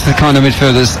he looks the kind of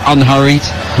midfielder that's unhurried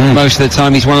most of the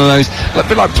time. He's one of those, a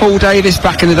bit like Paul Davis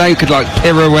back in the day, who could like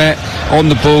pirouette on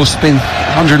the ball, spin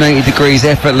 180 degrees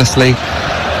effortlessly.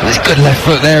 And there's good left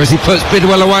foot there as he puts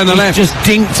Bidwell away on the left. Just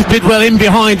dinked Bidwell in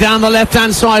behind, down the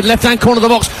left-hand side, left-hand corner of the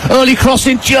box. Early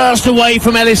crossing just away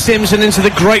from Ellis Sims and into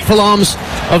the grateful arms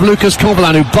of Lucas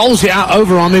Covalan, who bowls it out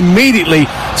overarm immediately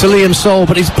to Liam Sol,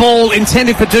 but his ball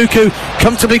intended for Dooku,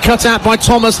 comfortably cut out by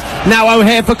Thomas. Now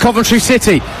O'Hare for Coventry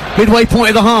City, midway point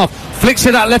of the half. Flicks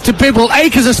it out left to Bidwell.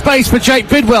 Acres of space for Jake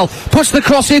Bidwell. Puts the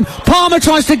cross in. Palmer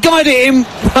tries to guide it in.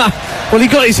 Well, he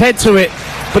got his head to it,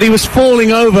 but he was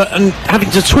falling over and having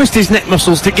to twist his neck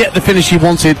muscles to get the finish he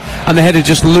wanted, and the header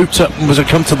just looped up and was a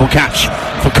comfortable catch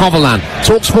for Covalan.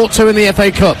 TalkSport 2 in the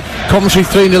FA Cup. Coventry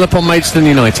 3-0 up on Maidstone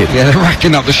United. Yeah, they're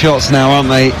racking up the shots now, aren't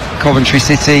they, Coventry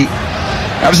City?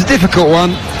 That was a difficult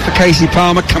one for Casey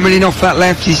Palmer, coming in off that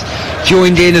left. He's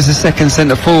joined in as a second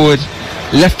centre forward.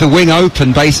 Left the wing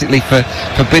open basically for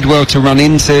Bidwell to run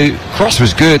into. Cross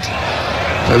was good,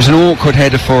 but it was an awkward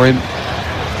header for him.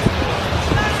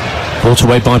 Brought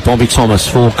away by Bobby Thomas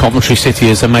for Coventry City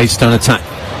as the Maidstone attack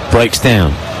breaks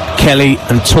down. Kelly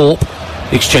and Torp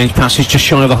exchange passes just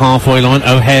shy of the halfway line.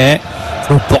 O'Hare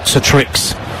for a box of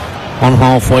tricks on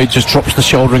halfway, just drops the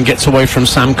shoulder and gets away from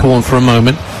Sam Corn for a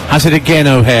moment. Has it again,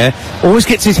 O'Hare. Always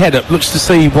gets his head up, looks to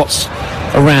see what's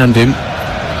around him.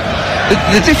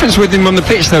 The difference with him on the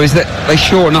pitch, though, is that they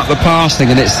shorten up the passing,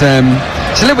 and it's a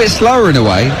little bit slower in a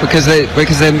way because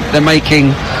they're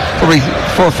making probably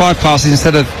 4 or 5 passes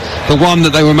instead of the one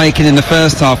that they were making in the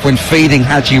first half when feeding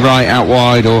Hadji Wright out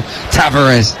wide or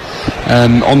Tavares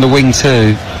on the wing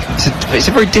too. It's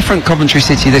a very different Coventry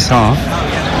City this half.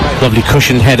 Lovely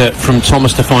cushioned header from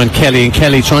Thomas to find Kelly, and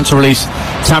Kelly trying to release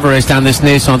Tavares down this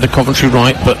near side of the Coventry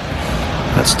right, but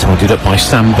that's tidied up by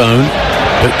Sam Bone.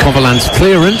 But Covalan's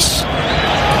clearance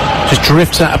just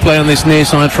drifts out of play on this near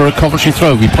side for a Coventry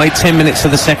throw. We played 10 minutes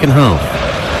of the second half.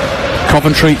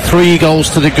 Coventry 3 goals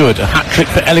to the good. A hat-trick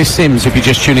for Ellis Sims if you're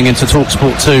just tuning into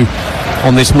TalkSport 2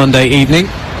 on this Monday evening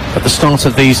at the start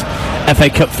of these FA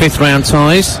Cup 5th round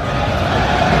ties.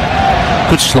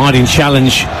 Good sliding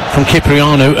challenge from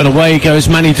Cipriano, and away goes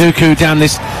Manny Dooku down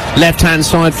this left-hand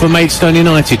side for Maidstone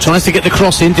United. Tries to get the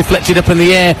cross in, deflected up in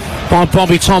the air by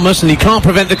Bobby Thomas, and he can't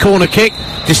prevent the corner kick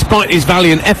despite his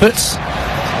valiant efforts.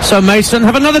 So Maidstone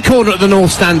have another corner at the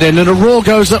north stand end, and a roar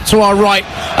goes up to our right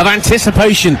of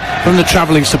anticipation from the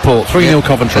travelling support. 3-0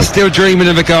 Coventry. They're still dreaming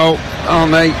of a goal,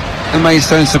 aren't they, the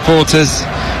Maidstone supporters?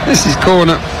 This is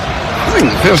corner. I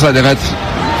think it feels like they've had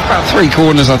about 3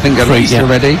 corners, I think, at least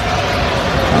already.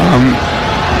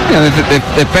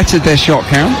 They've bettered their shot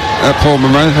count at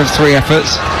Portman Road. They've had 3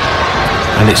 efforts.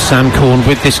 And it's Sam Corn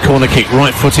with this corner kick,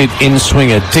 right-footed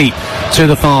in-swinger, deep to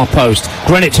the far post.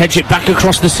 Greenwich heads it back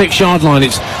across the 6-yard line.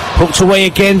 It's hooked away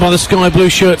again by the sky blue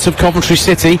shirts of Coventry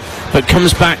City, but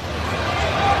comes back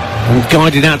and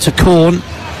guided out to Corn,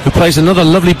 who plays another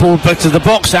lovely ball back to the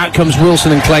box. Out comes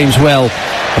Wilson and claims well,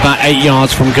 about 8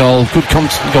 yards from goal. Good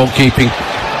goalkeeping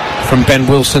from Ben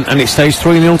Wilson, and it stays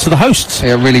 3-0 to the hosts.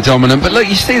 Yeah, really dominant. But look,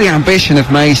 you see the ambition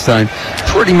of Maidstone.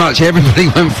 Pretty much everybody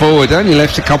went forward, only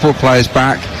left a couple of players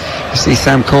back. You see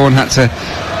Sam Corn had to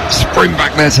sprint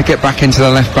back there to get back into the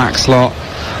left back slot.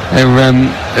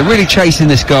 They're really chasing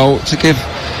this goal to give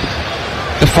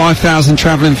the 5,000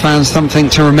 travelling fans something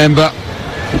to remember.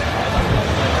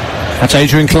 That's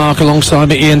Adrian Clark alongside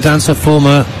me, Ian Dancer,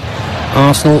 former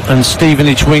Arsenal and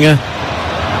Stevenage winger.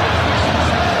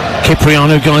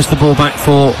 Cipriano guides the ball back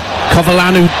for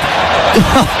Covalan, who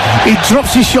he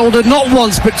drops his shoulder not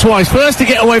once but twice. First to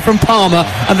get away from Palmer,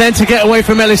 and then to get away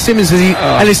from Ellis Sims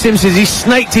as he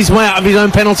snaked his way out of his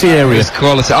own penalty area. It's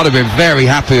quality. I'd have been very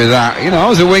happy with that. You know, I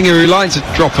was a winger who liked a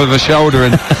drop of a shoulder,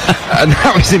 and and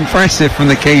that was impressive from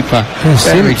the keeper. Yeah,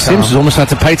 Sims has almost had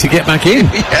to pay to get back in.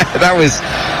 Yeah, that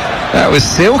was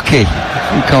silky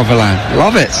from Covalan.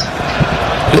 Love it.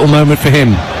 Little moment for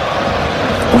him.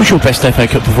 What was your best FA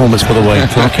Cup performance, by the way,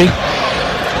 Clarky?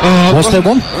 Was there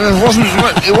one?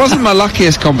 It wasn't my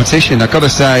luckiest competition, I've got to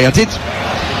say. I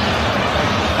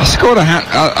scored the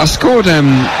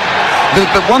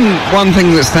one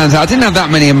thing that stands out. I didn't have that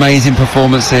many amazing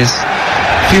performances.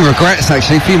 A few regrets,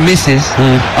 actually, a few misses.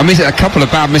 I missed a couple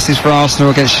of bad misses for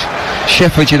Arsenal against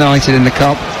Sheffield United in the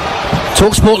Cup.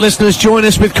 TalkSport listeners, join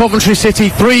us with Coventry City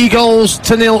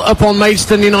 3-0 up on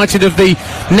Maidstone United of the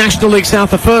National League South.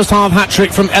 The first half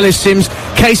hat-trick from Ellis Sims.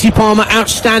 Casey Palmer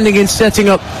outstanding in setting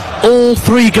up all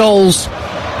 3 goals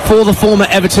for the former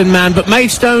Everton man. But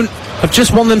Maidstone have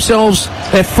just won themselves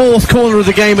their 4th corner of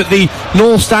the game at the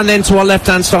north stand end to our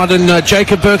left-hand side, and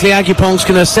Jacob Berkeley-Agupong's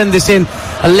going to send this in,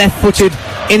 a left-footed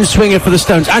in-swinger for the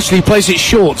Stones. Actually plays it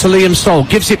short to Liam Sol,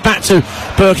 gives it back to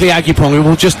Berkeley-Agupong, who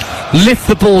will just lift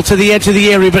the ball to the edge of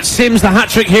the area, but Sims, the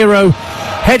hat-trick hero,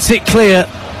 heads it clear,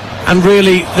 and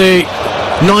really the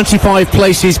 95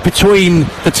 places between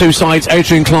the two sides,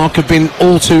 Adrian Clark, have been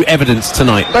all too evident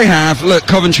tonight. They have. Look,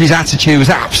 Coventry's attitude was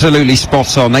absolutely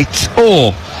spot on. They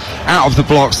tore out of the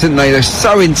blocks, didn't they? They're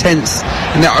so intense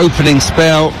in their opening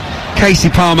spell. Casey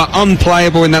Palmer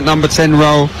unplayable in that number 10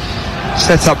 role.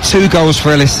 Set up 2 goals for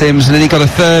Ellis Sims, and then he got a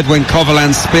third when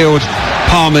Coverland spilled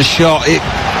Palmer's shot. It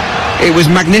was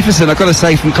magnificent, I've got to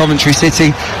say, from Coventry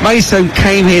City. Maidstone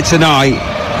came here tonight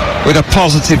with a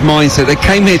positive mindset. They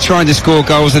came here trying to score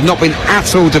goals. They've not been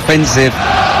at all defensive.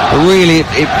 But really,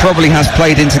 it probably has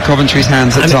played into Coventry's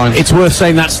hands at times. It's worth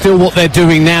saying that's still what they're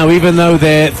doing now. Even though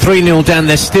they're 3-0 down,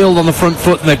 they're still on the front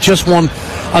foot, and they've just won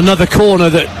another corner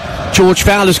that George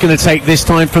Fowler's going to take this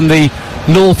time from the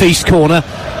northeast corner.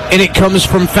 In it comes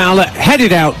from Fowler,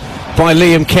 headed out by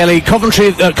Liam Kelly.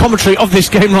 Commentary of this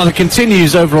game rather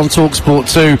continues over on TalkSport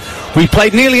 2. We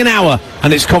played nearly an hour,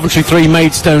 and it's Coventry 3,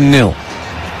 Maidstone 0.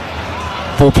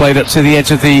 Ball played up to the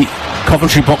edge of the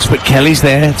Coventry box, but Kelly's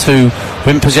there to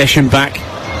win possession back.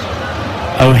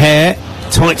 O'Hare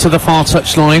tight to the far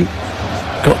touchline.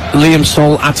 Got Liam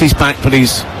Sol at his back, but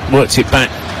he's worked it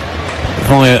back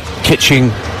via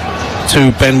Kitching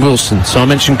to Ben Wilson. So I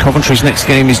mentioned Coventry's next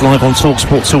game is live on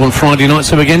TalkSport 2 on Friday night.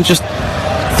 So again, just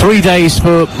 3 days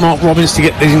for Mark Robins to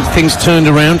get things turned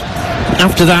around.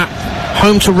 After that,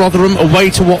 home to Rotherham, away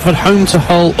to Watford, home to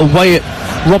Hull, away at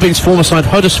Robins' former side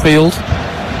Huddersfield,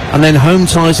 and then home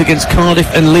ties against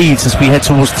Cardiff and Leeds as we head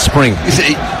towards the spring.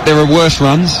 There are worse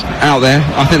runs out there.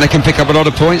 I think they can pick up a lot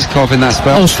of points, Cov, in that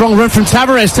spell. Oh, strong run from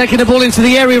Tavares, taking the ball into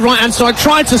the area right-hand side,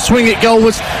 tried to swing it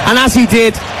goalwards, and as he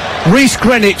did, Rhys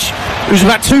Greenwich, who's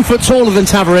about 2 foot taller than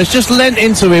Tavares, just leant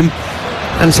into him,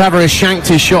 and Tavares shanked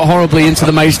his shot horribly into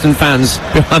the Maidstone fans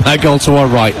behind that goal to our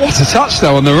right. What a touch,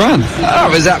 though, on the run. That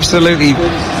was absolutely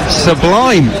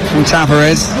sublime from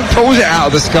Tavares. Pulls it out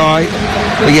of the sky.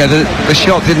 But yeah, the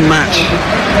shot didn't match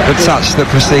the touch that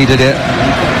preceded it.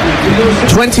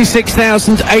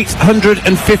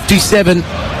 26,857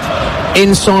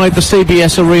 inside the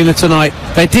CBS Arena tonight.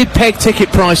 They did peg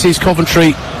ticket prices,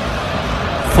 Coventry,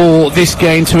 for this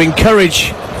game to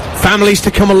encourage families to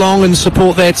come along and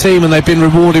support their team, and they've been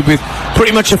rewarded with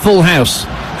pretty much a full house,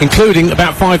 including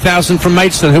about 5,000 from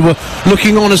Maidstone, who were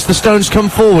looking on as the Stones come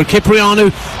forward.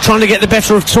 Cipriano trying to get the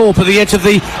better of Torp at the edge of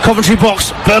the Coventry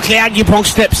box. Berkeley Agyapong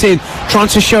steps in, trying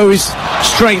to show his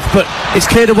strength, but it's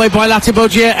cleared away by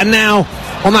Latibodier, and now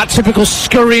on that typical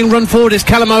scurrying run forward is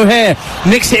Callum O'Hare.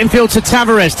 Nicks it in field to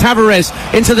Tavares. Tavares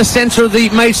into the centre of the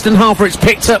Maidstone half, where it's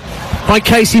picked up by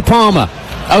Casey Palmer.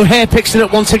 O'Hare picks it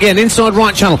up once again, inside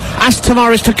right channel. Asks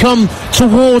Tavares to come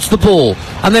towards the ball,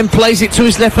 and then plays it to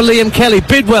his left for Liam Kelly.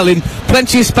 Bidwell in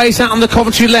plenty of space out on the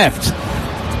Coventry left.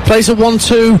 Plays a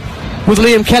 1-2 with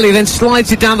Liam Kelly, then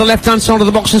slides it down the left-hand side of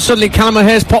the box, and suddenly Callum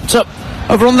O'Hare's popped up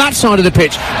over on that side of the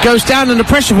pitch. Goes down under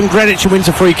pressure from Greenwich and wins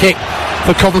a free kick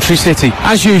for Coventry City.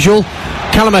 As usual,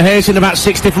 Callum O'Hare's in about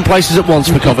 6 different places at once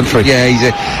for Coventry. Yeah,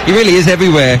 he really is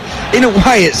everywhere. In a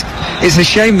way, it's a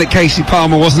shame that Casey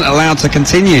Palmer wasn't allowed to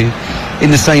continue in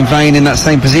the same vein, in that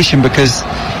same position, because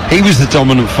he was the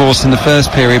dominant force in the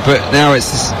first period, but now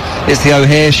it's the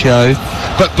O'Hare show.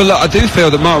 But look, I do feel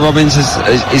that Mark Robins is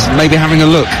maybe having a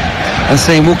look and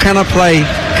saying, well, can I play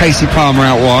Casey Palmer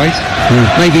out wide,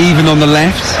 maybe even on the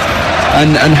left,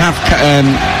 and have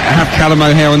Callum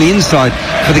O'Hare on the inside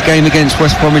for the game against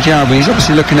West Bromwich Albion? He's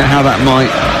obviously looking at how that might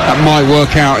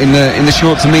work out in the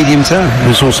short to medium term.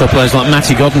 There's also players like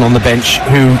Matty Godden on the bench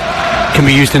who can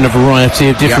be used in a variety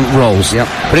of different roles. Yep.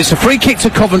 But it's a free kick to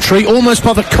Coventry, almost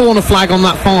by the corner flag on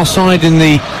that far side in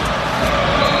the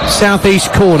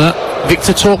southeast corner.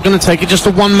 Victor Torp going to take it, just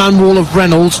a one-man wall of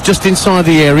Reynolds just inside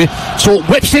the area. Torp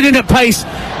whips it in at pace.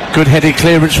 Good headed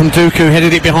clearance from Dooku,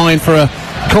 headed it behind for a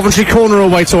Coventry corner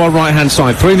away to our right-hand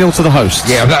side. 3-0 to the hosts.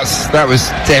 Yeah, that was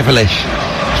devilish.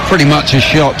 It's pretty much a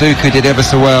shot. Dooku did ever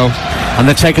so well. And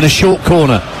they're taking a short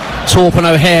corner. Torp and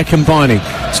O'Hare combining.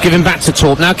 It's given back to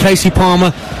Torp. Now Casey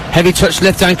Palmer, heavy touch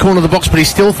left-hand corner of the box, but he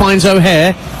still finds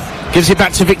O'Hare. Gives it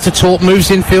back to Victor Torp,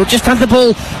 moves infield. Just had the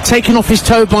ball taken off his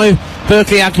toe by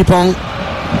Berkeley Agyapong.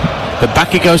 But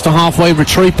back it goes to halfway,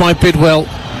 retrieved by Bidwell.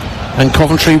 And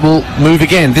Coventry will move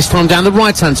again, this time down the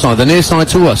right-hand side, the near side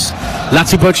to us.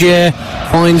 Latibodier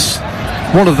finds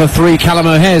one of the 3 Callum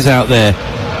O'Hares out there.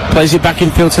 Plays it back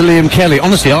infield to Liam Kelly.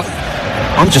 Honestly,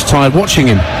 I'm just tired watching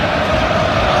him.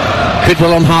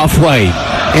 Bidwell on halfway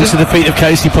into the feet of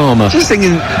Casey Palmer. Just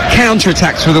thinking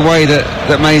counter-attacks were the way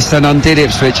that Maidstone undid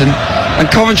Ipswich, and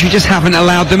Coventry just haven't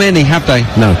allowed them any, have they?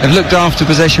 No. They've looked after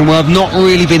possession well, have not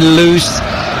really been loose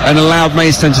and allowed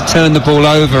Maidstone to turn the ball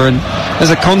over, and as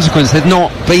a consequence they've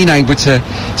not been able to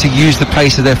use the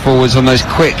pace of their forwards on those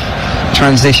quick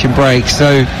transition breaks.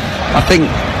 So I think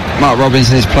Mark Robins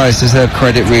and his players deserve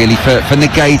credit really for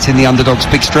negating the underdog's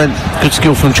big strength. Good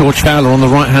skill from George Fowler on the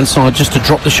right hand side, just to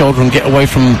drop the shoulder and get away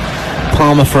from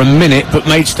Palmer for a minute, but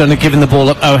Maidstone had given the ball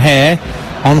up. O'Hare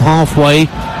on halfway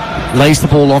lays the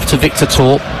ball off to Victor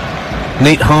Torp.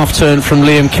 Neat half turn from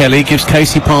Liam Kelly gives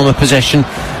Casey Palmer possession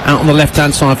out on the left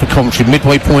hand side for Coventry,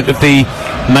 midway point of the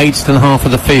Maidstone half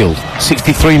of the field.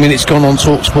 63 minutes gone on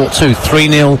TalkSport 2,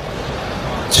 3-0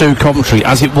 to Coventry,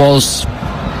 as it was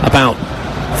about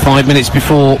 5 minutes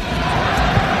before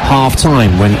half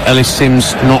time when Ellis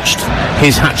Sims notched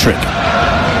his hat-trick.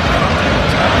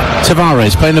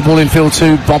 Tavares playing the ball in field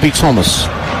to Bobby Thomas,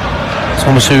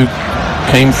 who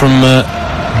came from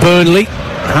Burnley,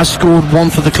 has scored one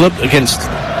for the club against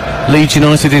Leeds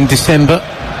United in December.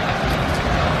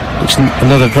 Looks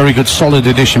another very good solid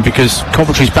addition, because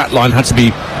Coventry's backline had to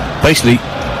be basically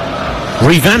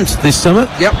revamped this summer.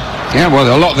 Yep. Yeah,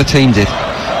 well, a lot of the team did.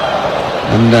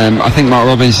 And I think Mark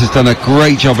Robins has done a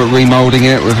great job at remoulding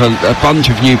it with a bunch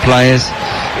of new players.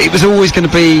 It was always going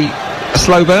to be a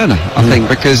slow burner, I think,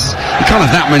 because you can't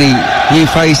have that many new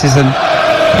faces and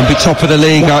be top of the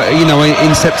league,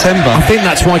 in September. I think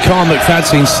that's why Carl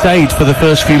McFadzean stayed for the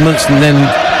first few months and then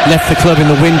left the club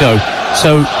in the window.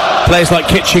 So players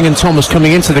like Kitching and Thomas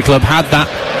coming into the club had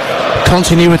that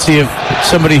continuity of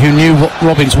somebody who knew what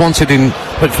Robins wanted in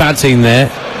McFadzean there.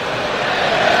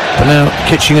 But now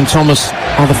Kitching and Thomas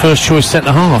are the first choice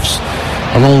centre-halves,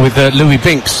 along with Louis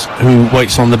Binks, who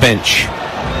waits on the bench.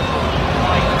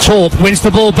 Torp wins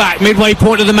the ball back, midway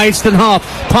point of the Maidstone half.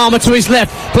 Palmer to his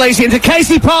left, plays it into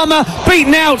Casey Palmer,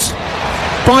 beaten out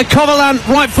by Coverland.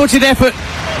 Right-footed effort,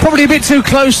 probably a bit too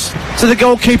close to the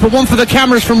goalkeeper. One for the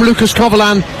cameras from Lucas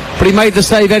Coverland, but he made the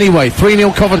save anyway.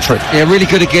 3-0 Coventry. Yeah, really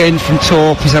good again from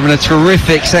Torp. He's having a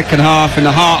terrific second half in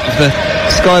the heart of the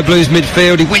Sky Blues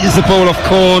midfield. He wins the ball off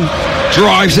Corn,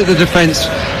 drives at the defence,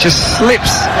 just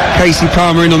slips Casey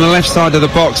Palmer in on the left side of the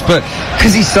box, but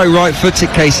because he's so right-footed,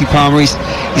 Casey Palmer, he's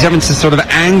having to sort of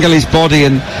angle his body,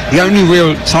 and the only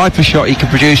real type of shot he could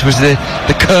produce was the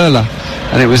curler,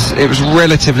 and it was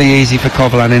relatively easy for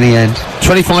Coverland in the end.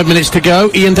 25 minutes to go.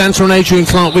 Ian Danter and Adrian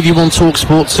Clark with you on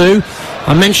TalkSport 2.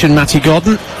 I mentioned Matty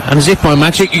Godden, and as if by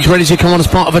magic, he's ready to come on as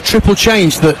part of a triple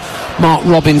change that Mark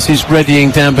Robins is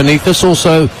readying down beneath us.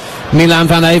 Also, Milan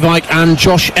van Ewijk and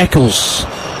Josh Eccles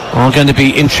are going to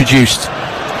be introduced.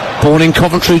 Born in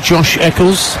Coventry, Josh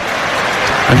Eccles.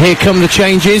 And here come the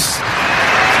changes.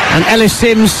 And Ellis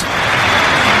Sims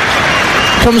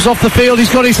comes off the field.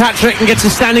 He's got his hat-trick and gets a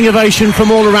standing ovation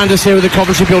from all around us here at the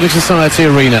Coventry Building Society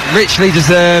Arena. Richly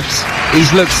deserved.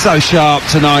 He's looked so sharp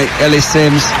tonight, Ellis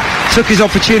Sims. Took his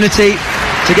opportunity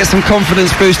to get some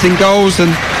confidence-boosting goals, and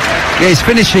his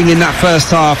finishing in that first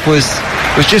half was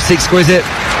just exquisite.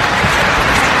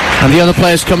 And the other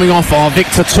players coming off are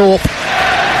Victor Torp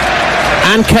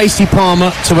and Casey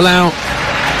Palmer to allow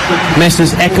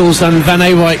Messrs Eccles and Van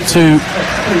Ewijk to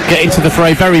get into the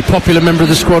fray. Very popular member of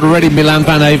the squad already, Milan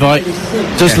van Ewijk.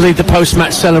 Does lead the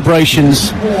post-match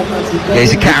celebrations. Yeah,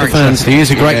 he's a character. Fans. He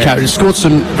is a great character. He scored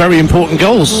some very important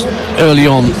goals early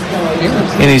on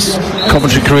in his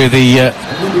Coventry career, the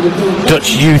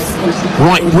Dutch youth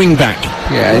right wing back.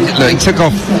 Yeah, look, he took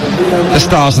off the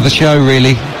stars of the show,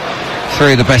 really.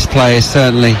 Three of the best players,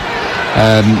 certainly,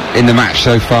 in the match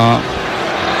so far.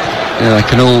 They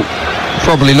can all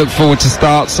probably look forward to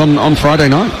starts on Friday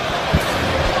night,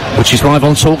 which is live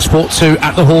on TalkSport 2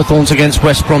 at the Hawthorns against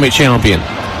West Bromwich Albion.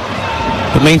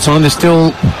 But meantime, there's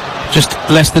still just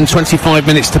less than 25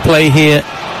 minutes to play here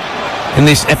in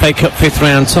this FA Cup 5th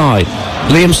round tie.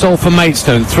 Liam Soul for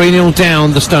Maidstone, 3-0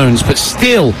 down the Stones, but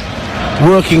still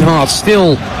working hard,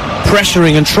 still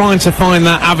pressuring and trying to find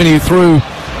that avenue through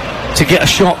to get a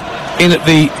shot in at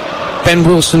the Ben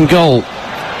Wilson goal.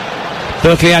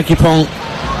 Berkeley Agupong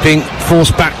being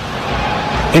forced back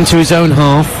into his own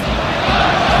half.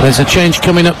 There's a change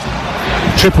coming up,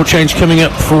 triple change coming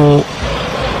up for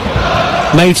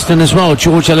Maidstone as well.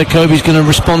 George Elokobi's going to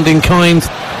respond in kind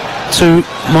to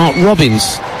Mark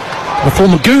Robins. The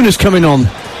former Gooners coming on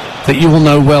that you will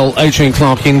know well, Adrian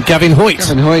Clark, in Gavin Hoyt.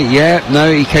 Gavin Hoyt,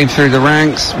 he came through the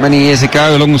ranks many years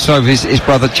ago alongside his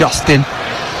brother Justin.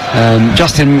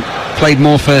 Justin played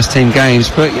more first team games,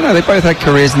 but they both had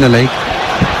careers in the league.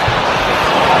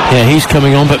 Yeah, he's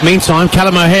coming on, but meantime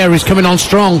Callum O'Hare is coming on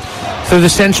strong through the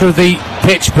centre of the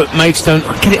pitch, but Maidstone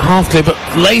get it half clear, but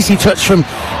lazy touch from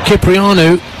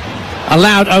Cipriano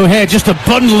allowed O'Hare just a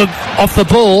bundle off the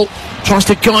ball, tries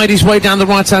to guide his way down the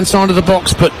right hand side of the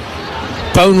box, but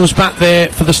Bone was back there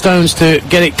for the Stones to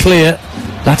get it clear.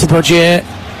 Latibodier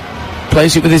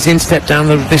plays it with his instep down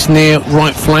this near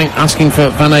right flank, asking for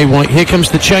Van Ewijk. Here comes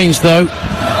the change though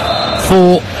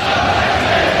for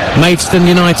Maidstone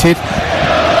United,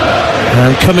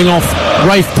 and coming off,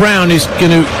 Rafe Brown is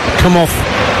going to come off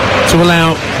to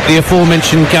allow the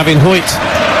aforementioned Gavin Hoyt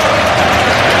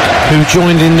who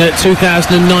joined in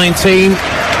 2019.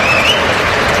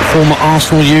 Former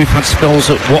Arsenal youth, had spells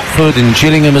at Watford and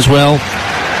Gillingham as well.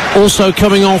 Also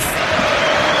coming off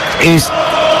is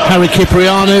Harry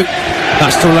Cipriano.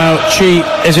 That's to allow Chi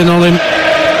Ezinolim,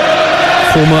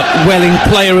 former Welling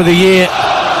Player of the Year,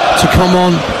 to come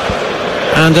on.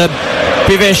 And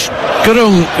Bhivesh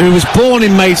Gurung, who was born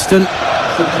in Maidstone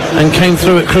and came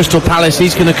through at Crystal Palace,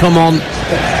 he's going to come on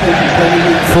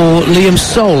for Liam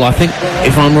Soul, I think,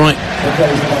 if I'm right.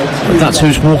 That's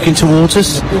who's walking towards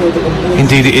us.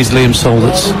 Indeed, it is Liam Soul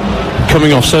that's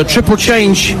coming off. So a triple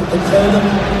change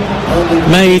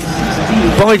made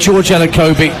by George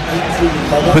Elokobi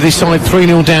with his side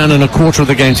 3-0 down and a quarter of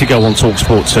the game to go on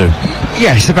TalkSport 2.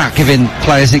 Yeah, it's about giving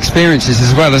players experiences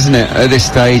as well, isn't it, at this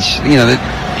stage? You know,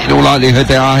 in all likelihood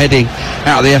they are heading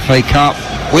out of the FA Cup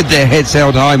with their heads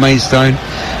held high, Maidstone,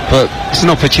 but it's an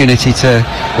opportunity to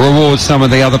reward some of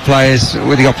the other players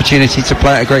with the opportunity to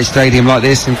play at a great stadium like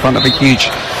this in front of a huge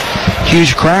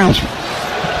crowd.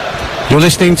 You're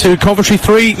listening to Coventry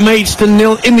 3, Maidstone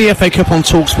 0 in the FA Cup on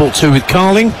TalkSport 2 with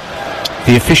Carling,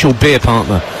 the official beer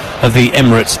partner of the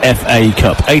Emirates FA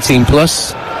Cup. 18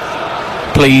 plus.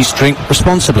 Please drink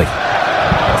responsibly.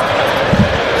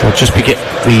 We'll just get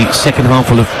the second half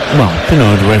full of, well, been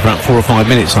underway for about 4 or 5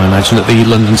 minutes, I imagine, at the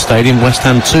London Stadium. West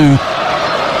Ham 2,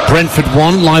 Brentford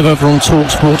 1, live over on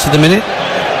TalkSport at the minute.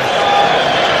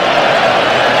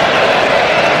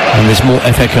 And there's more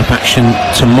FA Cup action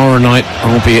tomorrow night.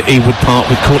 I'll be at Ewood Park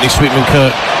with Courtney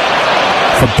Sweetman-Kirk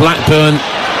for Blackburn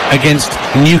against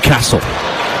Newcastle.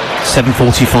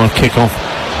 7:45 kick-off.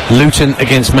 Luton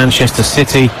against Manchester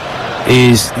City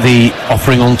is the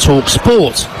offering on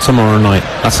TalkSport tomorrow night.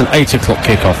 That's an 8 o'clock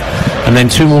kick-off. And then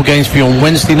 2 more games for you on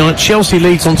Wednesday night. Chelsea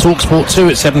Leeds on TalkSport 2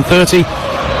 at 7:30.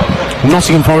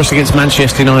 Nottingham Forest against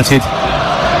Manchester United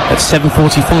at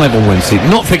 7:45 on Wednesday.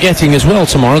 Not forgetting as well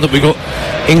tomorrow that we've got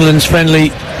England's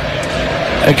friendly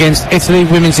against Italy,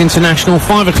 Women's International.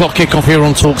 5 o'clock kick-off here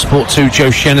on TalkSport 2. Joe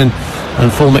Shannon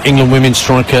and former England women's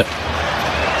striker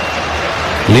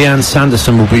Leanne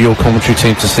Sanderson will be your commentary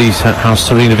team to see how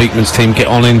Serena Wiegmann's team get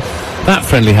on in that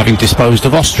friendly, having disposed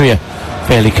of Austria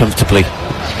fairly comfortably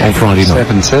on Friday night.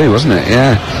 7-2, wasn't it?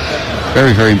 Yeah.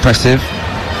 Very, very impressive.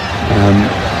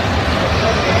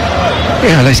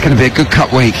 Yeah, it's going to be a good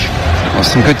cup week. Got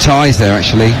some good ties there,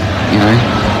 actually. You know,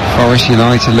 Forest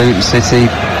United, Luton City,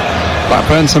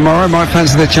 Blackburn tomorrow might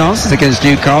fancy their chances against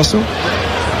Newcastle.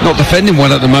 Not defending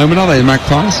well at the moment, are they, the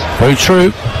Magpies? Very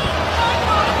true.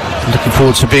 Looking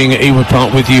forward to being at Ewood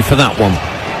Park with you for that one.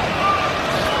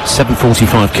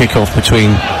 7:45 kick-off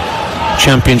between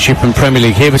Championship and Premier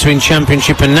League. Here between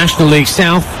Championship and National League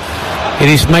South, it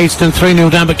is Maidstone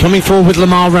 3-0 down, but coming forward with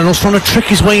Lamar Reynolds, trying to trick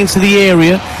his way into the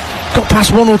area. Got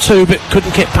past 1 or 2, but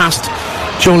couldn't get past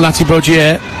John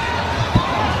Latibogier.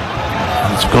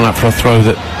 It's gone out for a throw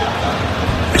that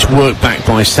it's worked back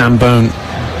by Sam Bone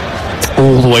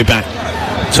all the way back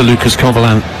to Lucas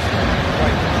Covalan.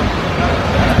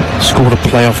 Scored a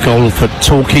playoff goal for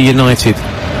Torquay United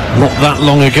not that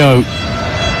long ago.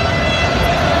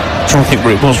 I'm trying to think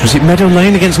where it was. Was it Meadow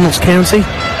Lane against Notts County?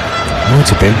 Might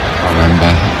have been. I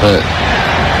remember.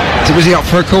 But was he up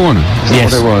for a corner? Is that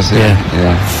yes. what it was? Yeah.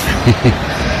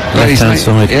 Left-hand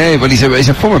side. Yeah, but he's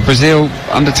a former Brazil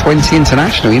under-20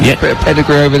 international. He's a bit of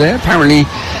pedigree over there. Apparently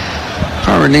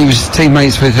he was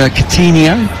teammates with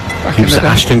Coutinho. He was at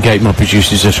Ashton Gate, my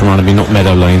producers just reminded me, not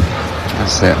Meadow Lane.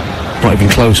 That's it. Not even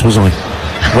close, was I?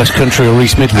 West Country or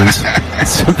East Midlands.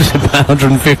 It's about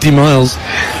 150 miles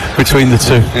between the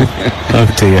two. Oh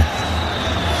dear.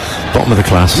 Bottom of the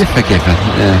class. You're forgiven,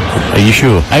 yeah. Are you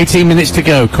sure? 18 minutes to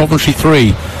go. Coventry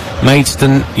 3,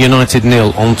 Maidstone United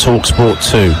 0 on TalkSport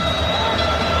 2.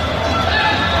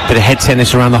 Bit of head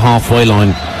tennis around the halfway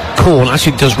line. Corn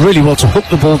actually does really well to hook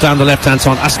the ball down the left-hand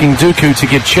side, asking Dooku to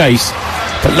give chase.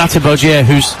 But Latibogier,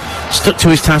 who's stuck to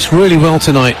his task really well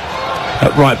tonight,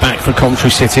 at right back for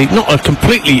Coventry City. Not a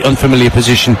completely unfamiliar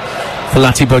position for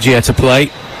Latibogier to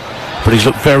play, but he's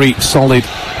looked very solid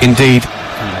indeed,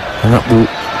 and that will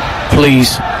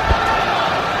please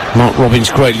Mark Robbins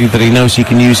greatly, that he knows he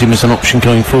can use him as an option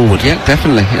going forward. Yeah,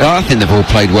 definitely. I think they've all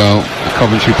played well, the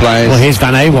Coventry players. Well, here's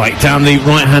Van Awijk down the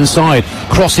right-hand side,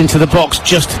 cross into the box,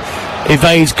 just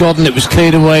evades Godden. It was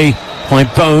cleared away by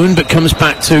Bone, but comes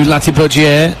back to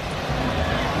Latibogier.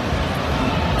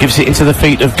 Gives it into the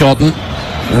feet of Godden,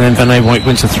 and then Van Awijk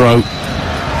wins a throw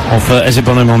off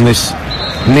Ezebonim on this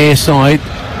near side.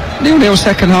 0-0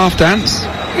 second half, Dance.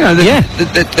 You know,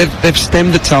 they've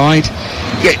stemmed the tide.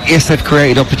 Yes, they've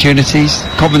created opportunities.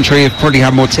 Coventry have probably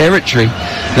had more territory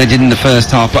than they did in the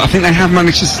first half, but I think they have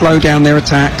managed to slow down their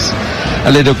attacks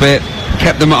a little bit,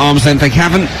 kept them at arm's length. They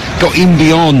haven't got in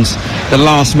beyond the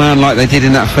last man like they did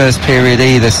in that first period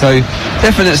either. So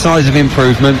definite signs of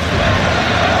improvement.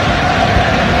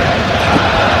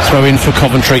 Throw in for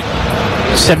Coventry.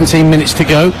 17 minutes to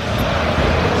go.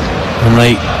 And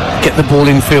they get the ball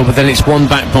in field, but then it's won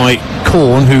back by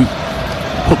Corn, who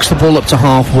hooks the ball up to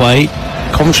halfway.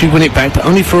 Coventry win it back, but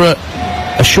only for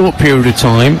a short period of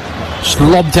time. Just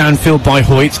lobbed downfield by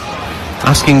Hoyt,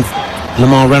 asking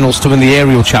Lamar Reynolds to win the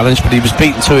aerial challenge, but he was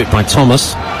beaten to it by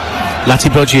Thomas.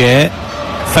 Latibodier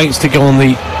feints to go on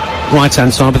the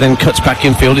right-hand side, but then cuts back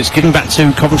infield. It's given back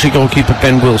to Coventry goalkeeper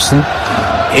Ben Wilson.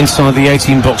 Inside the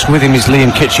 18 box with him is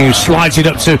Liam Kitchen, who slides it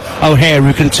up to O'Hare,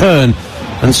 who can turn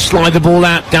and slide the ball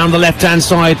out down the left-hand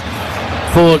side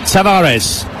for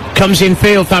Tavares. Comes in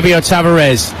field, Fabio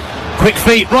Tavares. Quick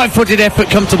feet, right-footed effort,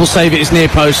 comfortable save. It is near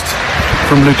post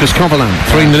from Lucas Coverland.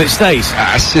 3-0 it stays.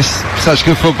 It's just such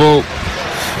good football.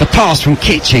 The pass from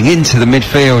Kitching into the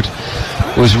midfield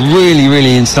was really,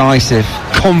 really incisive,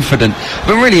 confident. I've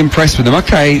been really impressed with them.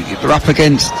 Okay, they're up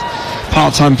against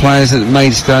part-time players at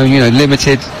Maidstone,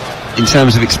 limited in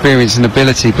terms of experience and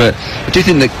ability, but I do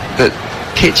think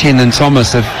that Kitchen and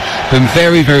Thomas have been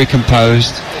very, very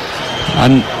composed,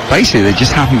 and basically they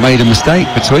just haven't made a mistake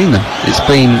between them. It's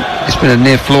been a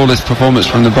near flawless performance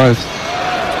from them both.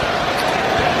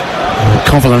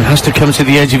 Coverland has to come to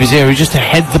the edge of his area just to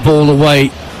head the ball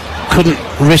away. Couldn't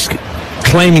risk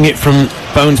claiming it from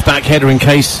Bones' back header in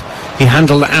case he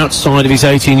handled it outside of his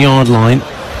 18-yard line.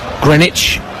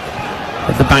 Greenwich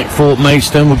at the back for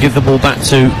Maidstone will give the ball back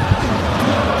to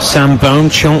Sam Bone.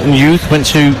 Charlton Youth went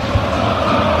to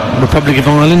Republic of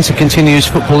Ireland to continue his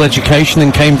football education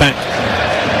and came back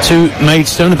to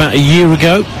Maidstone about a year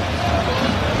ago.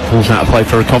 Falls out of play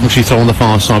for a Coventry throw on the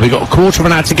far side. We've got a quarter of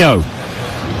an hour to go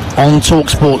on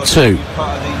TalkSport 2.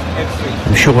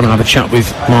 I'm sure when I have a chat with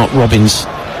Mark Robbins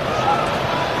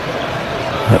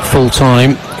at full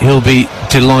time, he'll be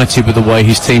delighted with the way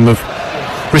his team have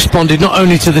responded, not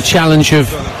only to the challenge of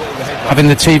having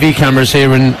the TV cameras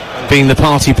here and being the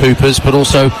party poopers, but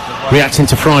also reacting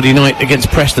to Friday night against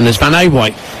Preston as Van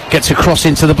Awhite gets a cross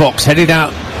into the box, headed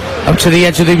out up to the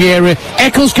edge of the area.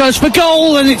 Eccles goes for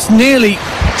goal, and it's nearly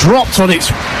dropped on its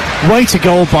way to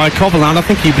goal by Coverland. I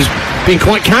think he was being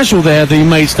quite casual there, the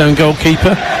Maidstone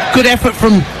goalkeeper. Good effort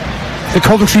from the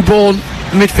Coventry-born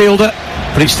midfielder,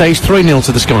 but it stays 3-0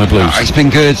 to the Sky Blues. It's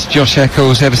been good, Josh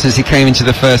Eccles, ever since he came into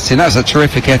the first team. That was a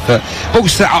terrific effort. Ball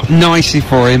set up nicely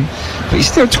for him, but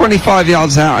he's still 25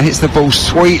 yards out, hits the ball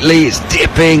sweetly, it's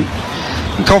dipping.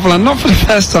 And Coverland, not for the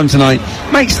first time tonight,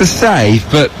 makes the save,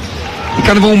 but he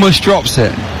kind of almost drops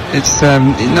it. It's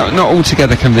not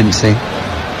altogether convincing.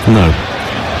 No.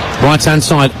 Right-hand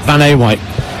side, Van Awhite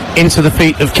into the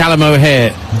feet of Callum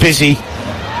O'Hare, busy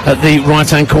at the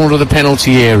right-hand corner of the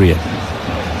penalty area.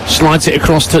 Slides it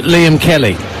across to Liam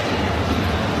Kelly.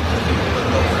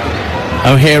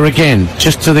 O'Hare again,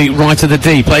 just to the right of the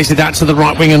D, plays it out to the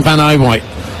right wing, and Van Awhite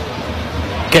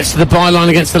gets to the byline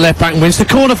against the left back and wins the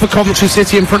corner for Coventry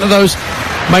City in front of those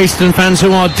Maidstone fans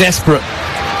who are desperate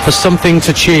for something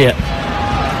to cheer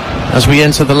as we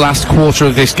enter the last quarter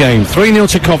of this game. 3-0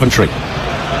 to Coventry.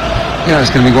 Yeah,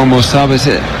 it's going to be one more sub, is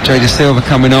it? Jay De Silva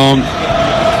coming on.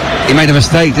 He made a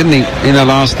mistake, didn't he, in the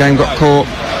last game? Got caught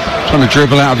trying to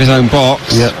dribble out of his own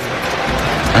box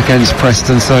against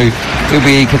Preston, so he'll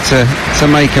be eager to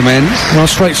make amends. Well,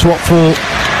 straight swap for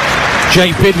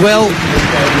Jake Bidwell.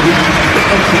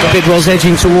 Bidwell's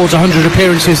edging towards 100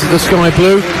 appearances at the Sky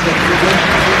Blue.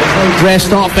 Rare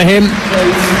start for him,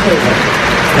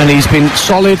 and he's been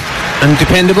solid and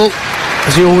dependable,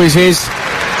 as he always is.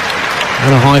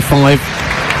 And a high five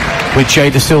with Jay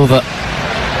De Silva.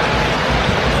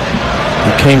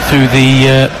 He came through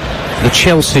the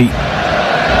Chelsea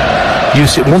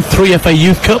youth. Won 3 FA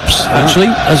Youth Cups actually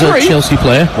as a Chelsea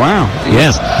player. Wow.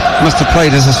 Yeah. Must have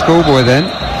played as a schoolboy then.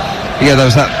 Yeah, there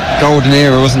was that golden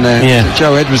era, wasn't there? Yeah.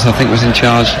 Joe Edwards, I think, was in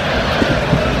charge.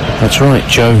 That's right,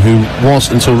 Joe, who was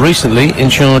until recently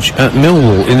in charge at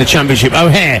Millwall in the Championship.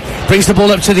 O'Hare brings the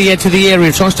ball up to the edge of the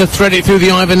area, tries to thread it through the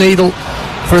eye of a needle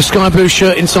for a Sky Blue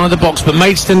shirt inside the box, but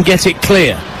Maidstone get it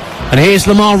clear. And here's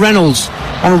Lamar Reynolds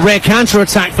on a rare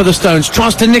counter-attack for the Stones.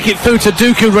 Tries to nick it through to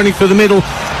Dooku running through the middle,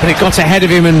 but it got ahead of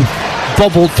him and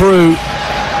bobbled through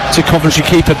to Coventry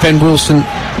keeper Ben Wilson,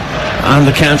 and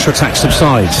the counter-attack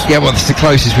subsides. Yeah, well, that's the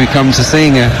closest we've come to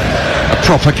seeing a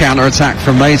proper counter-attack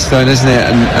from Maidstone, isn't it?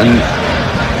 And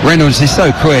Reynolds is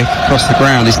so quick across the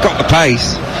ground. He's got the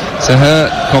pace to hurt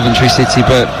Coventry City,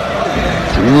 but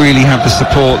didn't really have the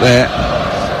support there.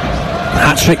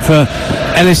 Hat-trick for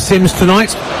Ellis Sims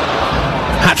tonight.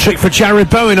 Hat-trick for Jared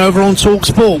Bowen over on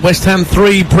TalkSport. West Ham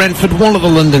 3, Brentford 1 at the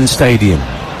London Stadium.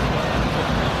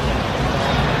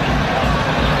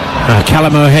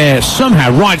 Callum O'Hare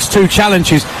somehow rides 2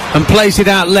 challenges and plays it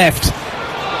out left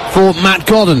for Matt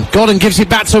Godden. Godden gives it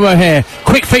back to O'Hare.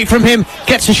 Quick feet from him,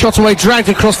 gets a shot away, dragged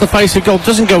across the face of goal.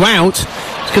 Doesn't go out.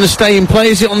 It's going to stay in play.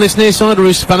 Is it on this near side, or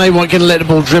is Van Ewijk going to let the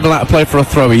ball dribble out of play for a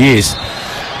throw? He is.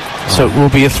 So it will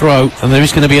be a throw, and there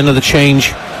is going to be another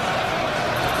change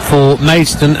for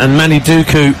Maidstone, and Manny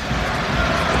Duku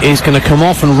is going to come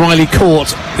off, and Riley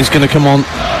Court is going to come on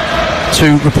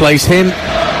to replace him.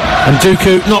 And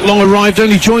Duku, not long arrived,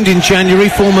 only joined in January,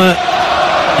 former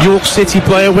York City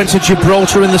player, went to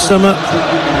Gibraltar in the summer,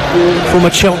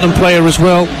 former Cheltenham player as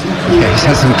well. Yeah, he's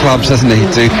had some clubs, hasn't he,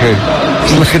 Duku?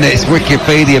 Just looking at his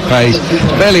Wikipedia page,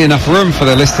 barely enough room for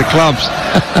the list of clubs.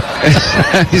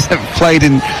 He's played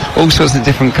in all sorts of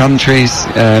different countries.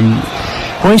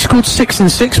 Well, he scored 6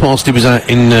 and 6 whilst he was out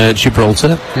in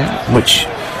Gibraltar, which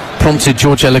prompted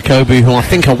George Elokobi, who I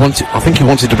think he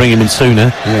wanted to bring him in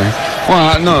sooner. Yeah.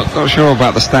 Well, I'm not sure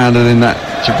about the standard in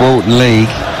that Gibraltar league.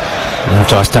 I'll have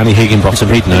to ask Danny Higginbottom,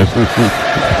 he'd know.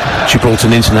 Gibraltar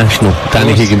International,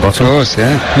 Danny Higginbottom. Of course,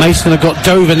 yeah. Maidstone have got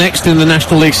Dover next in the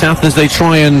National League South as they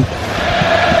try and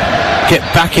get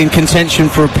back in contention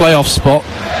for a playoff spot.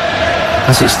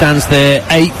 As it stands there,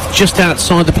 8th, just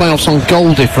outside the playoffs on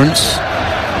goal difference.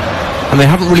 And they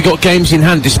haven't really got games in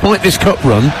hand. Despite this cup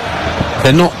run,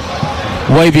 they're not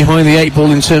way behind the 8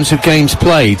 ball in terms of games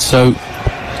played. So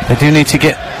they do need to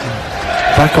get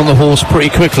back on the horse pretty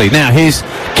quickly. Now here's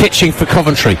Kitching for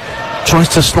Coventry. Tries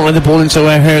to slide the ball into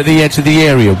O'Hare at the edge of the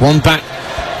area. One back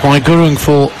by Gurung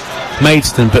for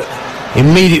Maidstone, but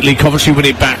immediately Coventry win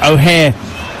it back. O'Hare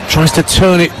tries to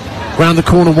turn it round the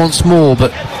corner once more,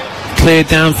 but cleared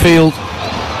downfield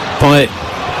by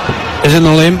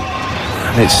Izinolim.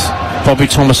 And it's Bobby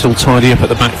Thomas will tidy up at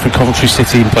the back for Coventry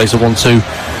City and plays a 1-2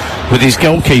 with his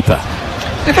goalkeeper.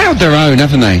 They've held their own,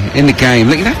 haven't they, in the game?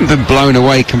 They haven't been blown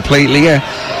away completely. Yeah,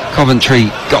 Coventry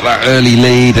got that early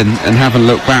lead and haven't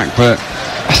looked back, but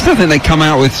I still think they come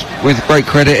out with great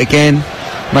credit again.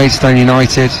 Maidstone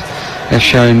United, they've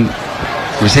shown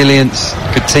resilience,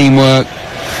 good teamwork,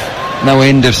 no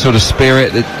end of sort of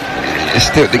spirit.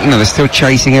 They're still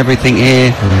chasing everything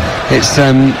here. It's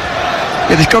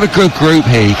they've got a good group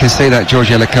here. You can see that, George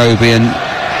Elokobi, and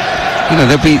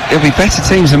there'll be better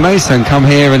teams than Maidstone come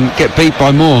here and get beat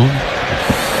by more.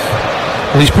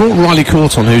 Well, he's brought Riley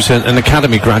Court on, who's an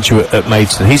academy graduate at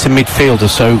Maidstone. He's a midfielder,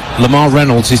 so Lamar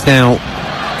Reynolds is now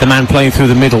the man playing through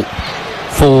the middle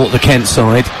for the Kent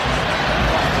side.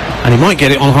 And he might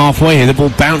get it on halfway here. The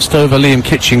ball bounced over Liam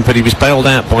Kitching, but he was bailed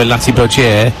out by Lati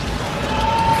Bogier,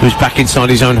 who's back inside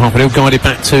his own half, and he'll guide it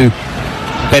back to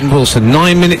Ben Wilson.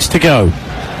 9 minutes to go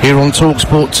here on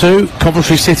TalkSport 2.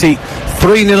 Coventry City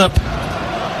 3-0 up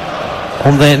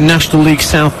on their National League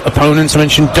South opponents. I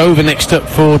mentioned Dover next up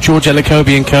for George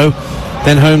Elokobi and co.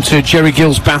 Then home to Jerry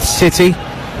Gill's Bath City,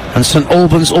 and St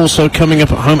Albans also coming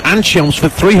up at home, and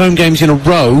Chelmsford. 3 home games in a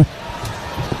row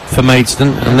for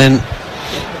Maidstone, and then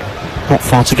not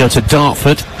far to go to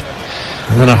Dartford,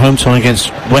 and then a home tie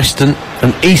against Weston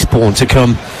and Eastbourne to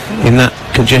come in that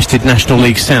congested National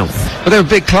League South. But they're a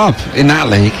big club in that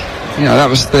league. That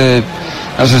was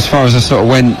as far as I sort of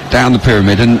went down the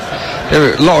pyramid, and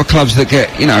there are a lot of clubs that get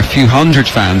a few hundred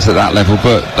fans at that level,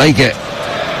 but they get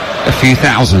a few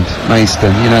thousand.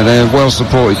 Maidstone, they're a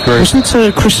well-supported group.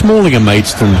 Wasn't Chris Smalling a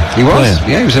Maidstone He was, player?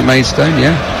 yeah, he was at Maidstone,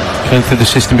 yeah. Going through the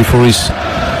system before his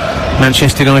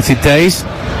Manchester United days.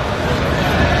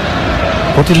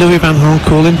 What did Louis Van Gaal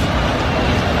call him?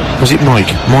 Was it Mike?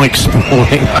 Mike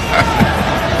Smalling.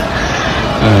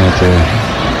 Oh dear.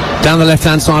 Down the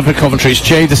left-hand side for Coventry, it's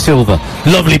Jay De Silva.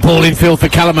 Lovely ball in field for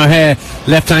Callum O'Hare.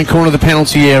 Left-hand corner of the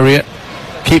penalty area.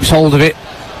 Keeps hold of it.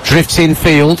 Drifts in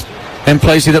field. Then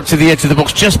plays it up to the edge of the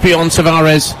box just beyond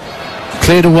Tavares.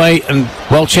 Cleared away and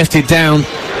well-chested down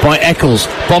by Eccles.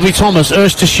 Bobby Thomas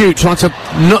urged to shoot, trying to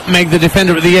nutmeg the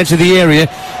defender at the edge of the area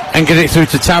and get it through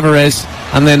to Tavares.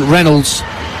 And then Reynolds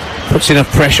puts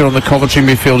enough pressure on the Coventry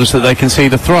midfielders so that they can see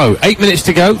the throw. 8 minutes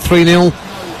to go. 3-0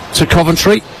 to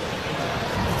Coventry.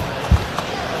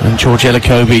 And George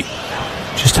Elokobi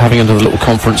just having another little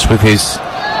conference with his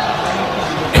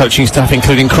coaching staff,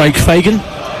 including Craig Fagan.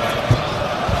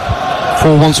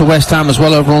 4-1 to West Ham as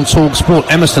well over on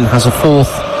TalkSport. Emerson has a 4th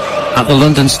at the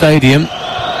London Stadium.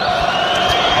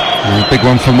 Big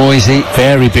one for Moisey.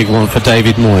 Very big one for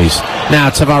David Moyes.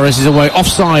 Now Tavares is away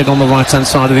offside on the right-hand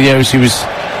side of the area. He was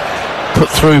put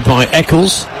through by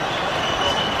Eccles.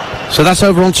 So that's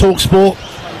over on TalkSport,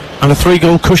 and a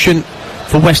 3-goal cushion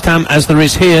for West Ham, as there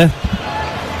is here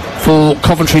for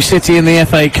Coventry City in the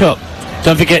FA Cup.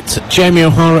 Don't forget Jamie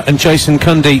O'Hara and Jason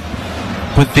Cundy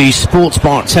with the Sports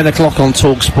Bar at 10 o'clock on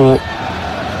TalkSport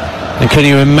And can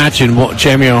you imagine what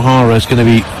Jamie O'Hara is going to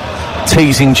be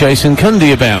teasing Jason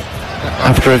Cundy about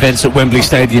after events at Wembley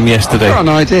Stadium yesterday? I've got an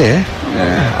idea.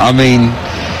 Yeah. I mean,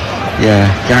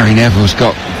 Gary Neville's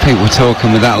got people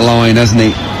talking with that line, hasn't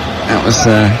he? That was,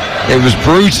 it was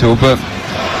brutal, but...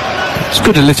 It's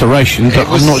good alliteration, but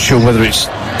I'm not sure whether it's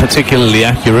particularly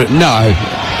accurate. No.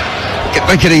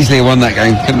 They could easily have won that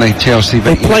game, couldn't they, Chelsea?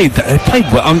 They played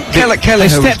well. They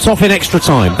stepped off in extra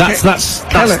time. That's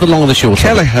the long and the short of it.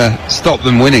 Kelleher stopped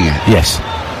them winning it. Yes.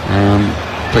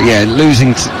 But yeah,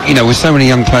 losing, with so many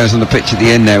young players on the pitch at the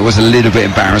end there, it was a little bit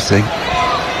embarrassing.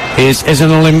 Here's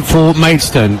Ezenalim for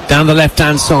Maidstone. Down the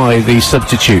left-hand side, the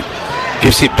substitute.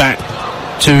 Gives it back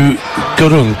to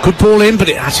Gurung. Good ball in, but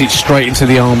it has it straight into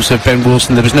the arms of Ben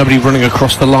Wilson. There was nobody running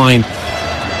across the line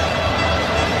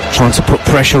trying to put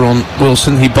pressure on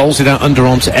Wilson. He bowls it out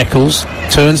underarm to Eccles,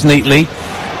 turns neatly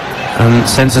and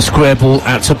sends a square ball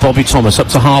out to Bobby Thomas up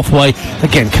to halfway.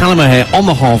 Again, Callum O'Hare on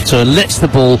the half turn, lets the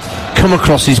ball come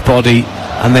across his body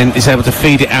and then is able to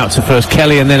feed it out to first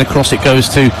Kelly, and then across it goes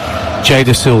to Jay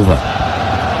De Silva.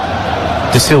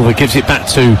 De Silva gives it back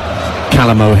to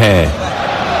Callum O'Hare.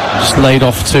 Just laid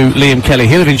off to Liam Kelly.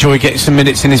 He'll have enjoyed getting some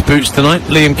minutes in his boots tonight.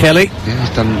 Liam Kelly.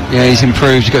 Yeah, he's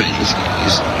improved. He's got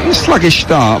a sluggish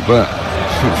start, but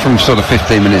from sort of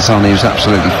 15 minutes on, he was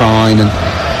absolutely fine. And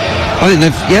I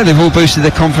think they've all boosted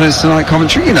their confidence tonight,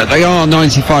 Coventry. They are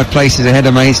 95 places ahead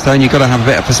of Maidstone. You've got to have a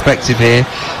bit of perspective here.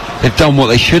 They've done what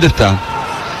they should have done,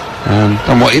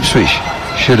 done what Ipswich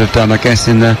should have done, I guess,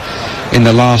 in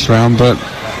the last round. But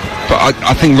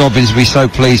I think Robbins will be so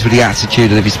pleased with the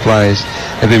attitude of his players.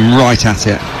 They've been right at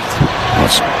it.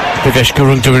 That's Bhavesh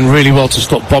Gurung doing really well to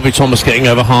stop Bobby Thomas getting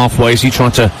over halfway as he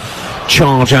tried to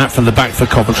charge out from the back for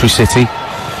Coventry City.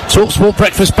 TalkSport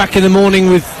Breakfast back in the morning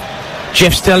with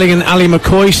Jeff Stelling and Ali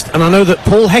McCoist, and I know that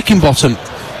Paul Heckingbottom,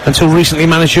 until recently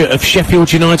manager of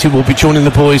Sheffield United, will be joining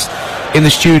the boys in the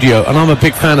studio, and I'm a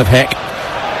big fan of Heck,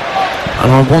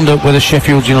 and I wonder whether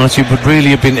Sheffield United would really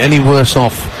have been any worse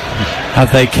off had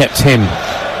they kept him.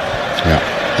 Yeah,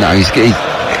 no,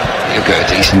 he'll get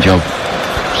a decent job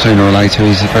sooner or later.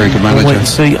 He's a very good manager. We'll wait and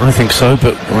see. I think so,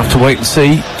 but we'll have to wait and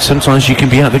see. Sometimes you can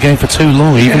be out the game for too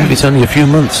long, even if it's only a few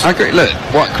months. I agree. Look,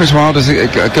 Chris Wilder's a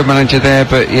good manager there,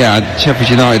 but Sheffield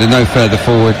United are no further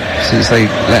forward since they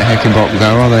let Heckingbottom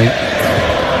go, are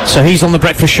they? So he's on the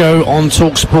breakfast show on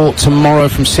TalkSport tomorrow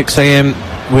from 6 a.m.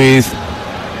 with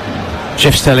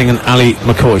Jeff Stelling and Ali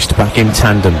McCoist back in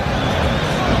tandem.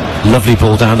 Lovely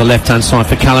ball down the left-hand side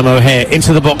for Callum O'Hare.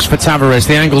 Into the box for Tavares.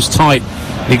 The angle's tight.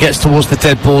 He gets towards the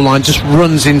dead ball line. Just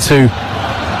runs into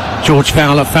George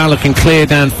Fowler. Fowler can clear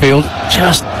downfield.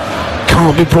 Just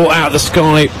can't be brought out of the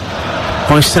sky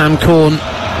by Sam Corn.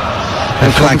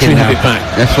 They're flagging now.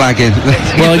 They're flagging.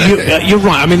 Well, you're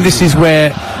right. I mean, this is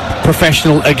where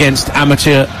professional against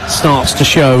amateur starts to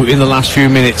show in the last few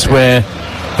minutes, where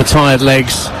the tired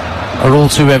legs are all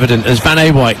too evident as Van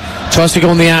Awhite tries to go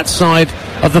on the outside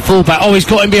of the fullback. Oh, he's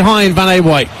got him behind, Van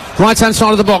Awhite. Right-hand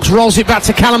side of the box, rolls it back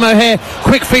to Callum O'Hare.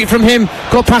 Quick feet from him.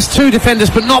 Got past two defenders,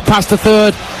 but not past the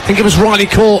third. I think it was Riley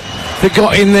Court that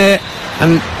got in there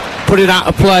and put it out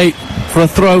of play for a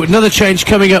throw. Another change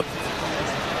coming up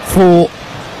for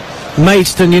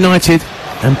Maidstone United,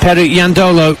 and Perry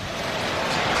Yandolo,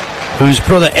 whose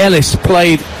brother Ellis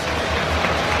played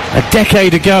a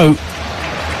decade ago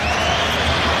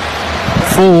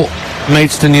for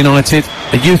Maidstone United,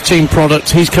 a youth team product.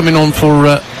 He's coming on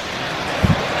for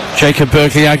Jacob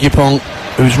Berkeley-Agupong,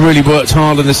 who's really worked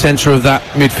hard in the centre of that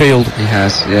midfield. He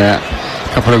has, yeah.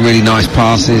 A couple of really nice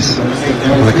passes,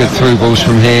 a good through balls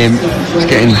from him. He's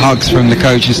getting hugs from the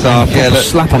coaching staff. Yeah, a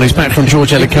slap on his back from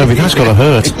George Elikovic. That's got to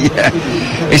hurt. Yeah,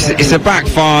 it's a back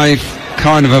five,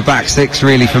 kind of a back six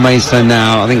really for Maidstone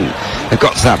now. I think they've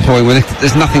got to that point where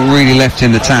there's nothing really left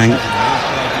in the tank.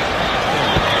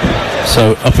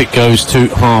 So up it goes to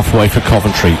halfway for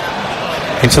Coventry.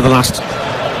 Into the last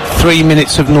 3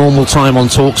 minutes of normal time on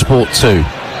TalkSport 2.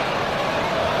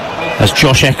 As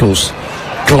Josh Eccles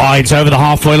glides over the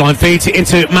halfway line, feeds it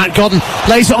into Matt Godden,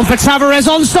 lays it on for Tavares,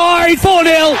 onside,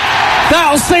 4-0.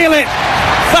 That'll seal it.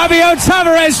 Fabio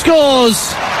Tavares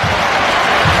scores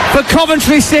for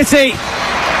Coventry City.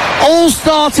 All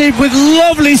started with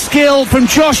lovely skill from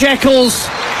Josh Eccles,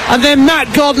 and then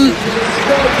Matt Godden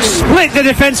split the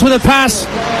defence with a pass.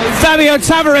 Fabio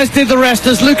Tavares did the rest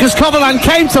as Lucas Coverland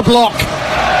came to block.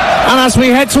 And as we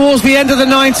head towards the end of the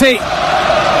 90,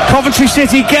 Coventry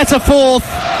City get a fourth,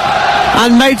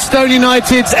 and Maidstone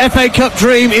United's FA Cup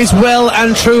dream is well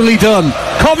and truly done.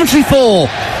 Coventry 4,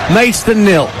 Maidstone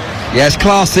 0. Yes,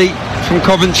 classy from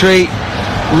Coventry,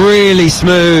 really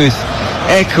smooth.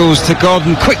 Eccles to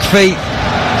Godden, quick feet,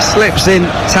 slips in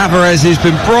Tavares, who's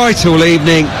been bright all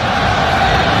evening,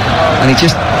 and he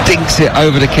just dinks it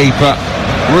over the keeper.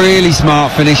 Really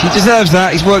smart finish. He deserves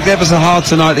that. He's worked ever so hard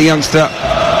tonight, the youngster.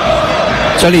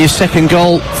 It's only his second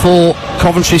goal for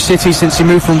Coventry City since he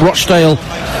moved from Rochdale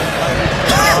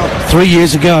 3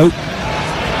 years ago.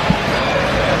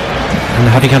 And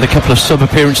having had a couple of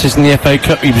sub-appearances in the FA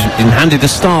Cup, he was handed a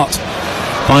start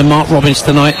by Mark Robbins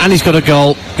tonight, and he's got a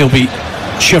goal. He'll be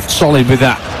chuffed solid with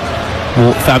that.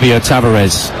 Or Fabio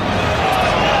Tavares,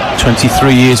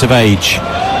 23 years of age.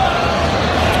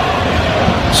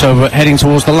 So we're heading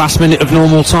towards the last minute of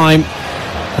normal time,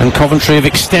 and Coventry have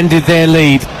extended their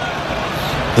lead.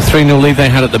 The 3-0 lead they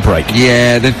had at the break.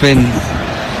 Yeah, they've been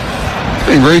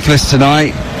ruthless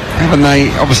tonight, haven't they?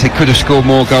 Obviously could have scored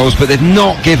more goals, but they've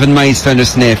not given Maidstone a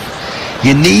sniff.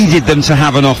 You needed them to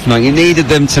have an off night. You needed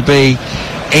them to be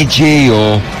edgy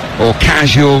or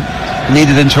casual. You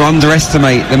needed them to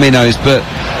underestimate the minnows, but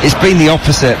it's been the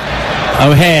opposite.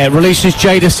 O'Hare releases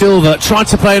Jada Silva, tried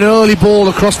to play an early ball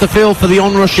across the field for the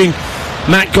onrushing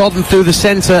Matt Godden through the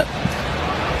centre.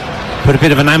 Put a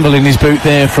bit of an amble in his boot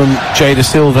there from Jada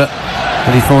Silva,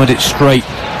 and he fired it straight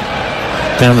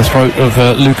down the throat of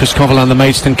Lucas Coverland, the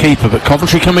Maidstone keeper. But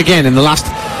Coventry come again in the last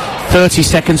 30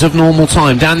 seconds of normal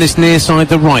time, down this near side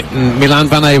the right, and Milan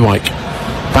van Ewijk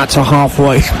back to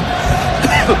halfway.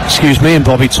 Excuse me, and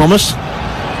Bobby Thomas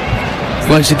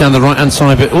floats it down the right hand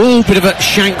side, but bit of a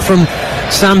shank from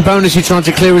Sam Bone as he tried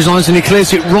to clear his lines, and he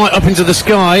clears it right up into the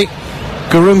sky.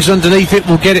 Garung's underneath it,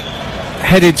 will get it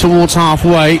headed towards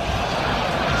halfway.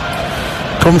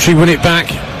 Coventry win it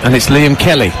back, and it's Liam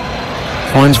Kelly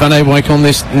finds Van Ewijk on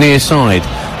this near side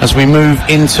as we move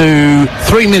into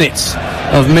 3 minutes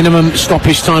of minimum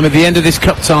stoppage time at the end of this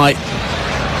cup tie,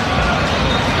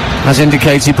 as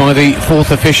indicated by the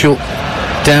fourth official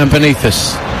down beneath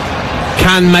us.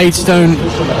 Can Maidstone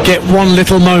get one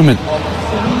little moment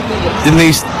in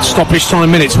these stoppage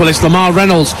time minutes? Well, it's Lamar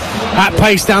Reynolds at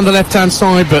pace down the left hand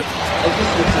side, but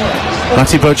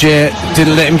Matty Bogier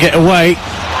didn't let him get away,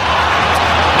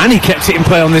 and he kept it in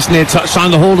play on this near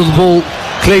touchline. The hold of the ball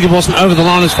clearly wasn't over the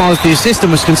line as far as the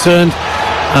assistant was concerned,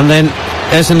 and then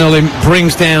Ezenulim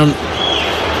brings down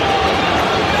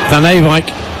Van Ewijk,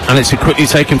 and it's a quickly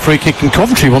taken free kick, and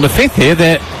Coventry won the fifth here.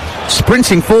 They're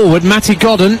sprinting forward. Matty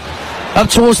Godden up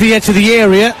towards the edge of the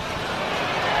area,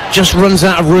 just runs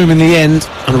out of room in the end,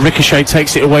 and Ricochet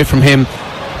takes it away from him.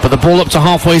 But the ball up to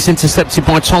halfway is intercepted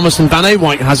by Thomas, and Van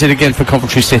Ewijk has it again for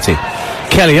Coventry City.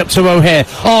 Kelly up to O'Hare.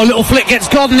 Oh, little flick gets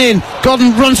Godden in.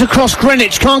 Godden runs across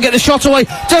Greenwich, can't get the shot away.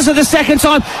 Does it the second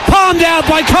time. Palmed out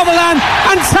by Coverland,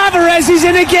 and Tavares is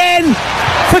in again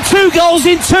for 2 goals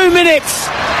in 2 minutes.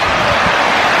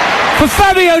 For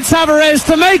Fabio Tavares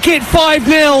to make it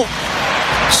 5-0.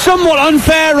 Somewhat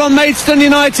unfair on Maidstone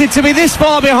United to be this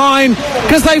far behind,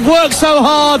 because they've worked so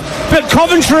hard, but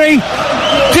Coventry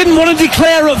didn't want to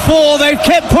declare at 4. They've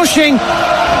kept pushing.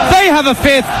 They have a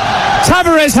fifth.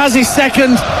 Tavares has his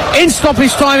second. In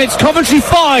stoppage time, it's Coventry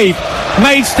 5,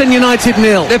 Maidstone United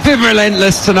 0. They've been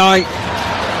relentless tonight.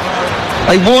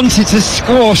 They wanted to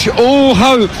squash all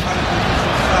hope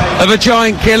of a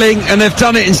giant killing, and they've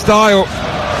done it in style.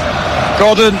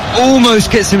 Godden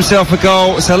almost gets himself a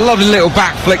goal. It's a lovely little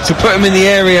back flick to put him in the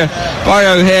area by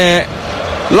O'Hare.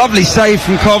 Lovely save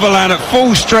from Coverland at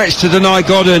full stretch to deny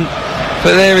Godden.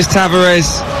 But there is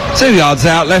Tavares, 2 yards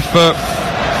out, left foot,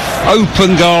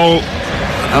 open goal,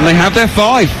 and they have their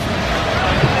 5.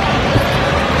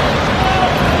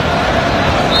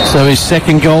 So his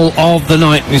second goal of the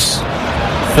night, his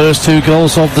first 2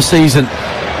 goals of the season.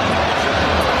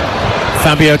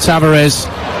 Fabio Tavares.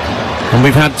 And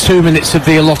we've had 2 minutes of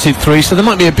the allotted 3, so there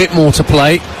might be a bit more to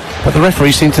play, but the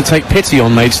referee seemed to take pity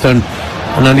on Maidstone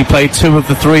and only played 2 of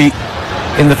the 3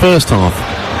 in the first half.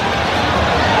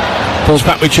 Pulls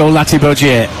back with Joel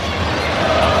Latibogier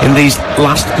in these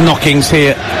last knockings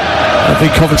here at the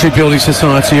Coventry Building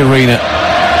Society Arena.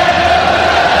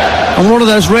 And one of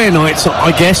those rare nights,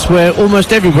 I guess, where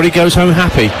almost everybody goes home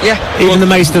happy. Yeah. Even the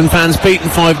Maidstone fans beaten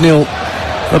 5-0.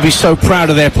 They'll be so proud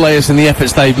of their players and the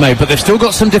efforts they've made, but they've still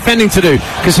got some defending to do,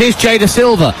 because here's Jada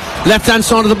Silva, left-hand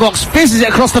side of the box, fizzes it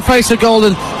across the face of goal,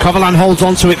 and Coverland holds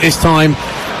on to it this time,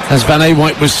 as Van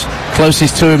Ewijk was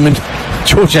closest to him, and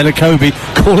George Elokobi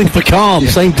calling for calm,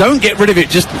 saying don't get rid of it,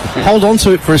 just hold on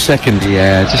to it for a second.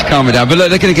 Yeah, just calm it down. But look,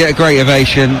 they're going to get a great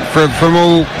ovation from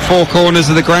all 4 corners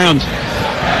of the ground.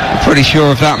 I'm pretty sure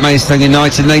of that, Maidstone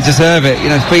United, and they deserve it. You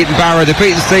know, they've beaten Barrow, they've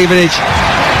beaten Stevenage,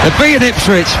 they've beaten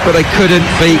Ipswich, but they couldn't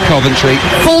beat Coventry.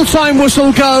 Full-time whistle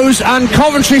goes, and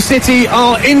Coventry City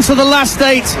are into the last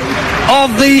 8 of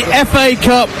the FA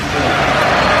Cup.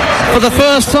 for the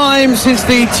first time since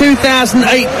the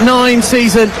 2008-9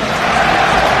 season.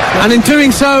 And in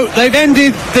doing so, they've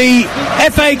ended the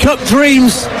FA Cup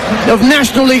dreams of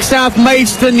National League South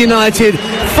Maidstone United.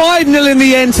 5-0 in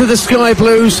the end to the Sky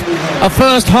Blues. A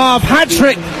first half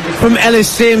hat-trick from Ellis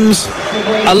Sims.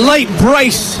 A late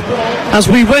brace as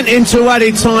we went into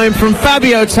added time from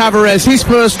Fabio Tavares, his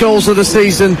first goals of the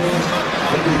season.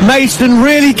 Maidstone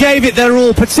really gave it their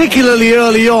all, particularly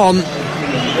early on.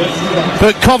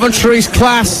 But Coventry's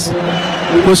class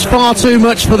was far too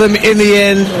much for them in the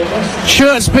end.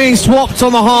 Shirts being swapped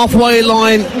on the halfway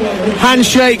line,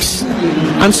 handshakes,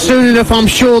 and soon enough I'm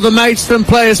sure the Maidstone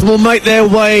players will make their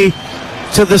way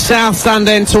to the south stand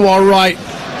end to our right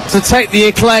to take the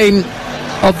acclaim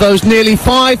of those nearly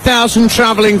 5,000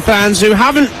 travelling fans who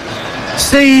haven't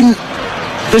seen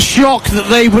the shock that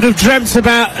they would have dreamt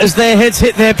about as their heads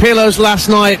hit their pillows last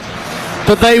night,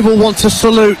 but they will want to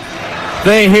salute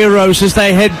their heroes as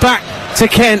they head back to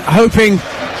Kent, hoping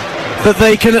that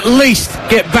they can at least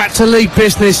get back to league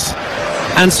business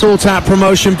and sort out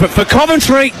promotion. But for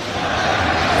Coventry,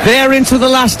 they're into the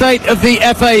last 8 of the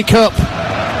FA Cup.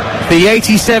 The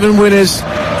 87 winners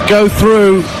go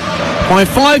through by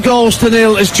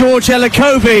 5-0 as George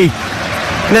Elokobi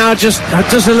now just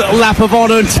does a little lap of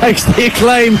honour and takes the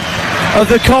acclaim of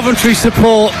the Coventry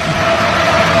support.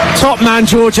 Top man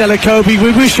George Elokobi,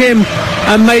 we wish him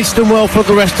and Maidstone well for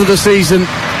the rest of the season.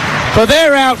 But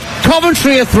they're out,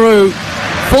 Coventry are through,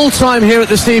 full time here at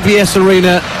the CBS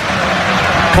Arena.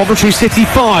 Coventry City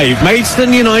 5,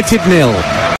 Maidstone United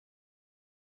 0.